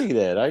did you see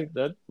that?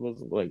 That was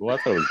like, well,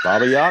 I thought it was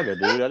Baba Yaga,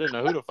 dude. I didn't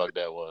know who the fuck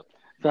that was.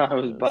 Thought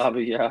it was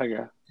Baba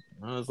Yaga.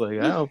 I was like,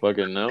 I don't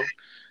fucking know.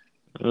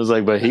 I was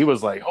like, but he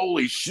was like,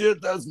 holy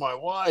shit, that's my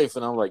wife.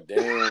 And I'm like,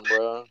 damn,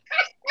 bro.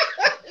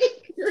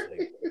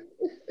 Like,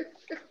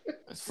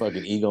 it's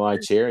fucking Eagle Eye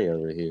Cherry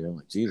over here. I'm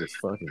like, Jesus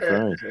fucking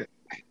Christ.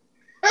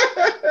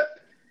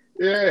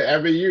 Yeah,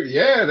 I mean,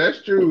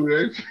 that's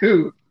true. That's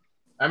true.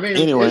 I mean,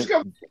 anyway, it's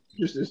gonna be an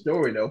interesting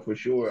story though, for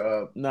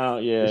sure. No,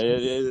 yeah,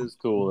 it is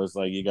cool. It's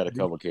like you got a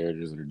couple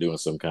characters that are doing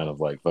some kind of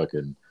like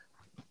fucking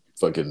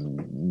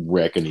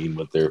reckoning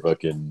with their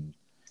fucking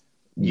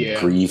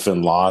grief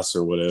and loss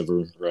or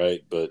whatever,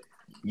 right? But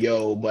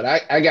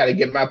I got to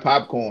get my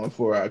popcorn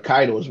for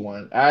Kaido's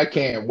one. I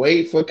can't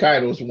wait for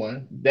Kaido's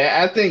one.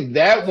 I think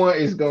that one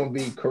is gonna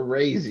be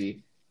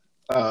crazy.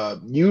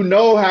 You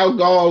know how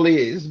Gaul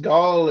is.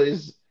 Gaul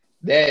is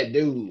that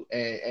dude,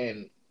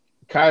 and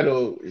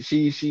Kaido,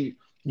 she she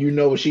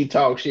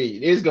talks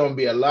shit. It's gonna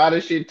be a lot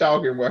of shit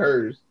talking with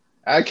hers.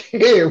 I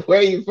can't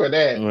wait for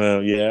that.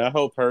 Well, yeah, I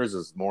hope hers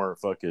is more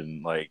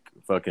fucking like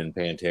fucking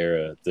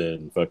Pantera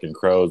than fucking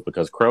Crow's,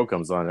 because Crow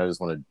comes on, I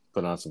just want to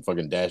put on some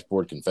fucking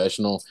Dashboard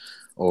Confessional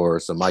or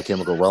some My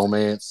Chemical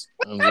Romance.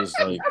 I'm just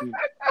like,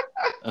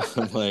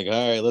 I'm like,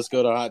 all right, let's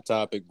go to Hot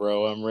Topic,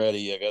 bro. I'm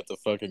ready. I got the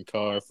fucking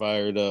car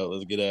fired up.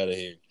 Let's get out of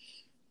here.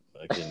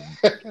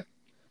 Fucking...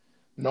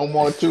 No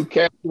more two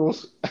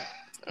capsules.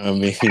 I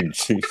mean,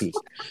 Jesus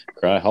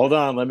Christ. Hold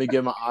on. Let me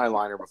get my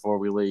eyeliner before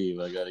we leave.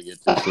 I got to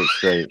get this shit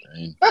straight,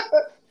 man.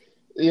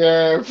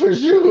 Yeah, for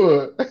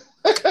sure.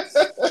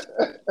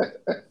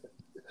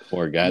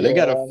 Poor guy. Yeah. They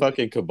got a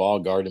fucking Cabal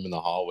guard him in the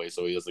hallway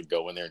so he doesn't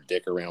go in there and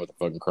dick around with the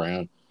fucking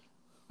crown.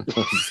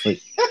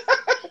 Like,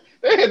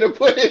 they had to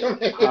put him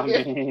in. I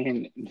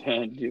mean,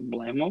 do you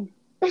blame him?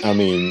 I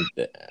mean,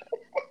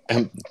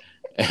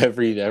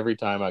 every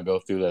time I go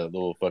through that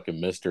little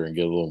fucking mister and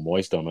get a little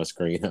moist on my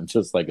screen, I'm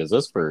just like, is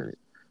this for...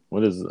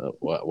 What is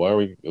why are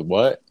we?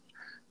 What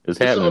is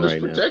happening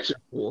right protection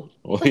now?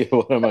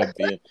 What am I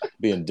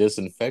being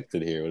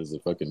disinfected here? What is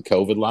it, fucking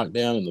COVID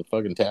lockdown in the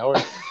fucking tower?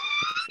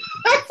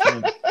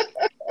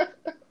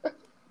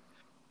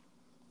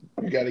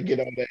 You got to get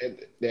on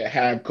that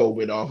have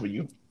COVID off of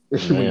you.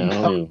 Man,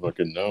 I don't even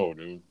fucking know,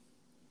 dude.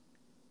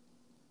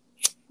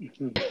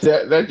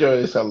 That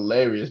joke is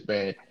hilarious,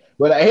 man.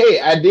 But hey,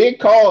 I did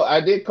call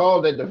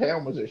that the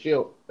helm was a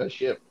ship for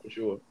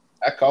sure.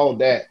 I called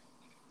that.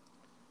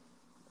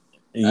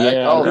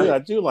 Yeah, I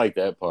do like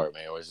that part,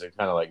 man. Where it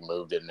kind of like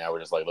moved it, and now we're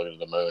just like looking at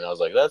the moon. I was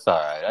like, that's all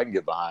right. I can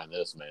get behind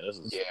this, man. This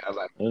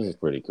is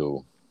pretty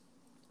cool.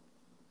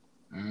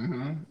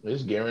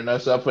 It's gearing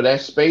us up for that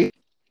space.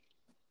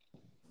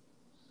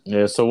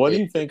 Yeah. So, what do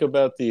you think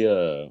about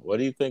the? What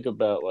do you think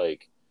about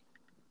like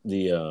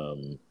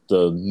the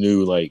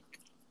new like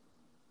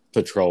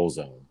patrol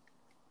zone?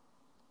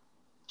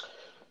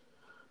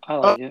 I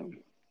like it.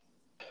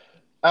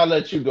 I'll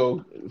let you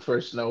go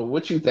first. Snow,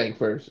 what you think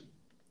first?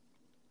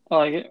 I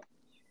like it.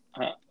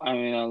 I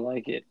mean, I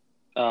like it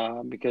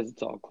because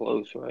it's all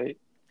close, right?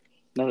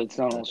 No, it's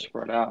not all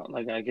spread out.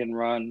 Like, I can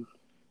run,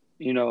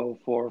 4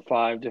 or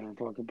 5 different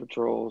fucking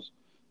patrols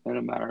in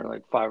a matter of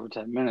like 5 or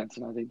 10 minutes,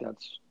 and I think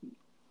that's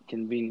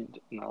convenient,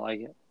 and I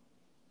like it.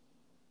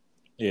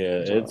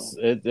 Yeah, so,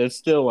 it's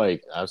still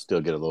like I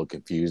still get a little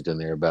confused in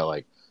there about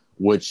like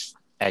which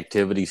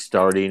activity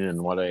starting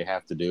and what I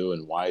have to do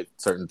and why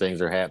certain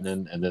things are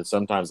happening, and then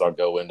sometimes I'll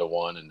go into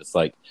one and it's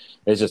like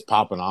it's just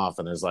popping off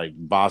and there's like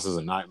bosses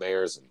and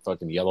nightmares and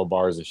fucking yellow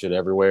bars and shit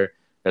everywhere,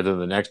 and then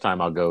the next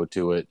time I'll go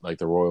to it like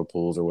the royal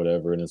pools or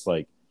whatever, and it's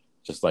like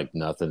just like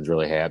nothing's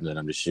really happening.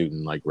 I'm just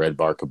shooting like red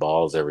bar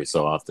cabals every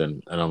so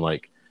often, and I'm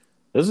like,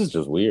 this is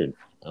just weird.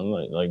 I'm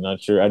like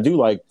not sure. I do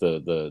like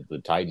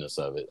the tightness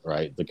of it,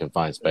 right? The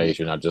confined space.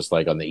 You're not just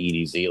like on the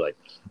EDZ, like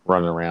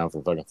running around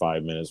for fucking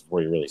 5 minutes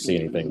before you really see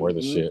anything worth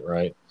of shit,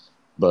 right?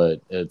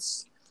 But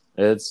it's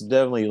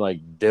definitely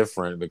like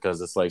different because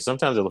it's like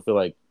sometimes it'll feel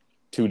like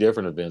 2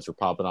 different events are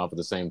popping off at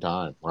the same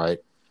time, right?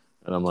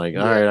 And I'm like,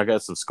 all right, I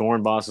got some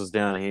scorn bosses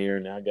down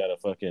here. Now I got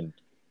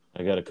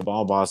a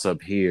cabal boss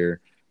up here.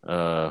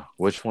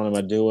 Which one am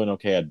I doing?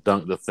 Okay, I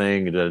dunked the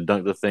thing. Did I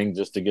dunk the thing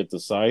just to get the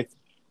scythe?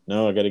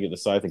 No, I got to get the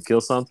scythe and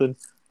kill something.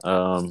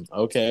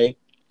 Okay,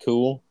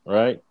 cool,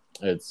 right?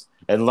 It's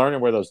And learning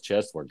where those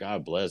chests were,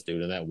 God bless,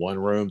 dude. In that one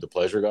room, the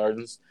pleasure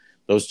gardens,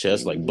 those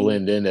chests like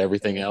blend into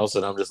everything else,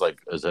 and I'm just like,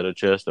 is that a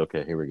chest?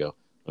 Okay, here we go.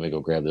 Let me go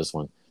grab this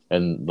one.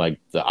 And like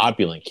the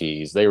opulent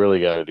keys, they really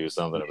got to do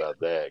something about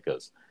that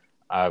because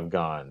I've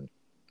gone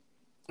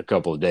a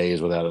couple of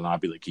days without an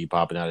opulent key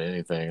popping out of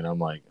anything, and I'm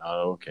like,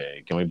 oh,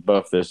 okay, can we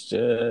buff this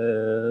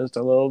just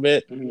a little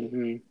bit?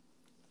 Mm-hmm.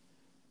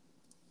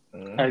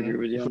 I agree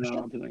with you on the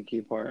opulent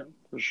key part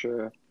for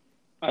sure.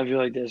 I feel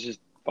like that's just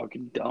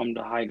fucking dumb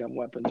to hide up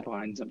weapons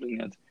behind something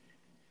that's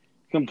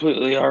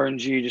completely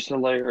RNG, just to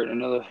layer it in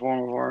another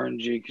form of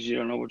RNG because you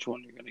don't know which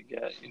one you're gonna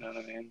get. You know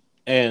what I mean?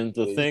 And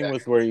the thing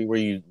with where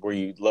you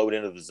load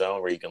into the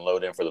zone where you can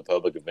load in for the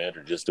public event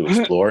or just to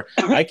explore,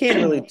 I can't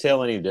really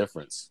tell any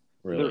difference.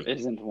 Really, there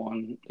isn't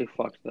one. They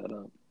fucked that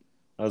up.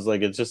 I was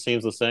like, it just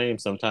seems the same.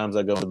 Sometimes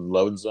I go to the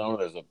load zone.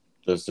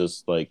 There's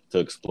just like to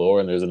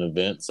explore, and there's an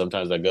event.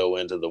 Sometimes I go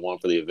into the one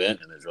for the event,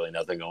 and there's really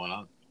nothing going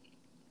on.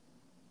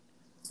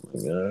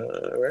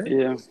 Like, right?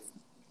 Yeah,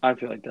 I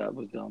feel like that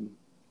was dumb.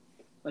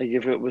 Like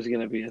if it was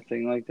gonna be a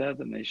thing like that,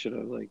 then they should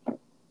have like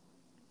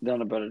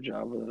done a better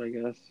job with it, I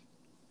guess.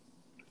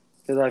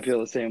 Because I feel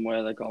the same way.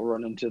 Like I'll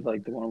run into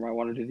like the one where I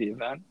want to do the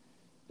event.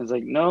 It's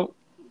like no,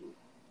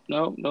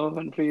 no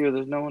event for you.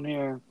 There's no one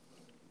here.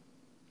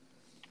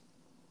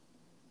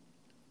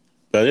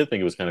 But I did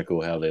think it was kind of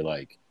cool how they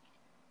like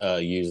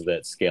used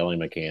that scaling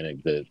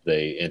mechanic that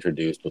they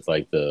introduced with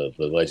like the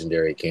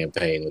legendary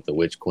campaign with the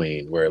Witch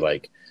Queen, where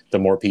like the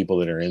more people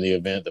that are in the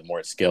event, the more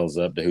it scales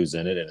up to who's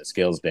in it, and it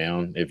scales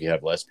down if you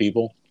have less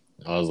people.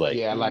 I was like,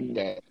 Yeah, I like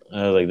that.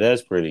 I was like,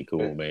 that's pretty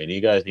cool, man. You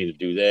guys need to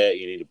do that.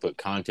 You need to put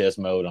contest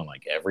mode on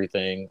like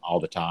everything all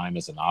the time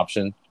as an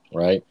option,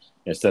 right?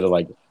 Instead of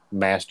like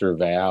Master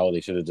Vow, they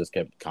should have just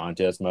kept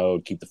contest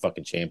mode, keep the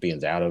fucking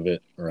champions out of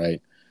it,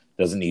 right?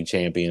 Doesn't need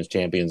champions.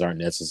 Champions aren't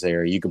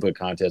necessary. You can put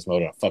contest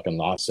mode on fucking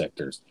lost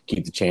sectors.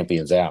 Keep the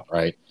champions out,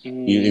 right?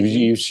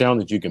 You've shown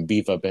that you can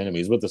beef up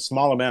enemies with the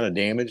small amount of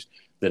damage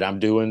that I'm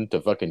doing to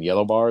fucking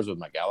yellow bars with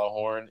my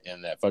Gallowhorn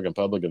in that fucking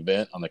public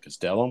event on the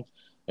Castellum.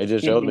 It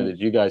just showed me that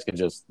you guys can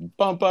just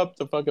bump up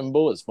the fucking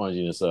bullet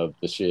sponginess of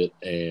the shit,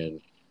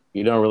 and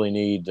you don't really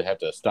need to have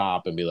to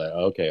stop and be like,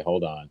 okay,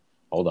 hold on.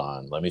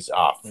 Let me.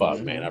 Oh fuck,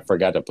 man, I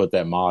forgot to put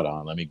that mod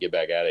on. Let me get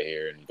back out of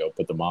here and go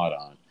put the mod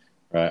on,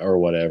 right, or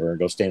whatever.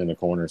 Go stand in the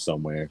corner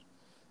somewhere.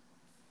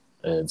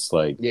 And it's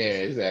like, Yeah,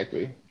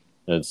 exactly.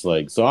 it's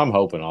like, so I'm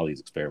hoping all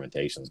these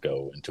experimentations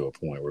go into a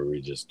point where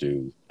we just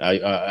do.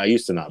 I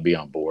used to not be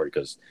on board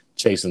because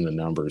chasing the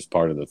numbers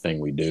part of the thing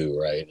we do,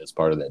 right? It's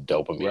part of that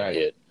dopamine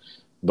hit.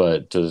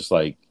 But to just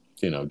like,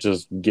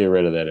 just get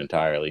rid of that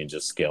entirely and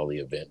just scale the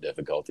event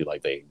difficulty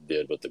like they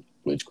did with the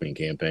Witch Queen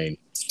campaign.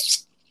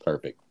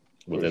 Perfect.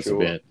 With this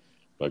event,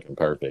 fucking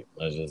perfect.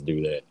 Let's just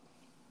do that.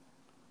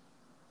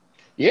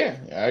 Yeah,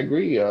 I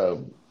agree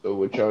with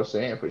what y'all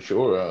saying for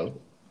sure.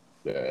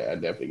 I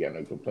definitely got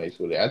no complaints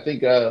with it. I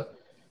think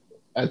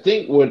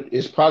what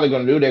it's probably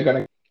going to do, they're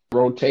going to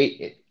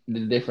rotate the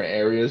different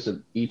areas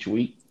of each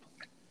week.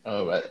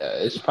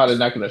 It's probably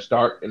not going to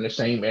start in the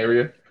same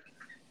area.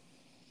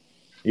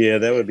 Yeah,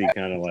 that would be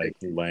kind of like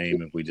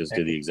lame if we just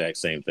did the exact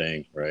same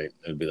thing, right?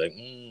 It'd be like,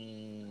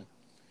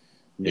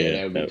 yeah,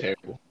 that would be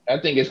terrible. I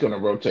think it's going to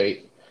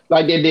rotate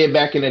like they did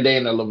back in the day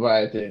in the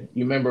Leviathan.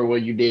 You remember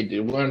when you did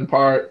the one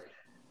part,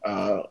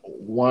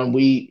 1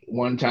 week,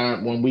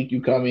 one week you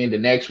come in, the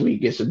next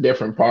week it's a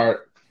different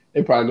part.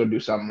 They're probably going to do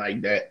something like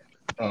that,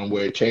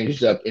 where it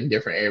changes up in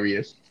different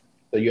areas.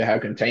 So you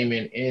have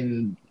containment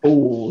in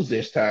pools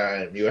this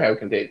time. You have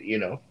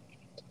containment,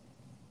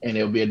 and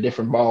it'll be a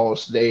different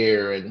boss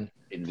there, and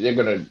they're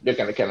gonna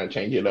kind of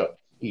change it up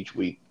each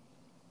week,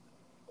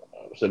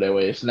 so that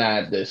way it's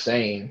not the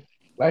same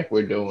like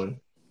we're doing.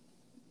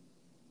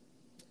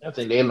 I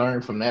think they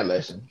learned from that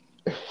lesson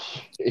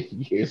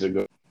years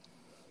ago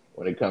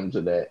when it comes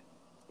to that.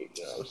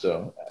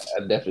 So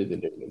I definitely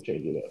think they're gonna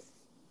change it up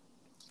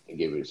and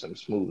give it some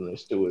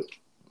smoothness to it.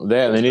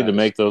 They need to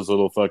make those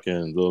little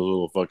fucking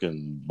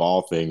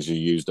ball things you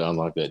use to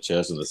unlock that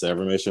chest in the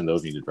Sever mission.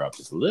 Those need to drop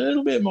just a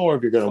little bit more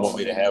if you're gonna want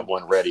me to have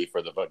one ready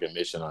for the fucking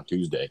mission on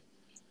Tuesday.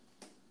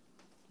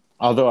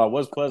 Although I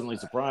was pleasantly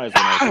surprised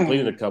when I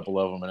completed a couple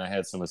of them and I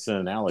had some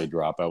Ascendant Alley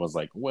drop. I was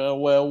like,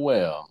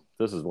 well,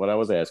 this is what I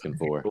was asking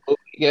for.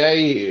 Yeah.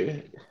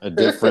 A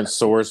different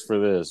source for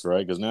this,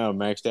 right? Because now I'm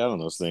maxed out on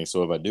those things.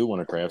 So if I do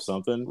want to craft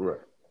something,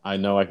 I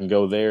know I can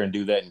go there and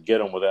do that and get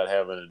them without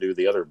having to do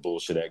the other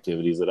bullshit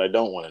activities that I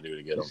don't want to do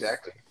to get them.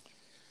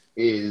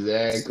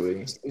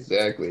 Exactly.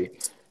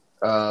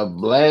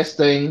 Last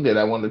thing that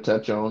I want to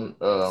touch on.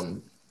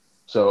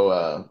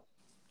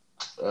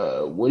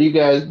 What do you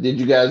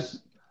guys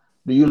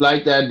do you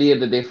like the idea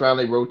that they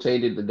finally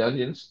rotated the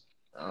dungeons?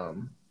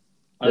 The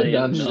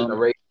dungeons and the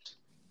raids.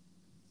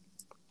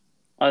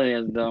 I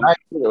think it's dumb.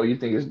 Or you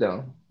think it's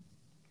dumb?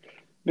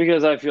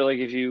 Because I feel like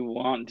if you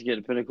want to get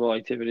a pinnacle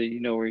activity, you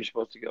know where you're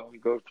supposed to go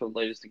and go for the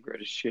latest and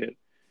greatest shit.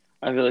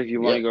 I feel like if you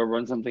want to go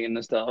run something in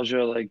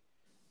nostalgia, like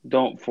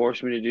don't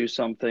force me to do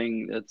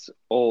something that's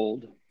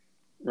old,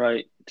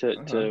 right?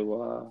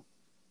 To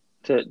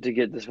to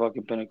get this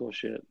fucking Pinnacle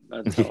shit.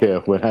 That's all Yeah,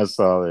 I'm when saying. I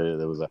saw that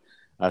there was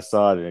I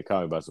saw it and it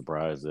caught me by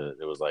surprise that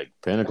it was like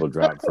Pinnacle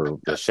drop for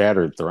the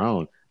Shattered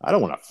Throne. I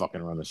don't want to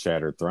fucking run the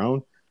Shattered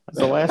Throne. That's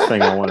the last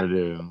thing I want to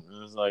do. It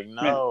was like, Man,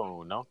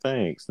 no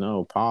thanks,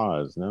 no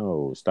pause,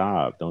 no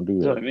stop, don't do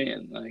that's what I that.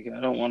 mean. Like, I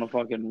don't want to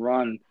fucking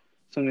run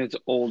something that's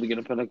old to get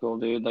a Pinnacle,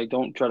 dude. Like,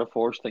 don't try to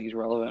force things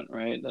relevant,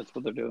 right? That's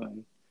what they're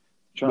doing.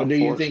 Trying But to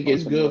do you force think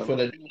it's fucking good for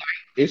whatever. the new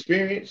light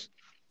experience?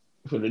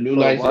 For the new For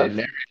the lights that what?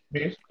 never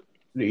experienced?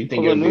 Do you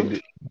think For the it'll be new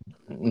good?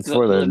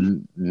 For the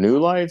the new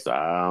lights,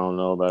 I don't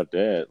know about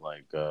that.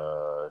 Like,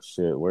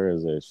 shit, where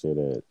is that shit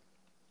at?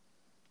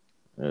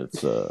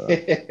 It's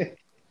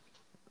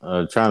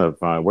trying to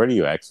find where do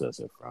you access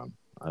it from?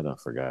 I don't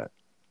forgot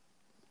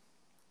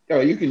Oh,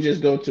 you can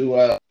just go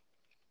to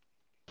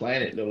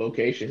planet, the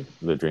location,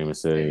 the Dream and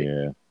City.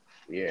 Yeah,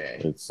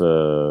 yeah, it's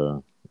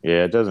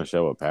yeah, it doesn't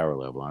show a power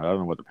level. I don't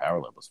know what the power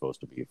level is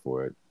supposed to be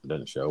for it. It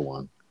doesn't show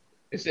one.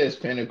 it says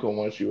Pinnacle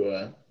once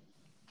you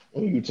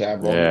when you tap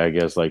on Yeah, it. I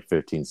guess like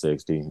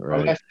 1560, Oh,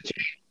 right? that's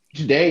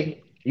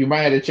today. You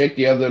might have to check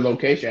the other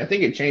location. I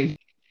think it changed.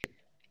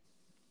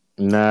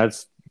 Nah,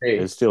 Hey,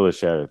 it's still a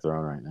Shattered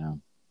Throne right now.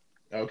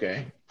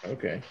 okay,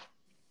 okay,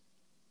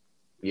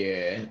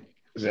 yeah.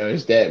 So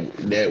it's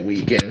that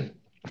weekend.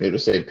 It'll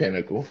say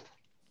Pinnacle,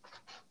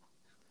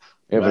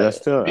 Yeah, but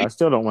but I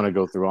still don't want to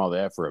go through all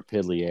that for a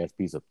piddly ass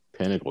piece of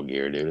Pinnacle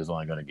gear, dude. It's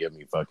only going to give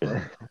me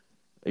fucking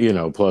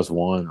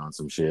 +1 on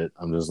some shit.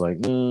 I'm just like,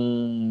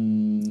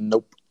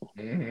 nope.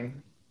 mhm.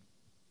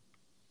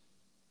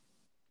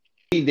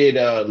 He did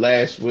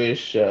Last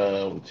Wish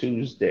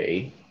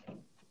Tuesday,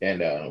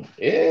 and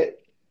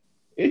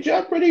it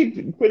dropped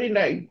pretty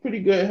nice, pretty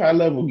good high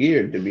level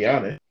gear to be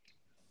honest.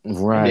 And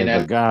Right,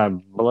 then but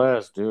God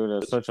bless, dude.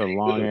 That's was such a pretty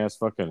long good. ass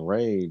fucking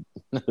raid.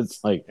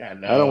 It's like I I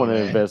don't know, want to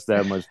man. invest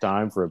that much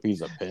time for a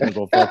piece of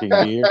Pinnacle fucking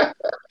gear.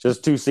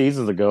 Just 2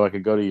 seasons ago, I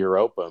could go to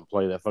Europa and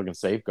play that fucking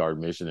safeguard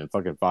mission in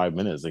fucking 5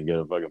 minutes and get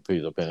a fucking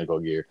piece of Pinnacle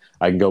gear.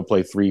 I can go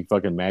play 3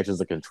 fucking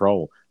matches of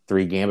Control,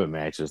 3 Gambit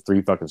matches,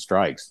 3 fucking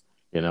strikes.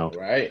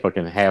 Right.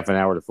 Fucking half an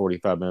hour to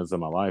 45 minutes of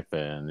my life,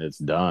 and it's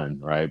done.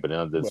 Right, but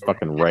this But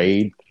fucking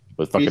raid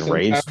with be fucking some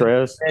raid time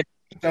stress. at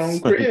Stone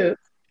It's like, Crib.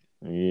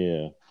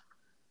 yeah,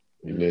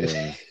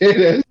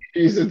 yeah,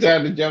 Be some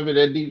time to jump in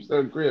that deep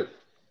Stone Crib.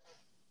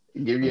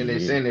 Give you an yeah.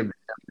 incentive to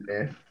jump in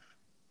there.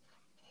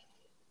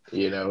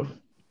 You know.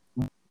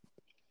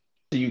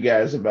 To you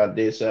guys about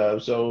this.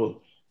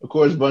 So of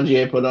course Bungie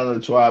had put on the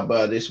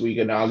TWAB this week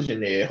acknowledging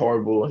their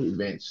horrible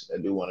events. I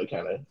do want to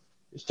kind of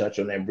just touch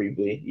on that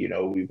briefly.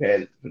 We've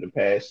had for the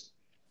past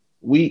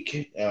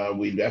week,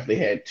 we definitely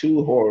had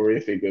two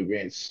horrific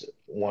events.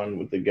 One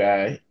with the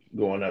guy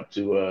going up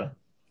to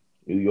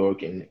New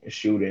York and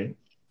shooting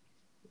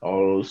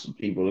all those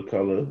people of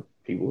color,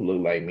 people who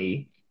look like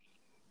me.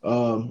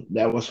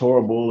 That was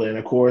horrible. And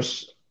of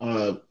course,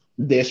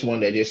 this one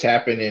that just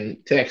happened in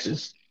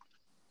Texas.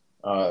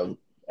 Um,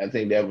 I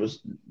think that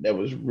was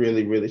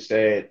really really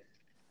sad.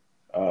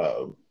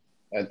 Uh,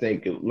 I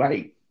think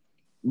like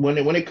when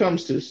it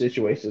comes to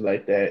situations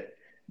like that,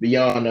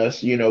 beyond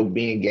us,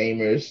 being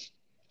gamers,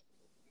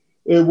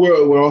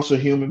 we're also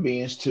human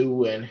beings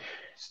too, and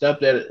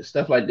stuff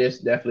like this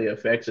definitely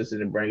affects us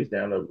and it brings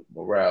down the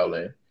morale.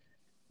 And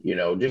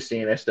just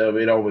seeing that stuff,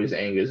 it always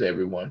angers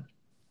everyone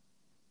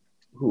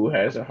who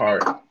has a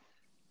heart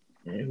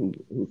and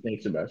who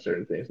thinks about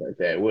certain things like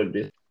that. What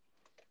this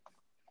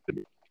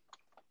things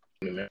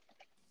like that.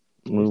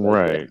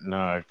 Right.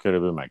 No, it could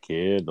have been my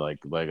kid. Like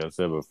I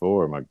said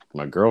before,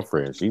 my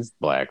girlfriend, she's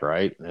black,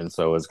 right? And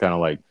so it's kind of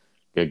like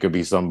it could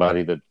be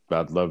somebody that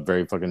I love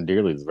very fucking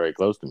dearly, that's very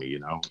close to me,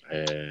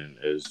 And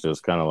it's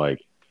just kind of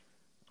like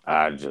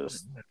I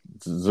just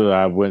so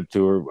I went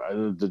to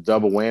her the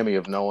double whammy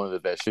of knowing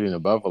that shooting in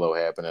Buffalo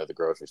happened at the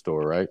grocery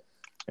store, right?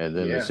 And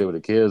then the Yeah. shit with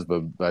the kids,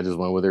 but I just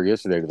went with her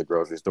yesterday to the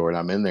grocery store, and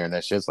I'm in there, and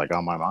that shit's like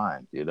on my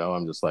mind,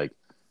 I'm just like.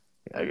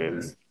 I Mhm.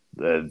 guess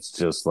it's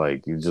just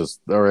like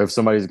or if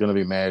somebody's gonna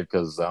be mad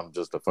because I'm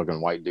just a fucking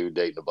white dude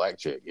dating a black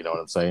chick, you know what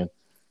I'm saying?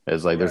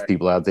 It's like there's Right.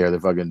 people out there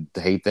that fucking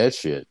hate that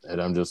shit,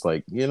 and I'm just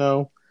like,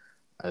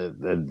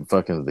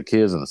 fucking the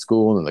kids in the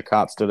school and the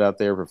cops stood out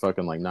there for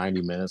fucking like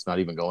 90 minutes, not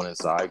even going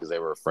inside because they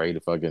were afraid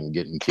of fucking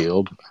getting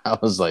killed. Oh,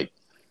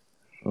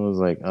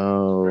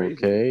 Crazy.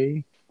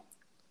 okay,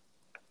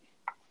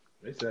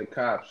 It's like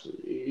cops.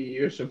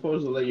 You're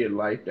supposed to lay your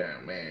life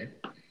down, man.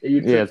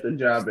 You yeah, took the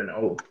job in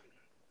oath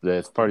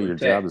that's to part of your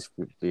job.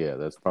 protect. Yeah,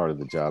 that's part of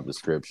the job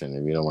description.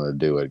 If you don't want to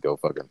do it, go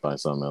fucking find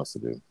something else to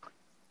do.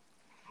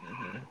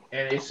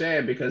 And it's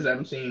sad because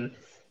I've seen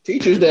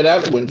teachers that I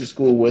went to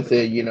school with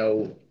it,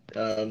 on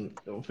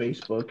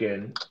Facebook,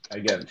 and I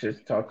got to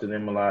just talk to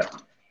them a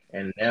lot.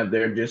 And now they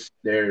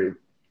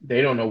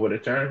don't know where to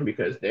turn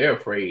because they're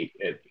afraid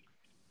at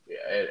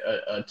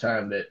a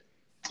time that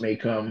may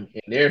come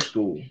in their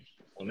school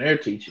when they're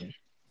teaching.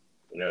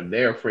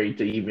 They're afraid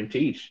to even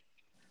teach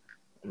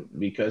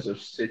because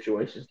of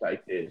situations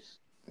like this.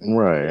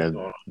 Right. What's And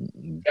going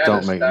on? Gotta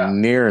don't make stop.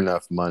 near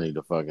enough money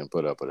to fucking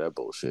put up with that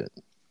bullshit.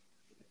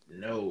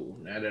 No,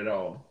 not at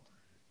all.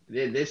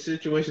 this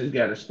situation's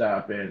got to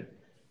stop, and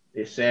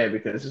it's sad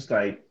because it's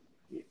like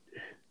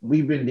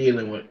we've been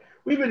dealing with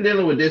we've been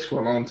dealing with this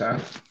for a long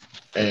time,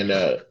 and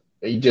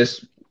you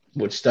just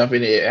with stuff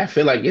in it, I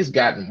feel like it's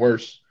gotten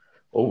worse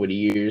over the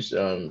years.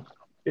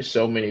 There's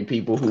so many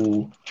people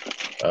who,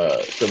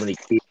 so many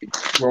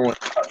kids growing up.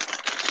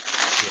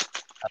 You know,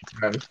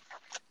 sometimes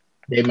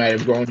they might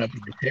have grown up in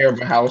a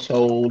terrible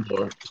household,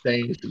 or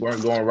things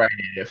weren't going right,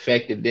 and it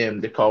affected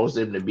them to cause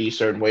them to be a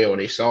certain way, or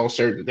they saw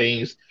certain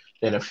things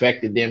that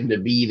affected them to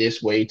be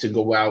this way, to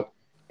go out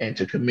and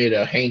to commit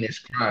a heinous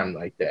crime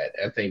like that.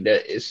 I think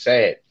that is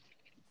sad,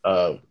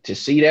 to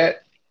see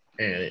that,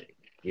 and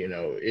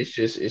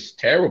it's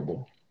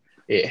terrible.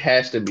 It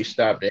has to be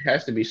stopped. There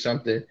has to be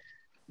something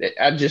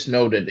that I just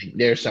know that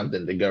there's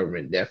something the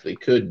government definitely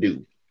could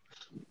do,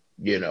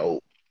 you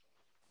know,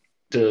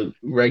 to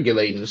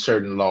regulating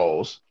certain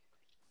laws,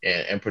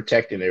 and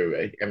protecting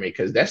everybody. I mean,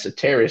 because that's a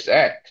terrorist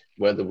act,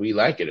 whether we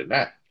like it or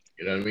not.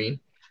 You know what I mean?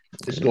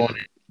 Just going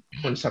and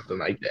doing something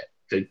like that.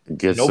 To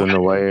Gets in nobody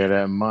the way of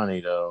that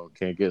money, though.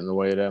 Can't get in the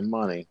way of that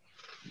money.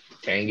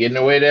 can't get in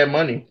the way of that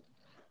money.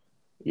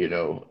 You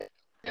know,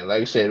 and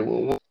like I said,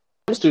 when it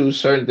comes to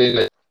certain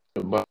things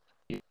like,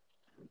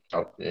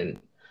 and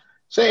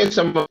saying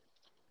some,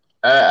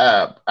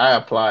 I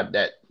applaud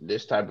that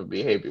this type of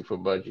behavior for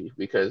Bungie,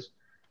 because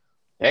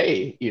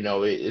hey,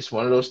 it's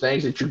one of those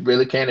things that you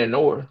really can't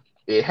ignore.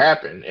 It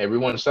happened.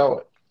 Everyone saw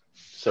it.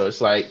 So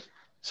it's like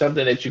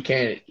something that you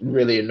can't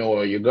really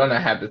ignore. You're gonna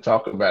have to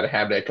talk about it,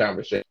 have that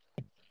conversation.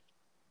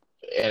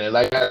 And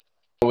like I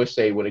always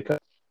say, when it comes,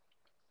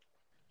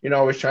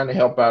 always trying to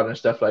help out and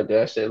stuff like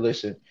that, I said,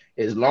 listen,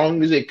 as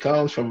long as it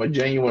comes from a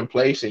genuine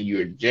place and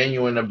you're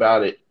genuine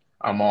about it,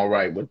 I'm all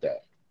right with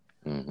that.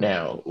 Mm-hmm.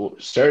 Now,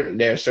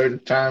 there are certain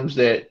times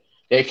that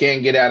they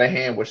can get out of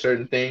hand with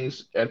certain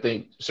things. I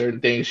think certain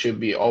things should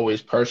be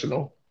always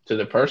personal to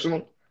the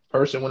personal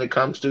person when it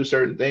comes to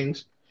certain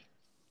things.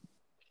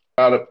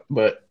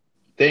 But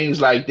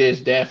things like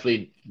this,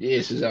 definitely,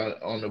 this is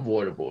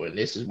unavoidable, and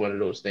this is one of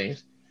those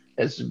things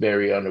that's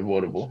very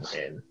unavoidable.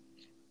 And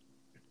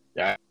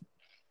I,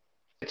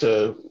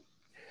 to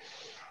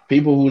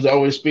people who's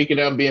always speaking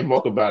up, being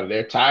vocal about it,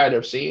 they're tired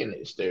of seeing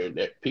this.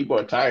 That people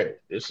are tired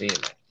of seeing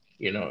that.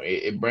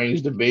 It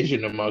brings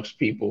division amongst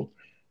people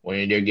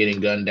when they're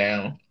getting gunned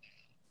down,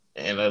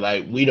 and they're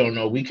like, we don't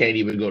know, we can't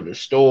even go to the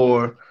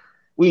store,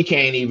 we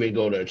can't even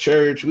go to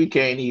church, we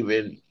can't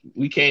even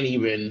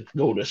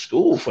go to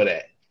school for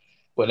that,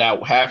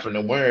 without having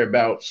to worry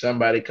about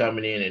somebody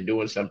coming in and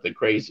doing something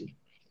crazy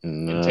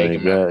and No, take you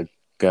them out.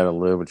 gotta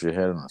live with your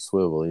head on a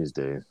swivel these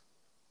days.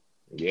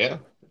 Yeah,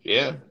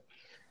 yeah.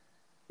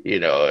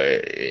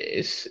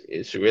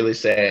 It's really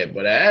sad,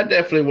 but I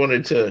definitely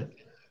wanted to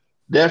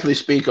definitely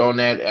speak on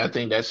that. I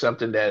think that's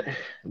something that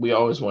we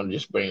always want to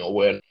just bring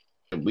awareness.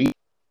 We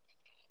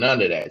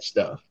none of that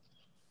stuff.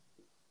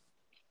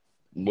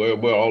 We're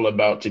all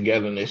about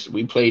togetherness.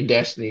 We play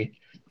Destiny,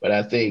 but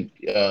I think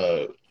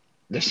the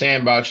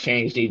sandbox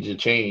change needs to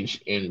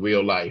change in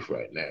real life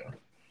right now.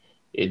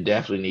 It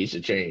definitely needs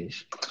to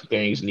change.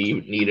 Things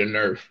need a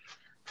nerf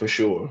for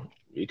sure,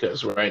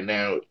 because right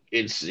now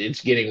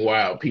it's getting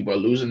wild. People are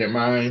losing their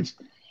minds,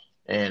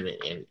 and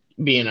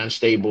being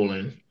unstable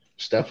and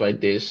stuff like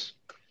this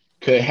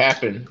could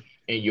happen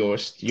in your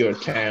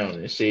town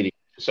and city.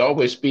 So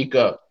always speak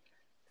up,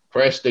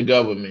 press the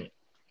government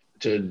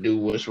to do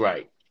what's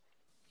right,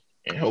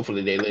 and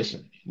hopefully they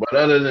listen. But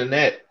other than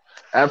that,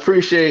 I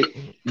appreciate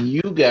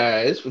you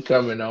guys for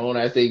coming on.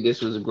 I think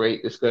this was a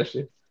great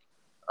discussion,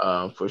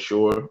 for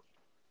sure.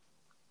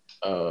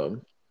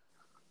 Um,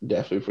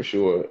 Definitely for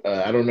sure.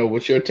 I don't know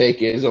what your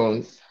take is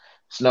on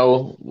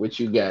Snow. What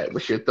you got?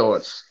 What's your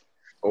thoughts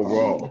Um,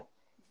 overall?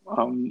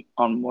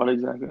 on what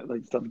exactly,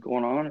 like stuff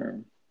going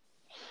on,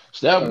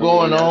 Stuff or what are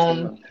going you asking on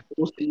about?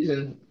 full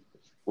season.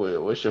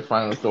 What's your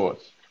final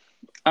thoughts?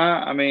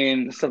 I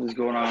mean, the stuff that's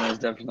going on is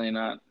definitely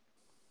not.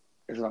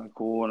 It's not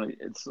cool, and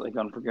it's like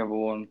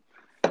unforgivable. And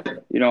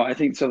I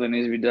think something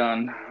needs to be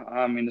done.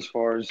 I mean, as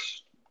far as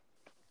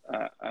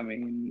I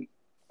mean,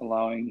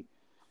 allowing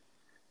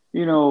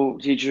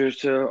teachers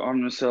to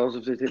arm themselves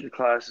if they take the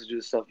classes, do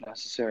the stuff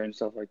necessary and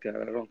stuff like that.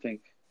 I don't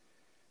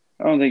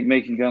think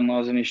making gun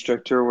laws any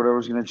stricter or whatever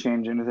is going to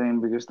change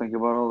anything, because think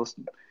about all this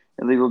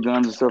illegal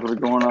guns and stuff that are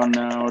going on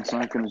now. It's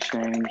not going to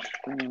change.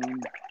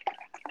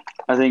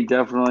 I think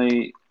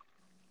definitely,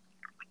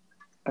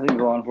 I think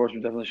law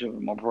enforcement definitely should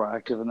be more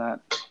proactive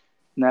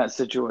in that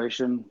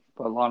situation.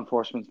 But law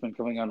enforcement's been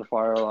coming under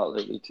fire a lot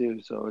lately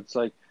too. So it's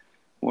like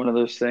one of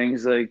those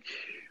things. Like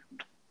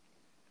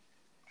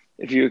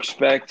if you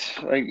expect,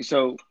 like,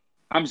 so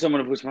I'm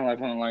someone who puts my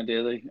life on the line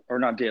daily, or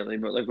not daily,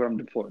 but like when I'm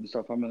deployed and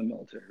stuff. I'm in the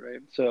military,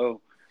 right?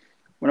 So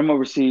when I'm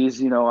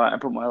overseas, I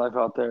put my life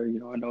out there.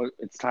 I know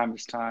it's time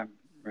is time,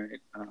 right?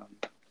 And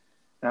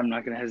I'm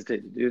not going to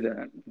hesitate to do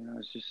that.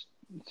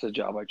 It's a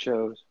job I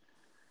chose.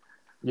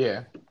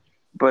 Yeah,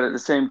 But at the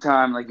same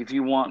time, like if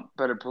you want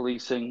better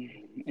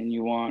policing and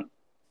you want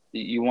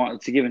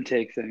it's a give and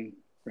take thing,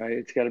 right?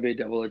 It's got to be a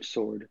double edged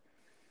sword.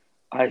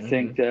 I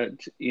think Hmm.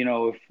 that,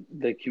 if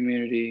the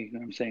community,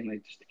 I'm saying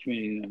like just the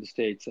community in the United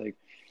States, like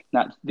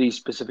not these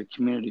specific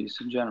communities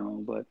in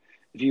general, but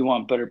if you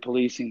want better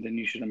policing, then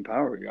you should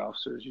empower your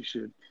officers. You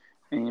should,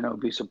 and,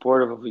 be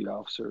supportive of your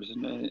officers.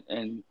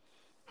 And,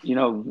 you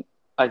know,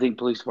 I think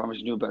police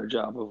departments do a better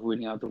job of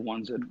weeding out the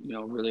ones that,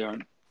 really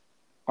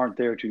aren't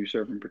there to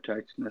serve and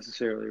protect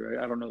necessarily,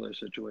 right? I don't know their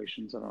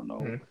situations. I don't know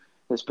Hmm.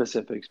 the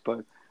specifics,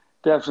 but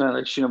definitely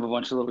like shooting up a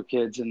bunch of little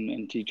kids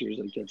and teachers,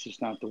 like that's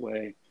just not the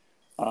way.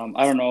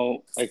 I don't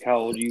know like how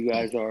old you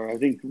guys are. I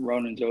think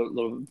Ronan's a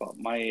little bit about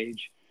my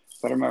age,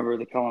 but I remember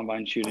the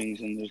Columbine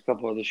shootings and there's a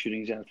couple other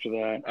shootings after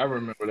that. I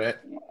remember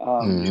that.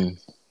 Um, Hmm.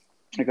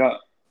 I got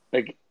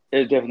like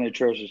it's definitely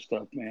atrocious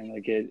stuff, man.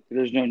 Like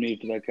there's no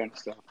need for that kind of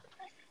stuff.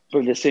 But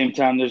at the same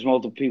time, there's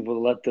multiple people that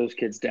let those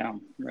kids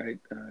down, right?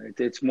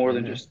 It's more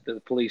than Hmm. just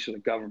the police or the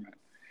government.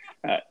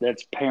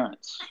 That's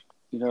parents.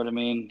 You know what I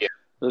mean? Yeah.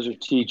 Those are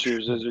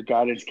teachers. Those are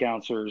guidance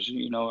counselors.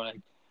 Like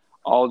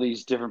all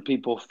these different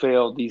people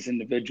failed these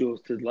individuals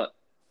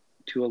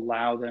to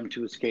allow them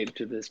to escape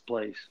to this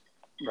place,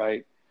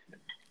 right?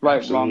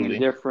 Right, wrong, and Absolutely.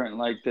 different.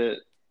 Like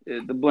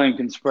the blame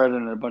can spread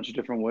in a bunch of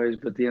different ways,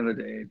 but at the end of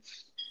the day,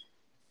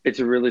 it's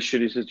a really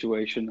shitty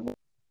situation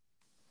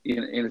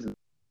in its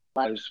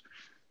lives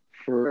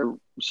for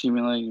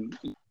seemingly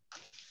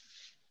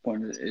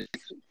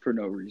for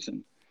no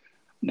reason.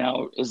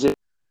 Now, is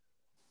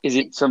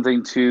it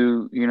something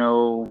to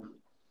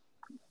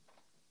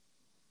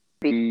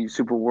be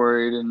super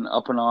worried and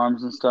up in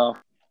arms and stuff?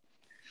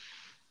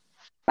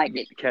 Might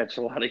get catch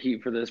a lot of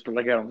heat for this, but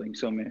like I don't think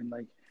so, man.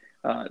 Like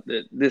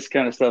this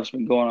kind of stuff's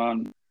been going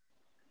on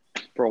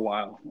for a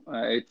while.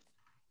 You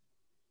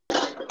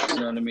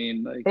know what I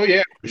mean? Like Oh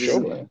yeah, for this sure,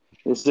 isn't man.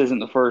 this isn't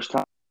the first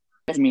time.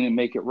 I mean to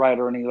make it right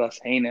or any less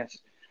heinous,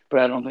 but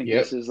I don't think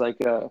this Yep. is like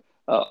a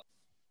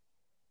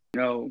you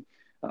know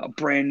a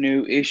brand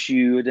new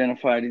issue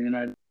identified in the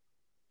United States,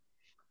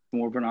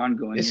 more of an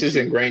ongoing This is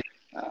issue. ingrained.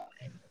 Uh,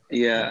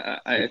 yeah,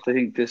 I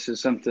think this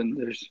is something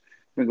there's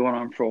been going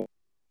on for a while.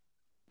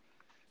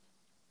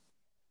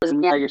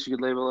 I guess you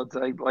could label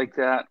it like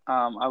that.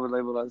 I would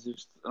label it as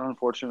just an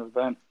unfortunate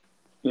event.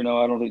 I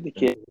don't think the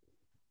kid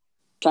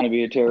trying to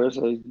be a terrorist.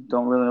 I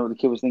don't really know what the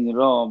kid was thinking at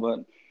all, but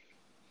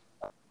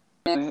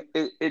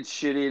it's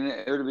shitty, and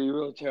it would be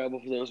real terrible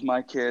if it was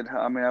my kid.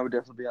 I mean, I would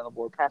definitely be on the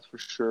board path for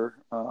sure.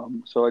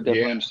 So I Yeah.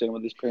 definitely understand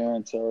where these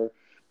parents are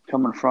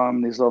coming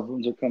from, these loved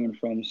ones are coming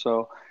from.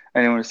 So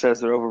anyone who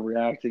says they're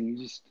overreacting,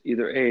 just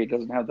either A,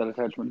 doesn't have that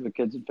attachment to their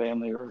kids and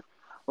family,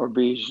 or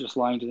B, is just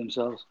lying to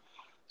themselves.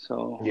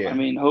 So I Yeah.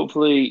 mean,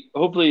 hopefully,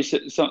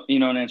 some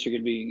an answer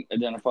could be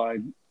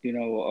identified.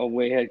 A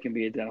way ahead can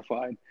be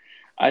identified.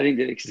 I think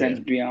that extends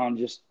Yeah. beyond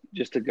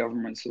just a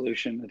government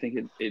solution. I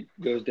think it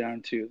goes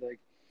down to like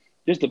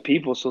just a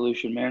people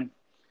solution, man.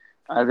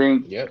 I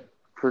think Yep.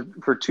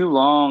 for too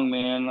long,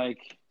 man,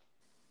 like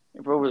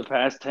for over the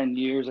past 10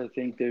 years, I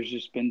think there's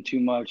just been too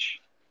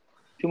much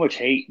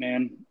hate,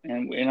 man.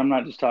 And I'm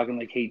not just talking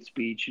like hate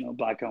speech,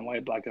 black on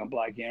white, black on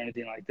black,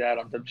 anything like that.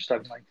 I'm just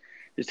talking like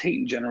just hate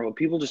in general.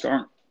 People just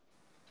aren't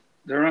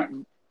they're not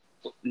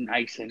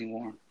nice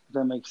anymore. If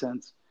that makes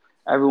sense.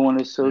 Everyone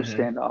is so Hmm.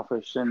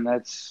 standoffish, and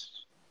it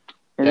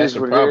That's is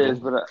a what it is.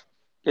 problem.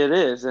 But it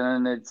is,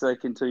 and it's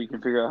like until you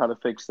can figure out how to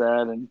fix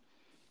that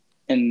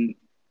and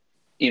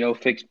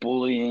fix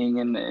bullying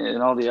and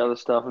all the other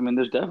stuff. I mean,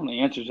 there's definitely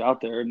answers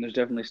out there, and there's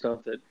definitely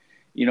stuff that,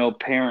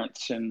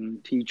 parents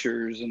and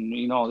teachers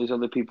and, all these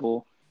other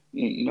people,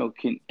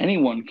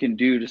 anyone can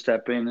do to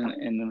step in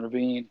and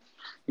intervene.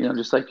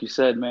 Just like you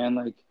said, man,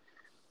 like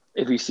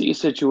if you see a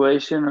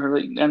situation or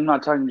like, I'm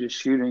not talking just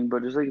shooting,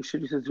 but just like a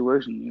shooting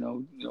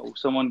situation,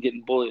 someone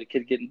getting bullied, a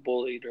kid getting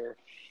bullied or,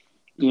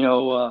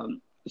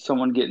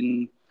 someone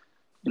getting,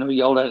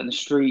 yelled at in the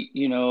street,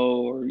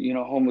 or,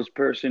 homeless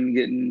person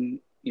getting,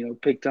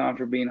 picked on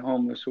for being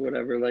homeless or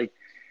whatever. Like,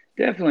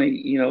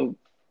 definitely,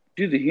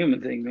 do the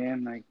human thing,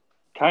 man. Like,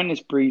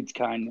 kindness breeds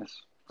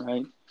kindness,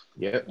 right?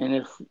 Yep.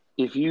 And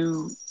if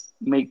you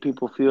make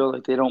people feel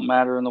like they don't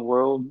matter in the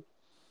world,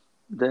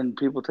 then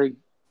people take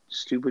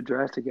stupid,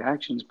 drastic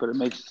actions, but it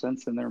makes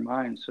sense in their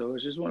mind. So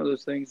it's just one of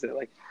those things that,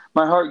 like,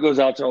 my heart goes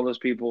out to all those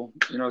people.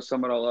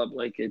 Sum it all up,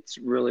 like, it's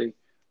really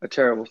a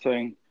terrible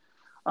thing.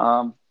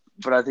 Um,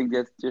 but I think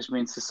that just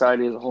means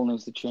society as a whole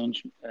needs to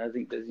change. I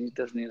think that it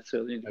doesn't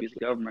necessarily need to be the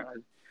government. I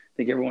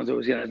think everyone's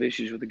always going to have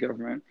issues with the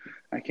government.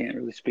 I can't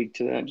really speak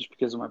to that just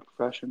because of my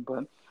profession,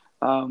 but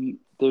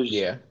there's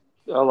Yeah.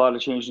 a lot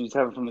of change needs to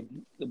happen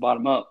from the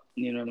bottom up.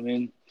 You know what I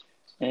mean?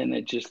 And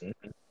it just,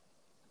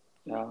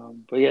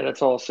 but yeah,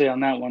 that's all I'll say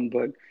on that one.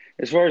 But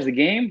as far as the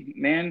game,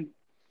 man,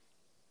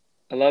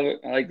 I love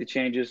it. I like the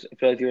changes. I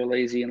feel like they were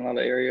lazy in a lot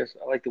of areas.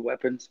 I like the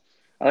weapons.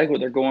 I like what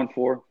they're going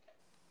for.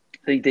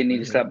 I think they need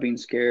to Hmm. stop being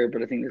scared,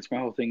 but I think that's my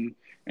whole thing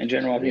in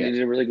general. I think they Yeah.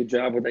 did a really good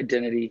job with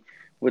identity,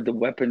 with the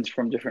weapons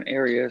from different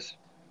areas.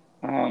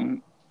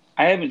 Um,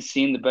 I haven't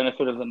seen the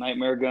benefit of the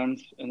nightmare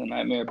guns and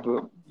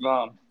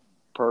the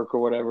perk or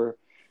whatever.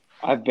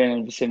 I've been in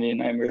the vicinity of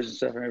nightmares and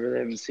stuff, and I really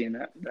haven't seen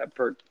that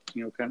perk,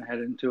 kind of head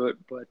into it.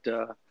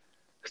 But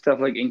stuff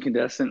like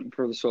incandescent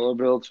for the solo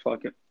builds,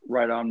 fucking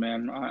right on,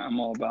 man. I'm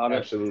all about it.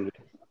 Absolutely.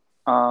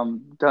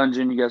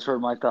 Dungeon, you guys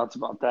heard my thoughts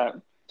about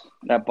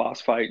that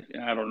boss fight.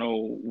 I don't know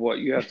what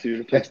you have to do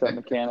to fix that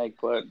mechanic,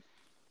 but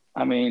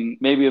I mean,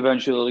 maybe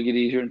eventually it'll get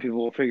easier and people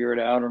will figure it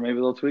out, or maybe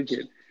they'll tweak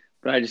it.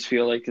 But I just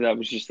feel like that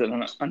was just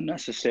an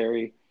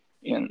unnecessary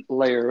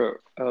layer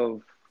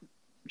of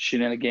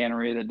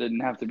shenaniganery that didn't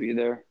have to be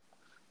there.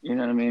 You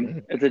know what I mean?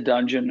 Mhm. It's a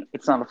dungeon.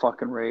 It's not a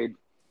fucking raid.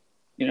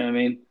 You know what I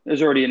mean?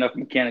 There's already enough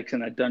mechanics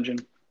in that dungeon.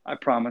 I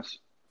promise.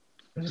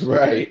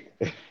 Right.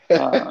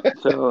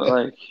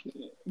 Like,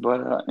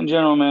 but in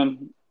general,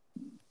 man,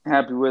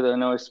 happy with it. I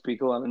know I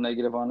speak a lot of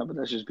negative on it, but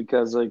that's just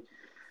because, like,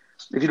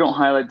 if you don't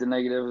highlight the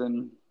negative,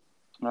 then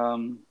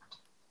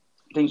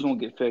things won't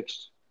get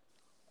fixed.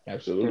 You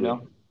Absolutely.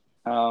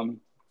 know.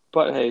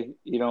 But hey,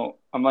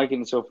 I'm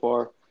liking it so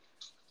far.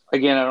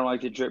 Again, I don't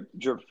like the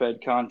drip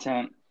fed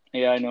content.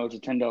 Yeah, I know it's a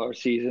 $10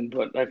 season,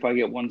 but if I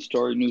get one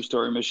new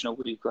story mission a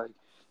week, like,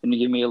 and you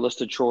give me a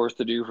list of chores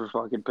to do for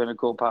fucking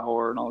Pinnacle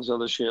Power and all this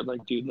other shit,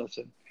 like, dude,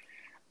 listen,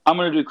 I'm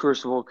gonna do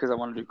Crucible because I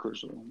want to do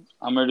Crucible.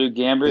 I'm gonna do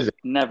Gambit,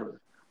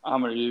 never.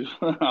 I'm gonna do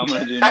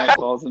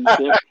Nightfalls and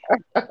shit.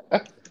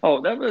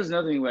 Oh, that was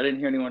another thing I didn't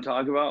hear anyone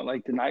talk about,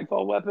 like the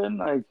Nightfall weapon.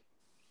 Like,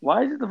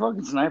 why is it the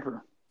fucking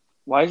sniper?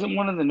 Why isn't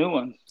one of the new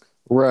ones?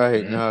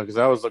 Right. Mhm. No, because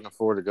I was looking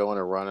forward to going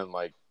and running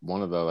like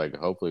one of the like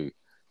hopefully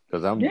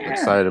because I'm Yeah,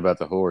 excited about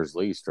the Horror's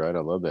Least, right? I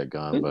love that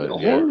gun, the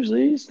but yeah, Horrors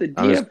Lease, the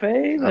I'm just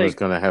DFA, I'm just like.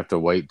 gonna have to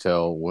wait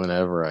till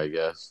whenever, I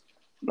guess.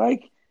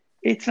 Like,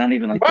 it's not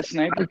even like the What?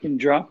 sniper can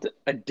drop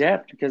a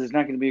depth because it's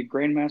not going to be a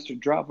Grandmaster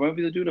drop.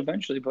 Maybe they'll do it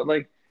eventually, but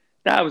like,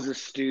 that was a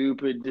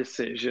stupid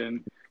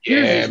decision.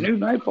 Here's Yeah, this man. new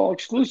Nightfall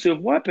exclusive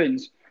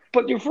weapons,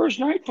 but your first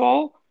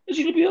Nightfall is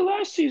going to be a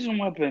last season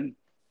weapon.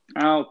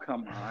 Oh,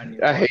 come on, you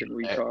I hate fucking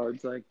that.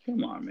 retards. Like,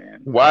 come on,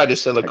 man. Why the I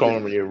just,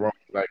 silicone when you're wrong?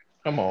 Like,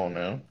 come on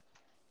now.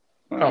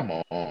 uh, Come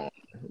on.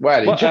 Why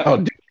did but y'all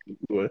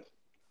do it?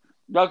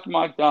 that's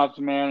my thoughts,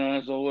 man.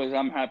 And as always,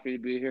 I'm happy to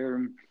be here.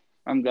 And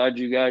I'm glad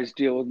you guys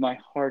deal with my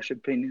harsh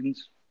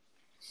opinions.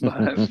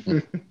 But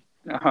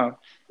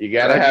You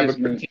gotta that's have just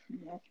it. me.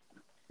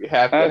 You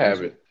have to That's have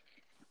just it.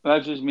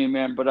 That's just me,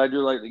 man. But I do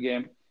like the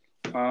game.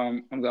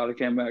 I'm glad I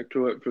came back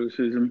to it for the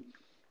season.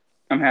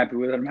 I'm happy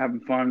with it. I'm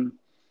having fun.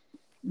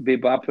 Be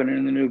bopping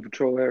in the new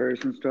patrol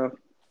areas and stuff.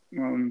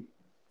 Um,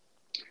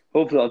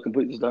 Hopefully, I'll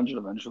complete this dungeon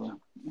eventually.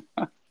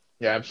 Yeah, But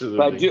I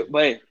absolutely. do.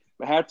 Wait,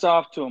 hats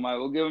off to them. I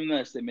will give them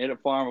this. They made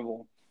it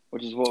farmable,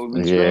 which is what we've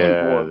been screaming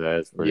Yeah, for.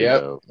 that's pretty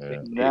Yep. dope.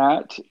 Yeah.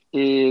 That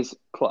is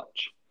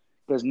clutch.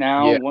 Because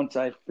now, Yeah, once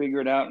I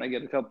figure it out and I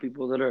get a couple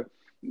people that are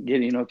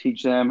getting,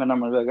 teach them, and I'm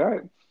gonna be like, all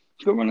right,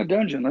 let's go run a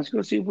dungeon. Let's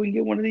go see if we can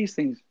get one of these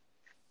things.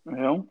 You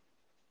know.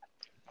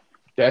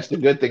 that's the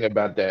good thing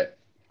about that.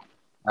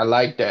 I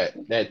like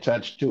that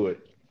touch to it.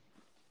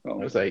 I So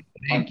was like,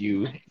 I'm thank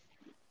you,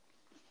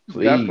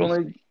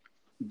 please.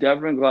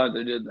 definitely glad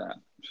they did that.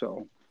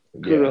 So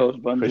Yeah, kudos,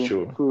 for Bungie.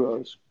 sure.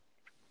 Kudos.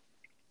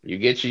 You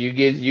get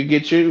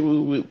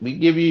you. We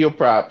give you your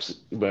props,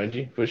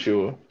 Bungie, for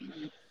sure.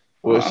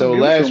 Well, I'm so giving it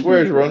to last them for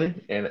words, sure.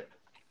 Ronan, and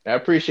I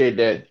appreciate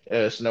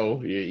that,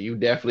 Snow. You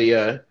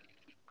definitely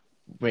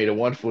made a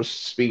wonderful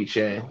speech,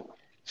 and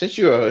since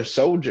you're a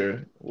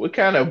soldier, what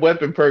kind of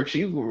weapon perks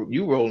you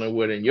rolling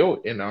with in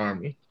the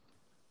army?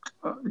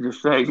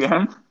 Just say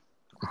again.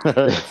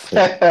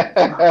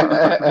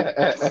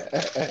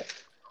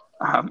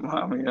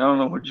 I mean, I don't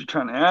know what you're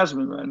trying to ask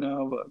me right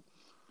now,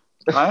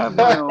 but I have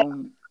my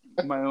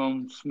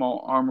own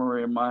small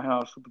armory in my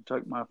house to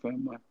protect my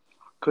family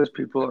because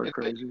people are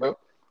crazy,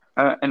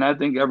 and I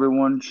think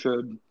everyone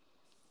should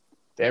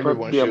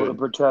Everyone be able to should.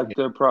 protect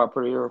their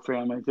property or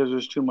family because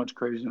there's too much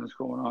craziness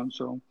going on.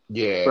 So, but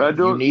Yeah, I you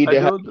do need I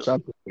to have do it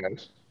something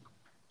else.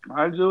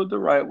 I do it the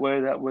right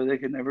way. That way they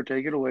can never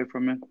take it away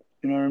from me.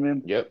 You know what I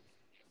mean? Yep.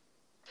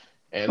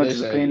 And Much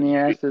as a pain in listen, the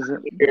ass is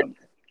it?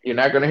 you're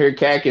not gonna hear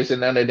Cactus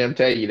and none of them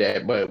tell you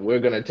that, but we're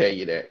gonna tell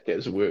you that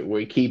because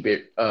we keep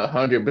it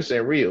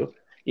 100% real.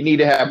 You need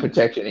to have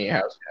protection in your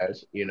house,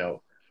 guys.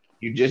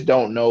 You just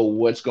don't know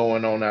what's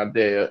going on out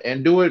there,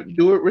 and do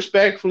it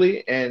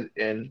respectfully and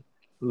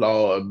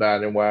law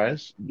abiding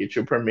wise. Get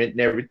your permit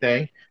and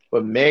everything,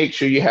 but make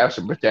sure you have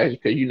some protection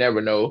because you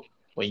never know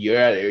when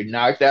you're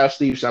knocked out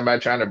sleep. Somebody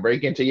trying to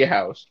break into your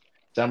house,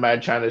 somebody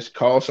trying to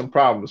cause some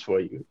problems for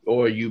you,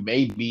 or you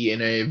may be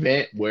in an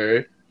event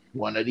where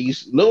one of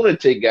these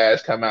lunatic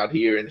guys come out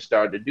here and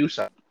start to do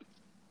something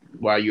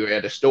while you're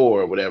at a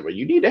store or whatever.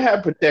 You need to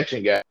have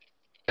protection, guys.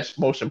 That's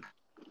most important.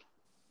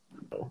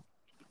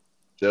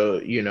 So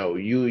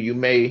you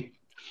may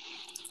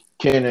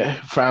can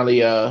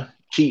finally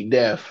cheat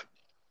death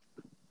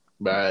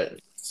by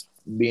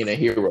being a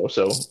hero.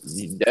 So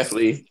you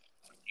definitely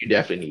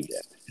need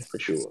that for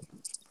sure.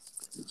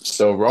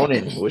 So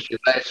Ronan, what's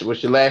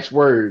your last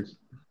words?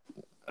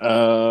 I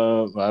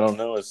don't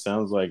know. It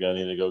sounds like I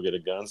need to go get a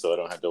gun so I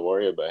don't have to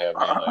worry about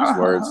having any last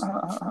words.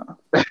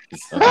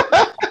 So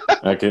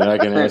I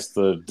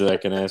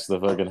can ask the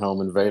fucking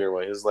home invader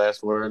what his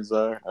last words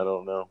are. I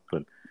don't know,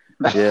 but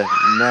yeah,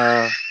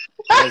 no,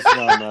 that's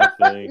not my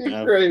thing.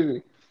 It's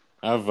crazy.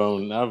 I've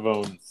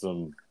owned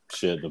some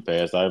shit in the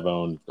past. I've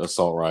owned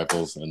assault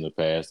rifles in the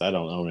past. I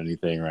don't own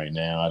anything right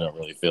now. I don't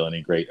really feel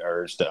any great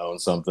urge to own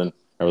something.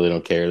 I really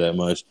don't care that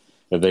much.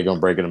 If they're gonna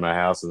break into my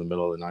house in the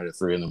middle of the night at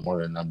 3 a.m.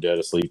 and I'm dead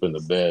asleep in the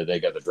bed, they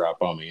got to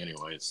drop on me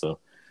anyway. So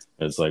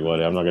it's like,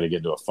 what? I'm not gonna get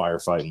into a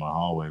firefight in my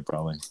hallway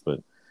probably,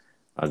 but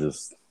I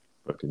just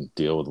fucking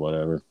deal with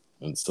whatever.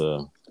 And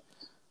so,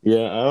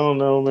 yeah, I don't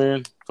know,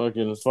 man.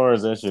 Fucking as far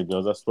as that shit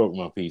goes, I spoke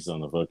my piece on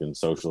the fucking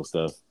social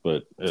stuff,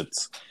 but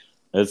it's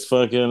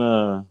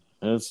fucking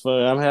it's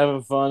fun. I'm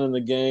having fun in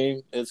the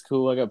game. It's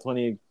cool. I got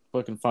plenty of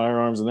fucking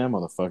firearms in that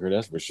motherfucker.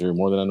 That's for sure.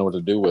 More than I know what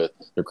to do with.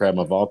 They're crabbing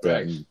my vault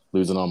out and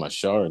losing all my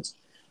shards.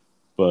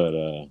 But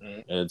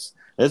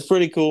it's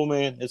pretty cool,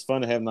 man. It's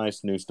fun to have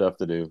nice new stuff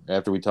to do.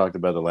 After we talked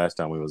about the last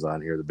time we was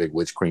on here, the big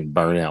Witch Queen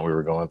burnout we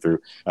were going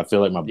through. I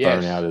feel like my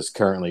burnout is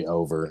currently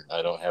over.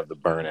 I don't have the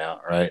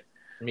burnout, right?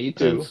 Me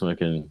too. It's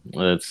fucking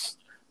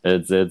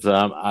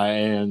I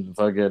am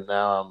fucking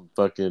now I'm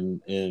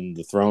fucking in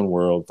the throne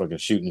world fucking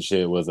shooting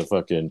shit with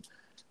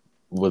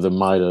a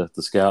Mida,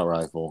 the scout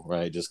rifle,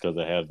 right? Just because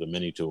I have the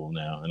mini tool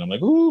now. And I'm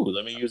like, ooh,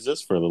 let me use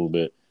this for a little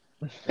bit.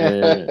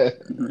 Yeah,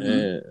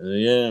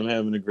 I'm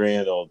having a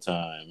grand old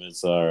time.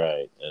 It's all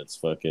right. It's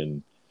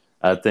fucking.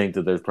 I think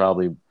that there's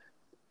probably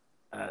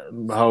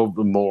hope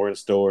more in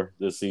store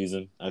this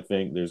season. I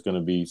think there's going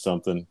to be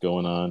something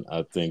going on.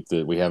 I think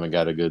that we haven't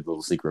got a good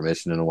little secret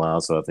mission in a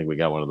while, so I think we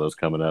got one of those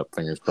coming up.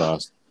 Fingers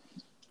crossed.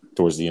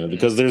 Towards the end,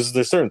 because there's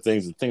certain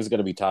things got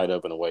to be tied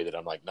up in a way that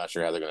I'm like not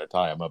sure how they're going to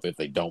tie them up if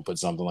they don't put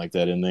something like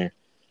that in there.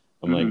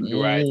 I'm like,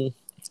 right.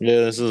 Yeah,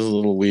 this is a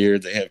little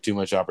weird. They have too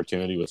much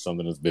opportunity with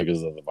something as big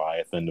as a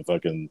Leviathan to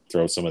fucking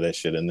throw some of that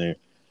shit in there,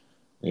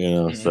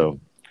 So,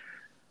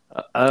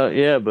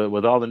 yeah, but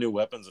with all the new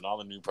weapons and all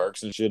the new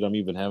perks and shit, I'm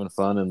even having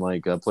fun. And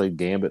like, I played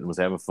Gambit and was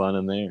having fun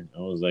in there. I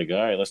was like, all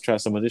right, let's try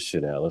some of this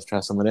shit out. Let's try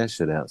some of that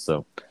shit out.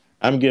 So,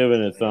 I'm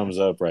giving it thumbs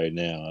up right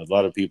now. A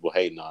lot of people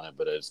hating on it,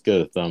 but it's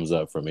good. A thumbs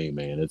up for me,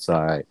 man. It's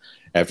all right.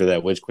 After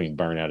that Witch Queen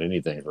burnout,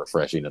 anything is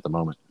refreshing at the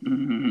moment.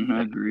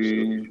 I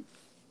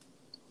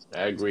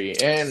agree.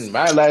 And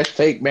my last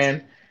take,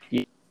 man,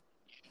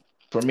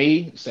 for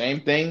me,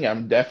 same thing.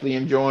 I'm definitely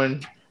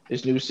enjoying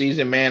this new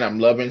season, man. I'm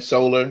loving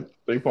Solar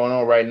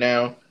 3.0 right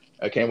now.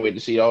 I can't wait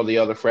to see all the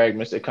other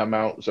fragments that come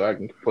out so I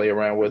can play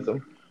around with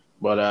them.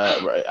 But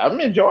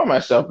I'm enjoying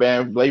myself,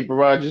 man. Blade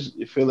Barrage is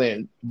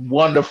feeling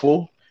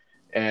wonderful,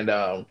 and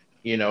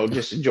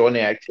just enjoying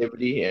the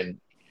activity and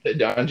the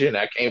dungeon.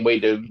 I can't wait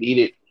to beat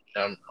it.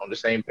 On the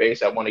same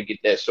pace. I want to get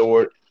that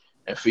sword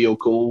and feel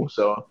cool.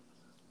 So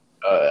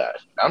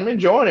I'm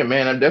enjoying it,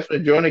 man. I'm definitely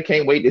enjoying it.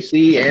 Can't wait to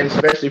see, and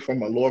especially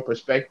from a lore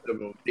perspective,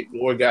 I'm a big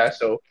lore guy.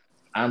 So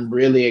I'm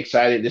really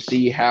excited to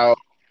see how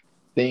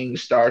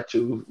things start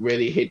to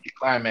really hit the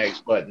climax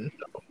button.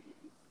 So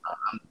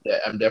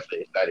I'm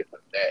definitely excited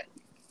for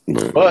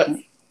that. But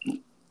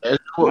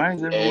why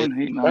is everyone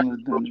hating on the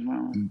dungeon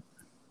armor?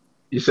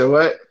 You said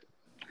what?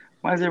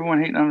 Why is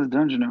everyone hating on the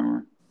dungeon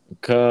armor?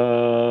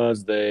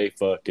 Because they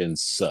fucking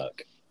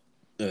suck.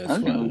 That's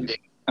why.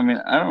 I mean,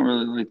 I don't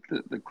really like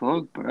the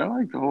cloak, but I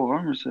like the whole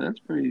armor set. That's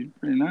pretty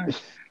nice.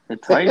 The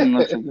Titan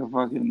looks like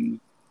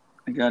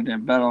a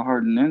goddamn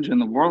battle-hardened ninja,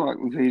 and the Warlock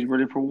looks like he's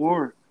ready for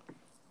war.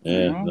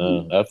 Yeah,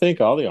 no, I think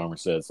all the armor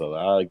sets. So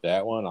I like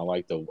that one. I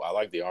like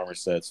the armor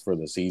sets for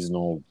the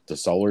seasonal, the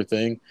solar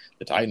thing.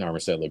 The Titan armor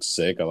set looks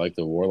sick. I like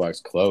the Warlock's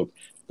cloak.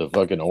 The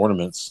fucking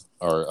ornaments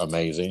are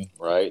amazing,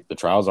 right? The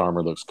Trials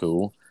armor looks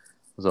cool.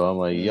 So I'm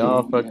like,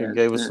 y'all fucking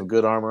gave us some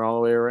good armor all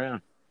the way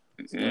around.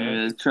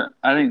 Yeah,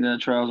 I think the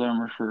Trials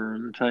armor for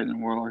the Titan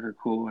and Warlock are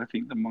cool. I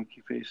think the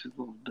monkey face is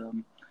a little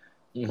dumb.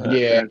 But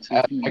yeah,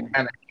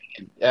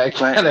 I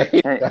kind of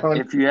hate that one.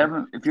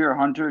 If you're a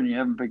hunter and you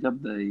haven't picked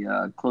up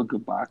the Cloak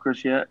of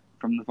Bakris yet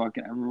from the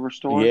fucking Everywhere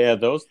store, yeah,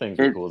 those things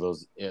are cool.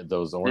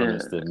 Those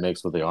ornaments that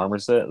mix with the armor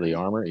set, the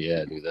armor,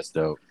 yeah, dude, that's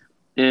dope.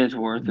 It's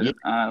worth it.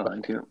 I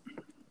like it.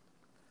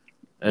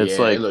 It's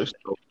like it looks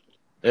dope.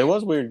 It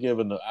was weird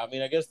giving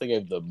I guess they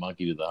gave the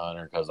monkey to the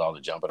hunter because all the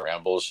jumping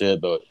around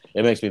bullshit, but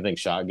it makes me think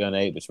Shotgun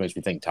 8, which makes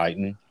me think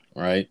Titan,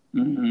 right?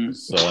 Mm-hmm.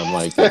 So I'm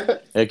like,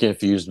 it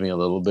confused me a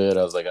little bit.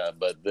 I was like,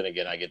 but then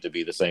again, I get to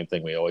be the same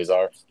thing we always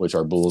are, which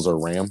are bulls or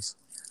rams.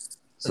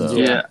 So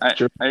yeah, I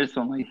just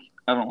don't like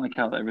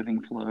how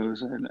everything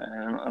flows. I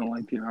don't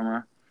like the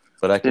armor.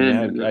 But I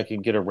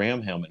can get a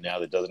ram helmet now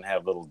that doesn't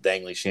have little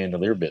dangly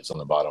chandelier bits on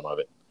the bottom of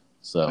it.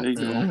 So there you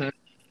go. Mm-hmm.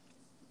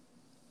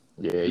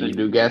 Yeah, you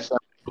do get something.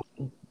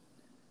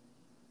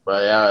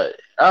 But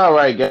all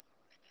right, guys.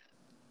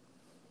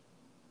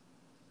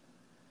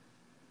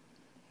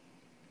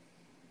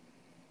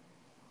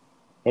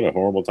 What a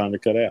horrible time to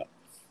cut out.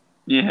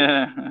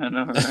 Yeah, I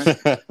know,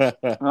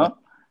 right? Well,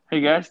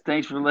 hey guys,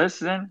 thanks for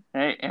listening.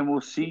 Hey, and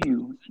we'll see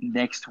you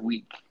next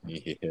week.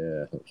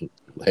 Yeah,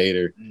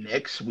 later.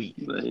 Next week.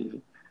 Later.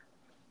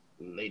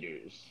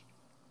 Laters.